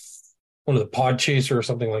on one of the Podchaser or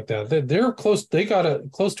something like that. They're close. They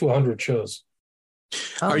got close to 100 shows.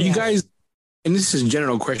 Are you guys? And this is a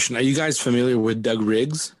general question. Are you guys familiar with Doug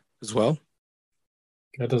Riggs as well?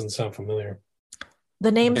 That doesn't sound familiar.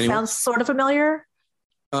 The name sounds sort of familiar.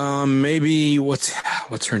 Maybe what's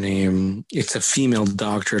her name? It's a female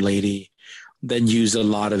doctor lady that used a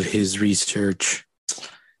lot of his research.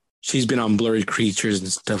 She's been on Blurred Creatures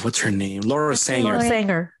and stuff. What's her name? Laura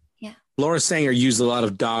Sanger. Yeah. Laura Sanger used a lot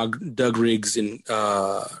of Doug Riggs in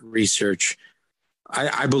research.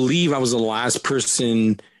 I believe I was the last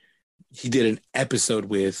person he did an episode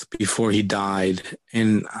with before he died.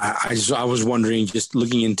 And I was wondering, just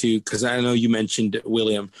looking into, because I know you mentioned,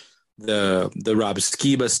 William, the Rob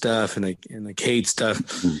Skiba stuff and the Kate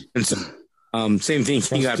stuff. And so same thing,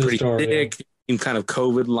 he got pretty sick, kind of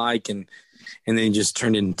COVID-like, and then just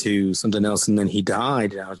turned into something else, and then he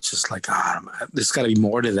died. And I was just like, there's got to be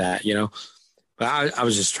more to that, But I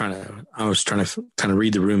was trying to kind of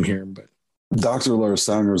read the room here, but. Dr. Laura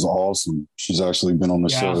Sanger is awesome. She's actually been on the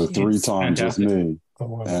show 3 times fantastic. With me. Oh,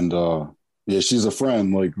 wow. And she's a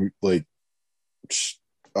friend. Like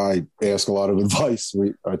I ask a lot of advice.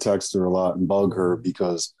 I text her a lot and bug her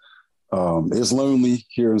because it's lonely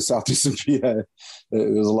here in Southeastern PA.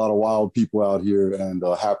 There's a lot of wild people out here, and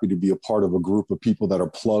happy to be a part of a group of people that are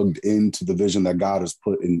plugged into the vision that God has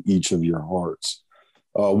put in each of your hearts.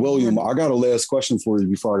 William, I got a last question for you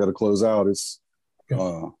before I got to close out. It's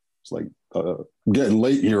like getting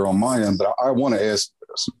late here on my end, but I want to ask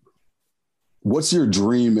this. What's your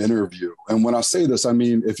dream interview? And when I say this, I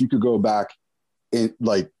mean, if you could go back in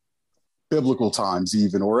like biblical times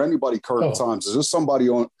even, or anybody current times? Is there somebody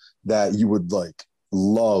on that you would like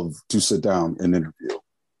love to sit down and interview?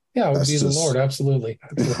 Yeah, it would be the Lord. Absolutely.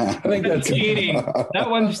 I think that's cheating. That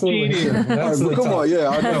one's cheating. That's Right, come on, yeah.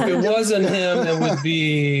 I know. If it wasn't him, it would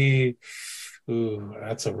be. Ooh,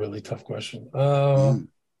 that's a really tough question.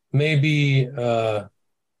 Maybe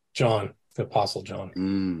John, the Apostle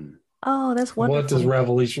John. Oh, that's wonderful. What does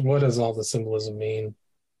Revelation? What does all the symbolism mean?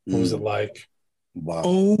 What was it like? Wow.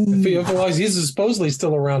 If he's supposedly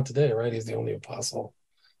still around today, right? He's the only apostle.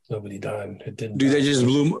 Nobody died. It didn't. Dude, that just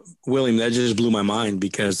blew my mind,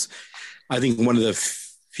 because I think one of the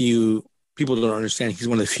few people don't understand, he's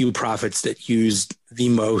one of the few prophets that used the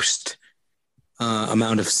most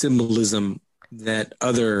amount of symbolism that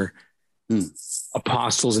other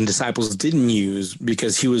apostles and disciples didn't use,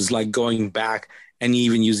 because he was like going back and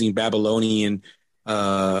even using Babylonian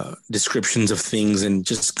descriptions of things and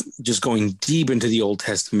just going deep into the Old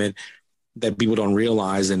Testament that people don't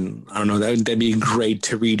realize. And I don't know, that'd be great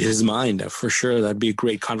to read his mind for sure. That'd be a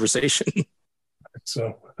great conversation.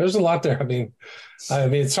 So there's a lot there. I mean,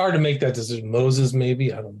 it's hard to make that decision. Moses,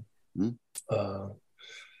 maybe, I don't know.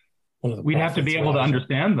 We'd have to be able to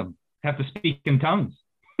understand them, have to speak in tongues.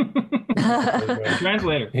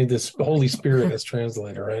 Translator. This Holy Spirit as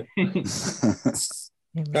translator, right?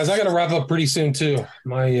 Guys, I got to wrap up pretty soon too.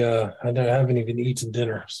 I haven't even eaten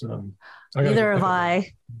dinner, so neither have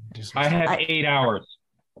I. I have 8 hours,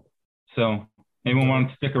 so anyone want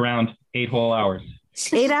to stick around 8 whole hours?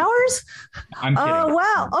 8 hours? I'm kidding. Oh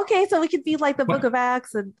wow! Okay, so we could be like the Book of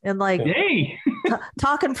Acts and like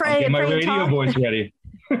talk and pray and my pray. Radio voice ready.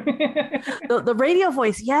 The radio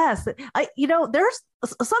voice, yes. There's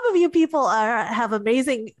some of you people have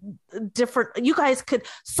amazing different.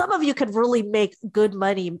 Some of you could really make good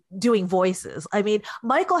money doing voices. I mean,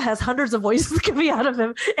 Michael has hundreds of voices coming out of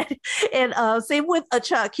him, and same with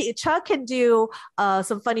Chuck. Chuck can do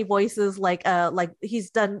some funny voices, like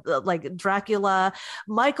he's done like Dracula.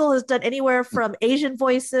 Michael has done anywhere from Asian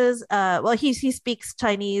voices. He speaks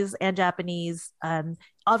Chinese and Japanese and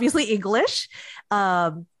obviously English,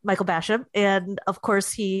 Michael Basham, and of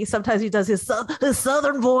course sometimes he does his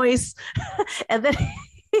southern voice, and then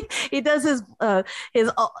he does his. I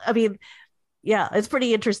mean, yeah, it's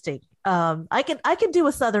pretty interesting. I can do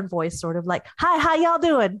a southern voice, sort of like, "Hi, how y'all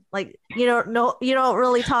doing?" Like, you don't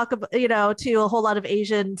really talk about, to a whole lot of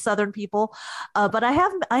Asian southern people, but I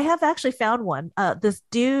have actually found one. This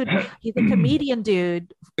dude, he's a comedian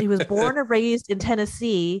dude. He was born and raised in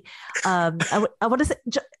Tennessee. I want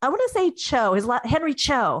to say Cho. Henry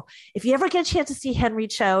Cho. If you ever get a chance to see Henry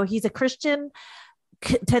Cho, he's a Christian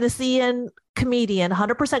Tennessean comedian,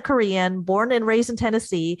 100% Korean, born and raised in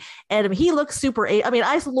Tennessee, and he looks super. I mean,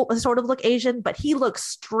 I sort of look Asian, but he looks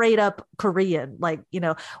straight up Korean, like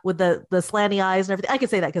with the slanty eyes and everything. I can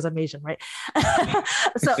say that because I'm Asian, right?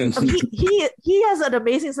 So he has an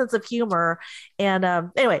amazing sense of humor, and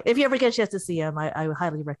anyway, if you ever get a chance to see him, I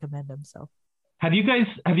highly recommend him. So, have you guys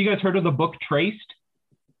heard of the book Traced?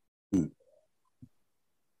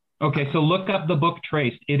 Okay, so look up the book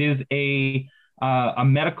Traced. It is a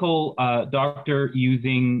medical doctor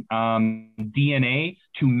using DNA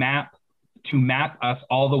to map us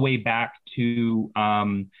all the way back to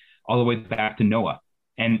Noah,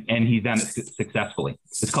 and he's done it successfully.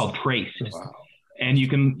 It's called Traced. Wow. And you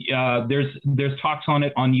can there's talks on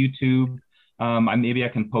it on YouTube. Maybe I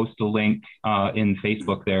can post a link in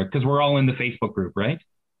Facebook there, because we're all in the Facebook group, right?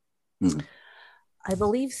 I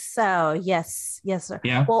believe so. Yes, sir.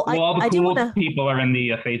 Yeah. Well, all the cool people are in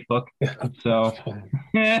the Facebook. So,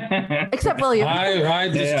 except William. I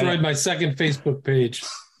destroyed my second Facebook page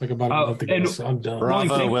like about a month ago. So I'm done.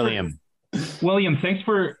 Bravo, William. William, thanks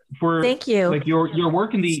for thank you. Like your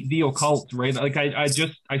work in the occult, right? Like I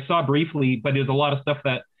saw briefly, but there's a lot of stuff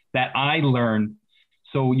that I learned.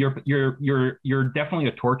 So you're definitely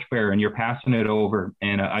a torchbearer, and you're passing it over.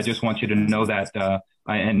 And I just want you to know that.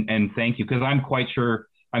 And thank you, because I'm quite sure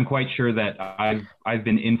that I've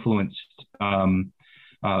been influenced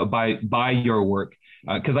by your work,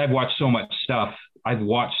 because I've watched so much stuff.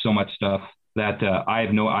 That I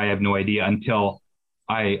have no idea until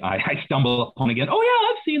I stumble upon again. Oh yeah,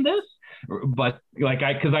 I've seen this. But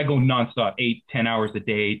because I go nonstop, 8-10 hours a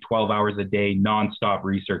day, 12 hours a day, nonstop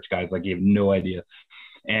research, guys. Like, you have no idea.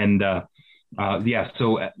 And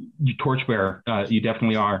so you torchbearer, you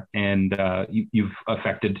definitely are, and you've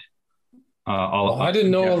affected all. Well, I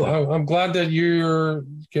didn't know. I'm glad that you're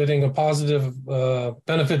getting a positive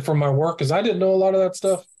benefit from my work, because I didn't know a lot of that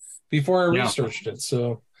stuff before I researched it.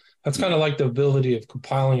 So that's kind of like the ability of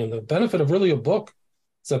compiling, and the benefit of really a book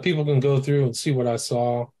is that people can go through and see what I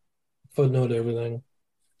saw, footnote everything.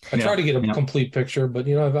 I try to get a complete picture, but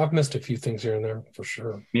I've missed a few things here and there for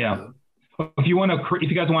sure. Yeah. If you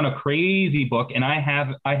guys want a crazy book, and I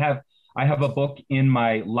have a book in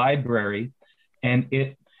my library, and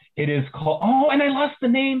it is called, and I lost the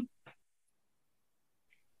name.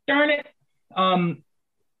 Darn it.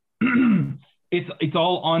 It's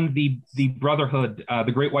all on the Brotherhood,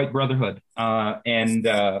 the Great White Brotherhood, and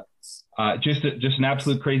just an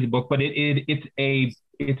absolute crazy book. But it's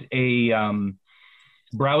a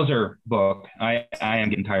browser book. I am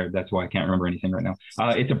getting tired. That's why I can't remember anything right now.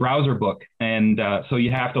 It's a browser book, and so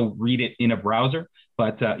you have to read it in a browser.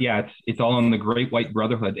 But it's all on the Great White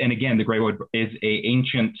Brotherhood. And again, the Great White is a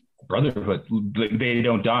ancient brotherhood. They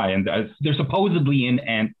don't die, and they're supposedly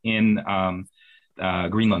in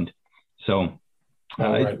Greenland. So,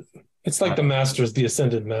 right. It's like the Masters, the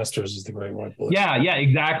Ascended Masters is the Great White Blue. Yeah,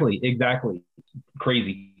 exactly.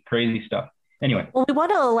 Crazy stuff. Anyway. Well, we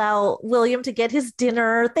want to allow William to get his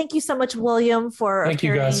dinner. Thank you so much, William, for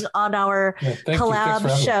appearing on our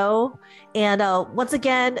collab show. And once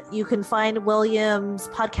again, you can find William's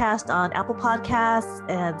podcast on Apple Podcasts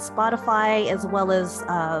and Spotify, as well as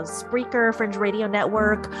Spreaker, Fringe Radio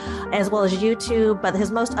Network, as well as YouTube. But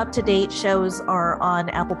his most up-to-date shows are on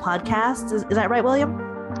Apple Podcasts. Is that right, William?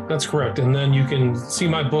 That's correct. And then you can see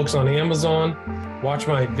my books on Amazon, watch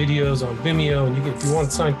my videos on Vimeo, and if you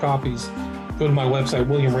want signed copies, go to my website,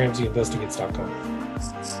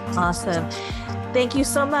 WilliamRamseyInvestigates.com. Awesome. Thank you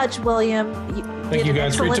so much, William. Thank you,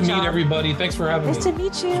 guys. Great to meet everybody. Thanks for having me. Nice to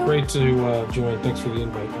meet you. It's great to join. Thanks for the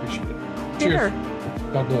invite. Appreciate it. Dinner.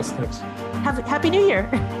 Cheers. God bless. Thanks. Happy New Year.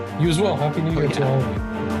 You as well. Happy New Year to all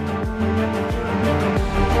of you.